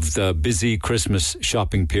of the busy Christmas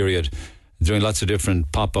shopping period. They're doing lots of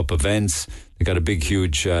different pop-up events. They got a big,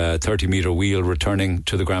 huge 30-metre wheel returning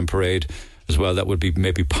to the Grand Parade as well. That would be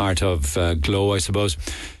maybe part of Glow, I suppose.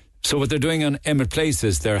 So what they're doing on Emmett Place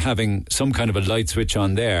is they're having some kind of a light switch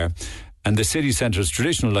on there. And the city centre's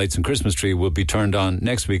traditional lights and Christmas tree will be turned on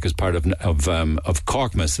next week as part of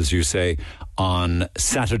Corkmas, as you say, on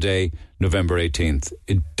Saturday, November 18th.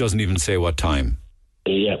 It doesn't even say what time.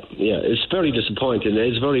 Yeah, it's very disappointing.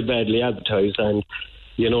 It's very badly advertised, and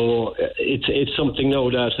it's something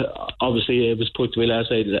now that obviously it was put to me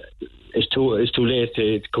last night that it's too late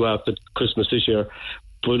to come out at Christmas this year.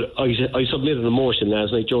 But I submitted a motion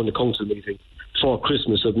last night during the council meeting for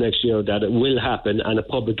Christmas of next year that it will happen, and a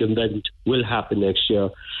public event will happen next year.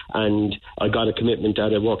 And I got a commitment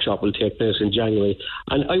that a workshop will take place in January.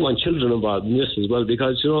 And I want children involved in this as well,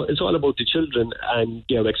 because it's all about the children and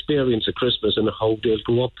their experience of Christmas and how they'll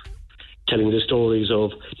grow up, telling the stories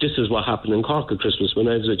of this is what happened in Cork at Christmas when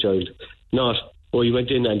I was a child. Not, you went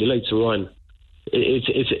in and the lights were on.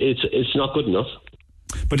 It's not good enough.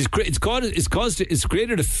 But it's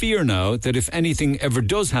created a fear now that if anything ever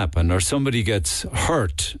does happen or somebody gets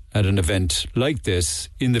hurt at an event like this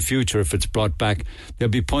in the future, if it's brought back, they'll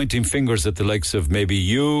be pointing fingers at the likes of maybe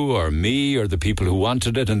you or me or the people who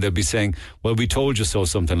wanted it, and they'll be saying, well, we told you so,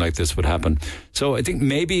 something like this would happen. So I think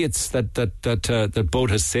maybe it's that boat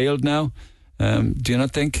has sailed now. Do you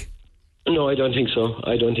not think? No, I don't think so.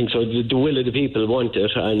 The will of the people want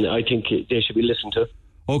it, and I think they should be listened to.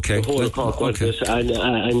 Okay. The whole of Cork wants this, and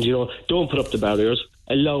don't put up the barriers.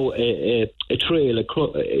 Allow a trail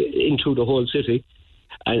into the whole city,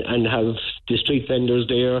 and have the street vendors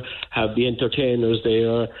there, have the entertainers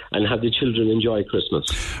there, and have the children enjoy Christmas.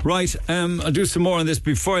 Right. I'll do some more on this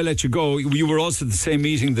before I let you go. You were also at the same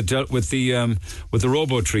meeting that dealt with the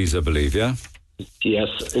robo trees, I believe. Yeah.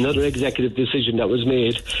 Yes, another executive decision that was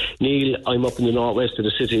made. Neil, I'm up in the northwest of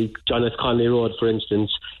the city, John F. Conley Road, for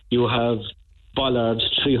instance. You have bollards,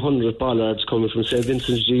 300 bollards coming from St.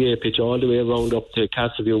 Vincent's GA pitch all the way around up to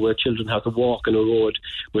Castleview, where children have to walk on a road,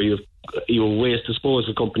 where you have waste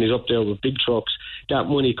disposal companies up there with big trucks. That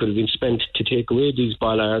money could have been spent to take away these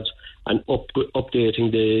bollards and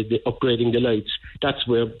upgrading the lights. That's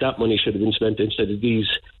where that money should have been spent, instead of these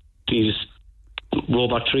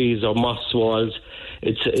robot trees or moss walls.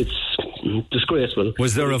 It's disgraceful.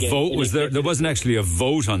 Was there a vote? There wasn't actually a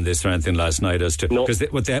vote on this or anything last night as to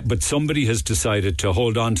but somebody has decided to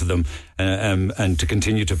hold on to them and to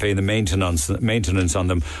continue to pay the maintenance on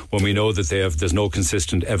them when we know that there's no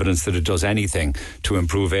consistent evidence that it does anything to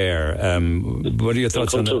improve air. What are your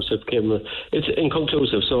thoughts on that? It's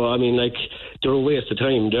inconclusive. So I mean, they're a waste of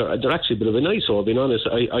time. They're actually a bit of an eyesore, being honest.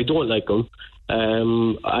 I don't like them.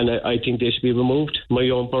 And I think they should be removed. My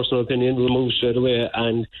own personal opinion, removed straight away.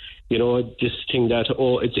 And this thing that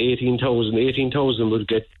it's 18,000. 18,000 would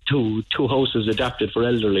get two houses adapted for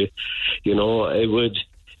elderly. It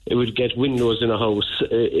would get windows in a house.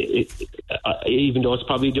 Even though it's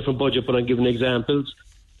probably a different budget, but I'm giving examples.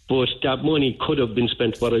 But that money could have been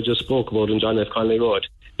spent, what I just spoke about, in John F. Conley Road,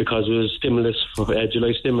 because it was stimulus for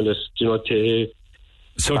July stimulus. To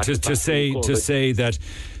say that.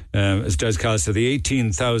 As Des Cal said, the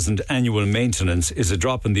 18,000 annual maintenance is a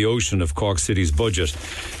drop in the ocean of Cork City's budget.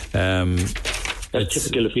 That's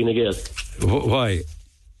typical of Fine Gael. Why?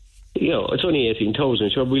 It's only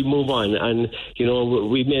 18,000. Sure, we'll move on, and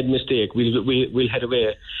we made a mistake. We'll head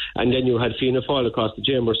away, and then you had Fianna Fáil across the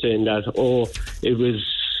chamber saying that it was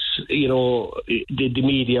the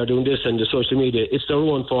media doing this and the social media. It's their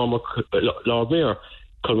own former Lord Mayor,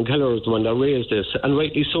 Colin Keller, was the one that raised this, and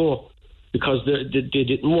rightly so. Because they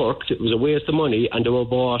didn't work, it was a waste of money, and they were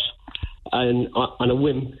bought on a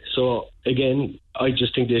whim. So again, I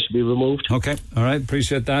just think they should be removed. Okay, all right,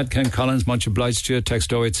 appreciate that. Ken Collins, much obliged to you.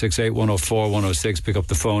 Text 0868 104 106. Pick up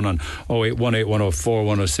the phone on 0818 104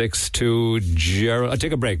 106 to Gerald. I'll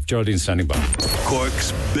take a break. Geraldine's standing by.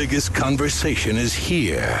 Cork's biggest conversation is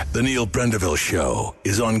here. The Neil Prendeville Show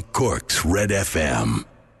is on Cork's Red FM.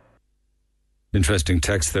 Interesting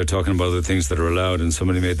text. They're talking about the things that are allowed, and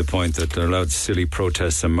somebody made the point that they're allowed silly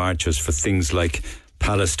protests and marches for things like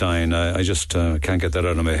Palestine. I just can't get that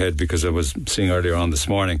out of my head, because I was seeing earlier on this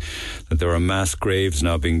morning that there are mass graves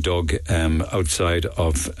now being dug outside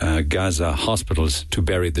of Gaza hospitals to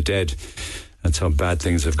bury the dead. That's how bad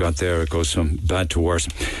things have got there. It goes from bad to worse.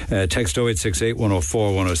 Text 0868 104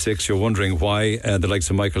 106. You're wondering why the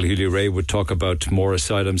likes of Michael Healy-Rae would talk about more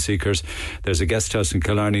asylum seekers. There's a guest house in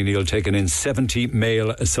Killarney, Neil, taking in 70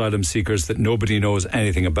 male asylum seekers that nobody knows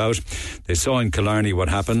anything about. They saw in Killarney what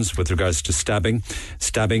happens with regards to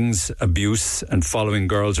stabbings, abuse and following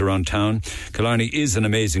girls around town. Killarney is an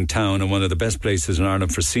amazing town and one of the best places in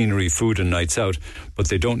Ireland for scenery, food and nights out. But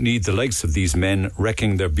they don't need the likes of these men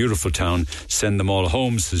wrecking their beautiful town. Send them all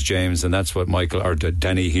home, says James, and that's what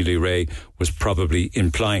Danny Healy-Rae was probably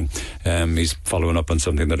implying. He's following up on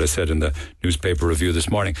something that I said in the newspaper review this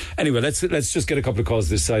morning. Anyway, let's just get a couple of calls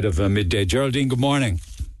this side of midday. Geraldine, good morning.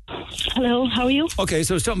 Hello, how are you? Okay,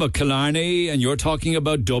 so I was talking about Killarney, and you're talking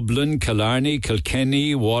about Dublin, Killarney,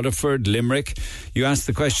 Kilkenny, Waterford, Limerick. You asked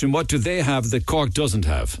the question, what do they have that Cork doesn't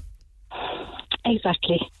have?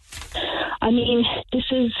 Exactly. I mean, this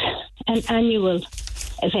is an annual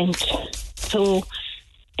event. So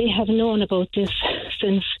they have known about this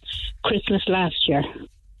since Christmas last year.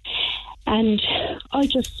 And I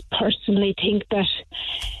just personally think that,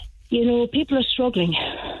 people are struggling.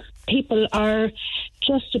 People are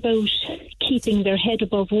just about keeping their head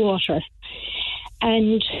above water.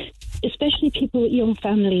 And especially people with young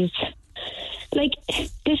families. Like,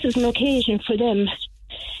 this is an occasion for them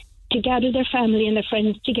to gather their family and their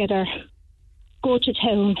friends together, go to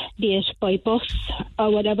town, be it by bus or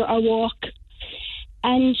whatever, or walk,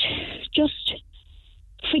 and just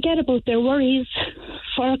forget about their worries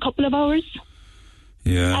for a couple of hours.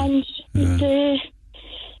 Yeah. And the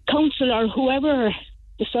council or whoever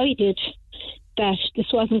decided that this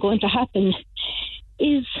wasn't going to happen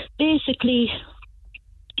is they're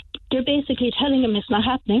basically telling them it's not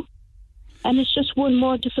happening. And it's just one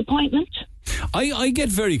more disappointment. I get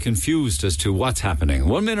very confused as to what's happening.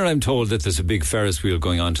 One minute I'm told that there's a big Ferris wheel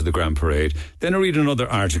going on to the Grand Parade. Then I read another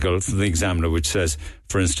article from the Examiner which says,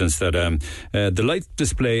 for instance, that the light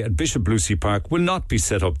display at Bishop Lucy Park will not be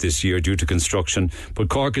set up this year due to construction, but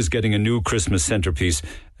Cork is getting a new Christmas centrepiece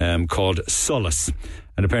called Solace.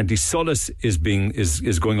 And apparently Solace is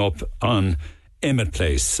going up on Emmett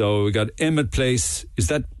Place. So we got Emmett Place. Is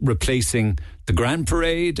that replacing the Grand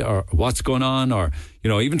Parade, or what's going on? Or,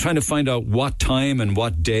 even trying to find out what time and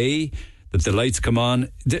what day that the lights come on.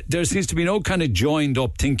 There seems to be no kind of joined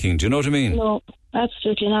up thinking. Do you know what I mean? No,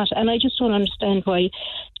 absolutely not. And I just don't understand why.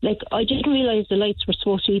 Like, I didn't realise the lights were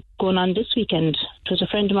supposed to be going on this weekend. It was a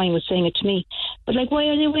friend of mine was saying it to me. But, like, why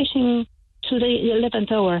are they waiting till the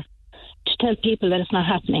 11th hour to tell people that it's not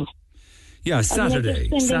happening? Yeah, Saturday.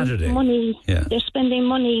 They're spending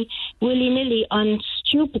money willy-nilly on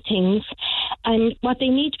stupid things. And what they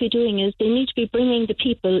need to be doing is they need to be bringing the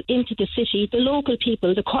people into the city, the local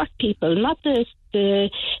people, the Cork people, not the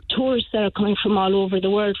tourists that are coming from all over the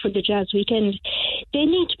world for the jazz weekend. They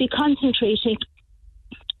need to be concentrating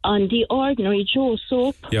on the ordinary Joe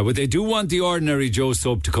Soap. Yeah, but they do want the ordinary Joe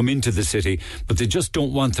Soap to come into the city, but they just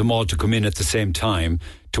don't want them all to come in at the same time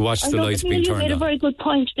to watch the lights being turned on. You made a very good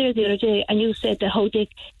point there the other day, and you said that how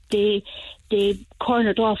they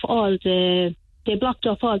cornered off they blocked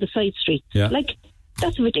off all the side streets. Yeah. Like,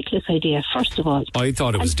 that's a ridiculous idea, first of all. I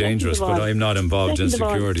thought it was dangerous, but I'm not involved in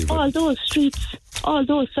security. All those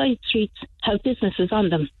side streets have businesses on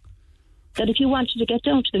them. That if you wanted to get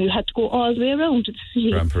down to them, you had to go all the way around to the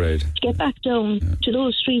city Grand Parade to get back down to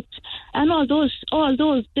those streets. And all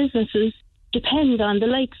those businesses depend on the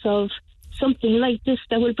likes of something like this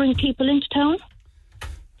that will bring people into town.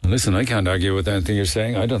 Listen, I can't argue with anything you're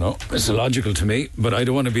saying. I don't know. It's illogical to me, but I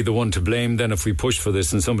don't want to be the one to blame then if we push for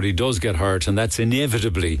this and somebody does get hurt, and that's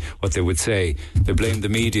inevitably what they would say. They blame the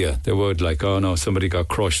media. They would, like, oh no, somebody got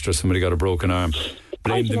crushed or somebody got a broken arm.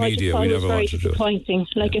 Blame the media. We never want to do it.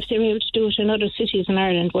 Like, if they were able to do it in other cities in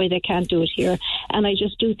Ireland, why they can't do it here? And I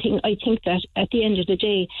just think that at the end of the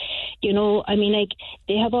day, like,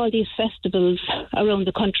 they have all these festivals around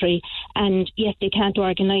the country, and yet they can't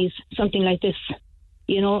organise something like this.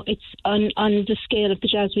 It's on the scale of the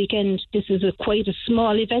Jazz Weekend. This is quite a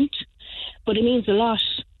small event, but it means a lot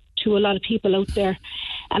to a lot of people out there.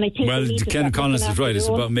 And I think Ken Collins is right. It's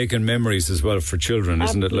about making memories as well for children,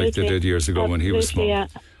 isn't it? Like they did years ago when he was small. Yeah.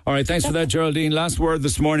 All right, thanks for that, Geraldine. Last word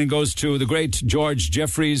this morning goes to the great George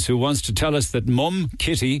Jeffreys, who wants to tell us that Mum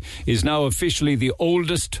Kitty is now officially the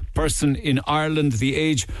oldest person in Ireland, the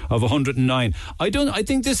age of 109. I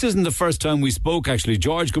think this isn't the first time we spoke, actually.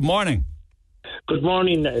 George, good morning. Good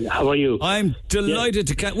morning. How are you? I'm delighted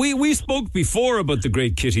to... We spoke before about the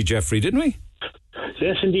great Kitty Jeffrey, didn't we?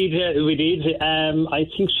 Yes, indeed, we did. I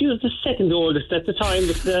think she was the second oldest at the time,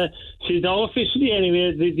 but she's now officially,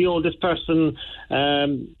 anyway, the oldest person.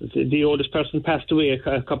 The oldest person passed away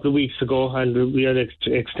a couple of weeks ago, and we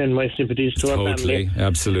extend my sympathies to her family. Totally,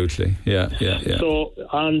 absolutely, yeah. So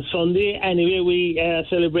on Sunday, anyway, we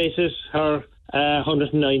celebrated her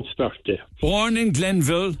 109th birthday. Born in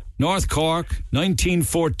Glenville, North Cork,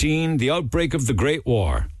 1914, the outbreak of the Great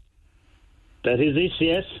War. That is it,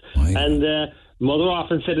 yes. And Mother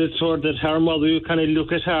often said it to her that her mother, you kind of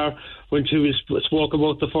look at her when she spoke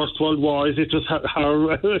about the First World War, as it was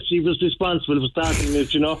her she was responsible for starting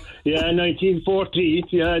it, you know. Yeah, 1914,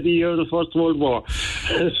 yeah, the year of the First World War.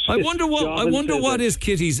 I wonder what is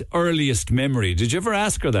Kitty's earliest memory. Did you ever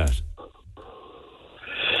ask her that?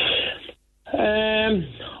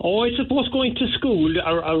 I suppose going to school,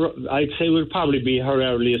 I'd say would probably be her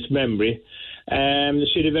earliest memory.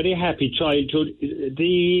 She had a very happy childhood.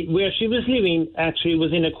 Where she was living actually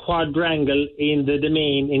was in a quadrangle in the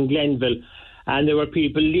domain in Glenville, and there were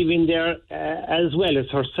people living there as well as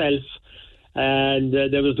herself. And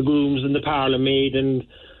there was the grooms and the parlour maid and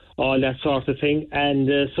all that sort of thing.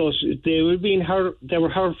 And so they were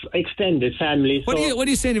her extended family. What are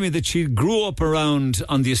you saying to me, that she grew up around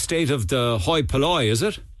on the estate of the Hoi Polloi, is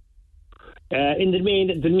it? In the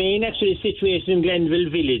main actually situated in Glenville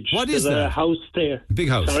Village. What is There's that? a house there. Big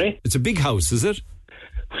house. Sorry? It's a big house, is it?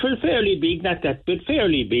 Well, fairly big, not that, but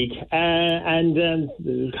fairly big. And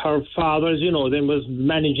her father, as you know, then was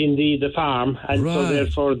managing the farm, and so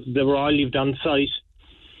therefore they were all lived on site.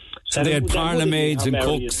 So they had parlour maids and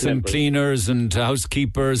cooks and cleaners and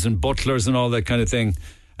housekeepers and butlers and all that kind of thing.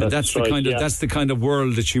 And that's the kind of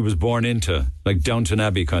world that she was born into, like Downton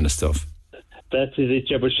Abbey kind of stuff. That is it,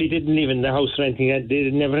 yeah. But she didn't live in the house or anything. They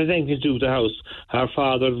never had anything to do with the house. Her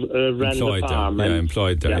father ran the farm.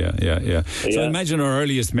 Employed there, yeah. So I imagine her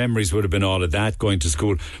earliest memories would have been all of that, going to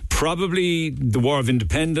school. Probably the War of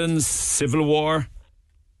Independence, Civil War.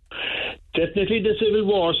 Definitely the Civil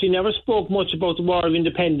War. She never spoke much about the War of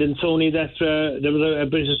Independence, only that there was a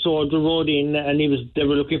British soldier rode in, and they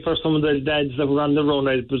were looking for some of the lads that were on the run,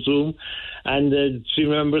 I presume. And she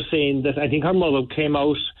remembers saying that I think her mother came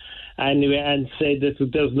out anyway and said that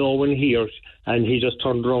there's no one here, and he just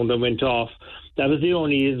turned around and went off. That was the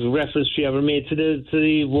only reference she ever made to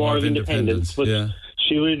the War of Independence. But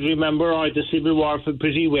she would remember the Civil War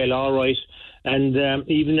pretty well, all right. And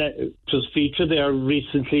even it was featured there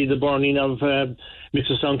recently, the burning of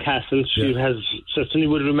Mitchelstown Castle. She certainly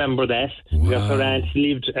would remember that. Because her aunt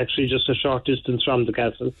lived actually just a short distance from the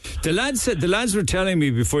castle. The lads were telling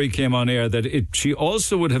me before you came on air that she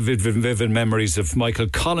also would have vivid memories of Michael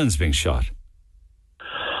Collins being shot.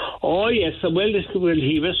 Oh yes, well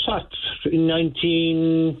he was shot in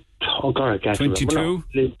 1922.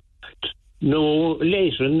 No,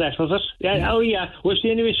 later than that, was it? Yeah. Oh, yeah. Well, she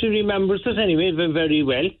remembers it anyway very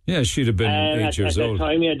well. Yeah, she'd have been 8 years old. At that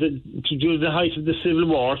time, during the height of the Civil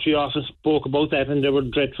War, she often spoke about that, and there were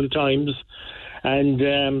dreadful times. And,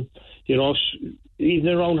 even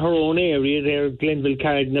around her own area there, Glenville,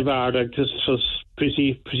 Carrick, Nevada, it was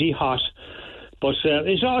pretty hot. But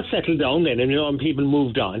it's all settled down then, and people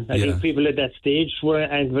moved on. I think people at that stage were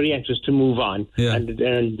very anxious to move on and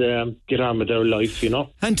get on with their life, you know.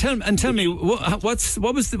 And tell me, what's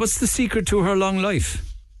the secret to her long life?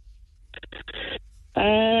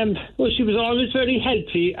 Well, she was always very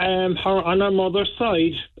healthy. On her mother's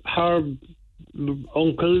side, her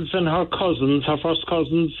uncles and her cousins, her first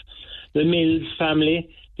cousins, the Mills family,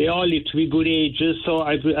 they all lived to be good ages, so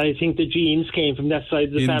I think the genes came from that side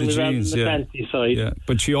of the family rather than the fancy side. Yeah.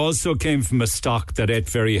 But she also came from a stock that ate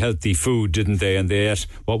very healthy food, didn't they? And they ate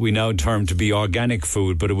what we now term to be organic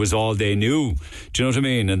food, but it was all they knew. Do you know what I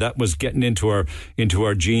mean? And that was getting into her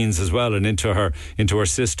genes as well, and into her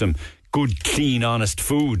system. Good, clean, honest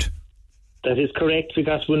food. That is correct,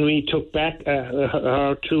 because when we took back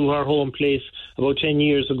her to her home place about 10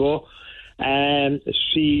 years ago,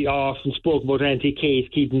 she often spoke about Auntie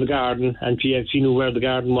Kate keeping the garden, and she knew where the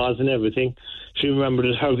garden was and everything. She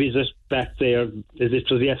remembered her visit back there as it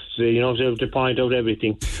was yesterday, to point out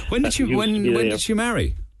everything. When did she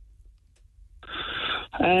marry?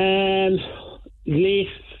 Late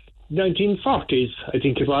 1940s, I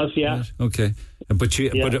think it was. Yeah. Right. Okay, but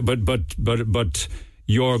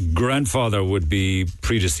your grandfather would be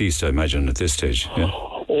predeceased, I imagine, at this stage. Yeah.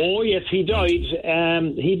 Oh, yes, he died.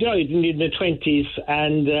 He died in the 20s,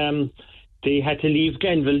 and they had to leave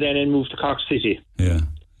Glenville then and move to Cork City. Yeah.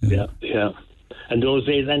 And those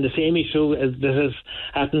days, and the same issue as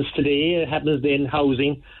happens today, happens then in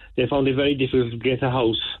housing. They found it very difficult to get a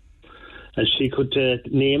house. And she could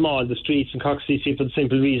name all the streets in Cork City for the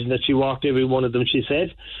simple reason that she walked every one of them, she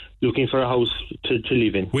said. looking for a house to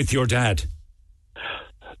live in. With your dad?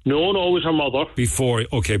 No, with her mother. Before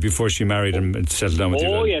she married and settled down with you.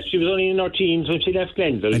 Oh, yes, she was only in her teens when she left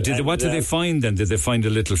Glenville. And what did they find then? Did they find a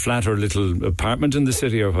little flat or a little apartment in the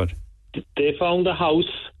city or what? They found a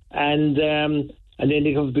house, and then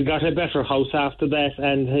they got a better house after that,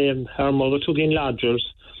 and her mother took in lodgers,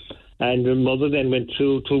 and her mother then went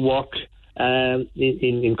to work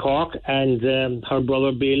in Cork, and her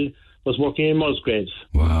brother Bill was working in Musgraves.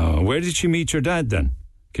 Wow. Where did she meet your dad then,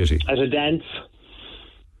 Kitty? At a dance.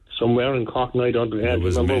 Somewhere in Cork, no, I don't remember where. There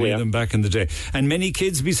was many of them back in the day. And many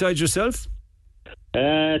kids besides yourself?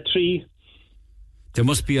 3. There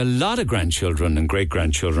must be a lot of grandchildren and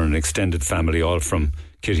great-grandchildren and extended family, all from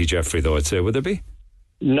Kitty Jeffrey, though, I'd say. Would there be?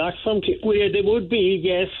 Not from... Well, there would be,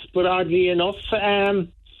 yes, but oddly enough,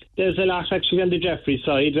 there's a lot actually on the Jeffrey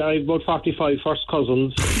side. I have about 45 first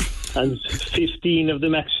cousins, and 15 of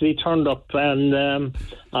them actually turned up on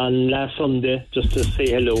last Sunday just to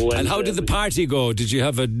say hello. And how did the party go? Did you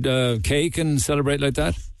have a cake and celebrate like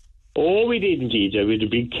that? Oh, we did indeed. We had a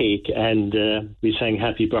big cake, and we sang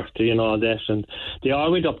happy birthday and all that. And they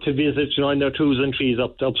all went up to visit, in their 2s and 3s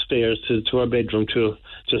upstairs to our bedroom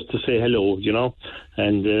just to say hello,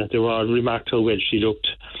 And they were all remarked how well she looked.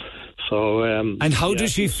 So, and how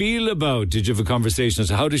does she feel about? Did you have a conversation as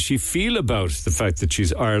to how does she feel about the fact that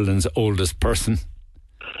she's Ireland's oldest person?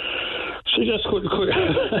 She just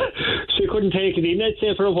she couldn't take it in, I'd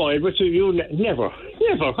say, for a while. But you never.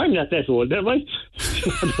 I'm not that old, am I?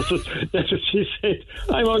 That's what she said.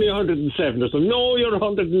 I'm only 107 or something. No, you're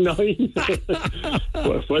 109.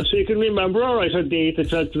 Well, she can remember, all right, her date, the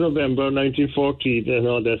 12th of November 1914 and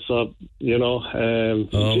all that. So, she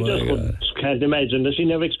just can't imagine that she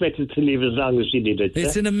never expected to live as long as she did.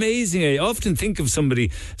 It's an amazing... I often think of somebody,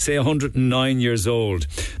 say, 109 years old,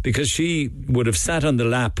 because she would have sat on the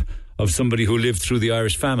lap of somebody who lived through the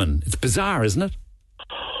Irish famine. It's bizarre, isn't it?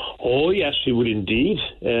 Oh, yes, she would indeed.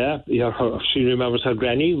 She remembers her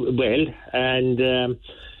granny well, and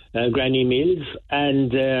Granny Mills,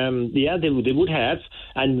 and they would have.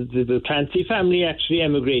 And the Clancy family actually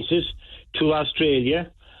emigrated to Australia,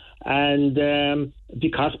 and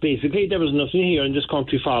because basically there was nothing here in this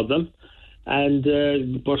country for them. And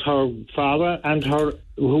but her father and her,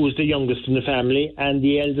 who was the youngest in the family, and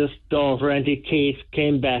the eldest daughter, Auntie Kate,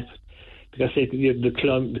 came back because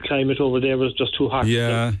the climate over there was just too hot.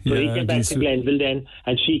 Yeah, so he came back to Glenville then,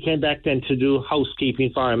 and she came back then to do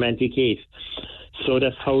housekeeping for him, Auntie Kate. So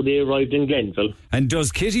that's how they arrived in Glenville. And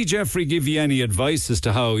does Kitty Jeffrey give you any advice as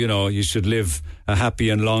to how, you should live a happy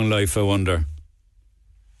and long life, I wonder?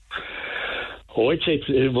 Oh, I'd say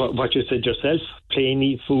what you said yourself, plain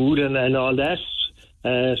eat food and all that.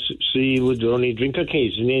 She would only drink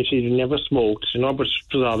occasionally. She never smoked, but it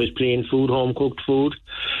was always plain food, home-cooked food.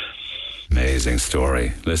 Amazing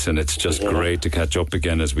story. Listen, it's just great to catch up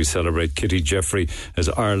again as we celebrate Kitty Jeffrey as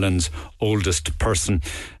Ireland's oldest person.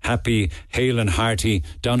 Happy, hale and hearty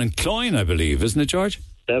down in Cloyne, I believe, isn't it, George?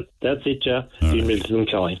 That's it, yeah. In Milton and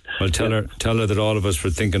Cloyne. Well, tell her that all of us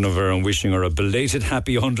were thinking of her and wishing her a belated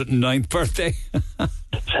happy 109th birthday.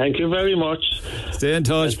 Thank you very much. Stay in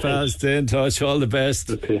touch, pal. Stay in touch. All the best.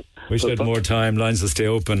 Okay. Wish you had more time. Lines will stay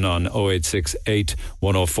open on 0868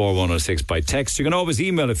 104 106 by text. You can always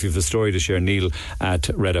email if you have a story to share,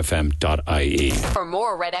 neil@redfm.ie. For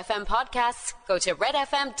more Red FM podcasts, go to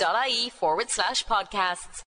redfm.ie/podcasts.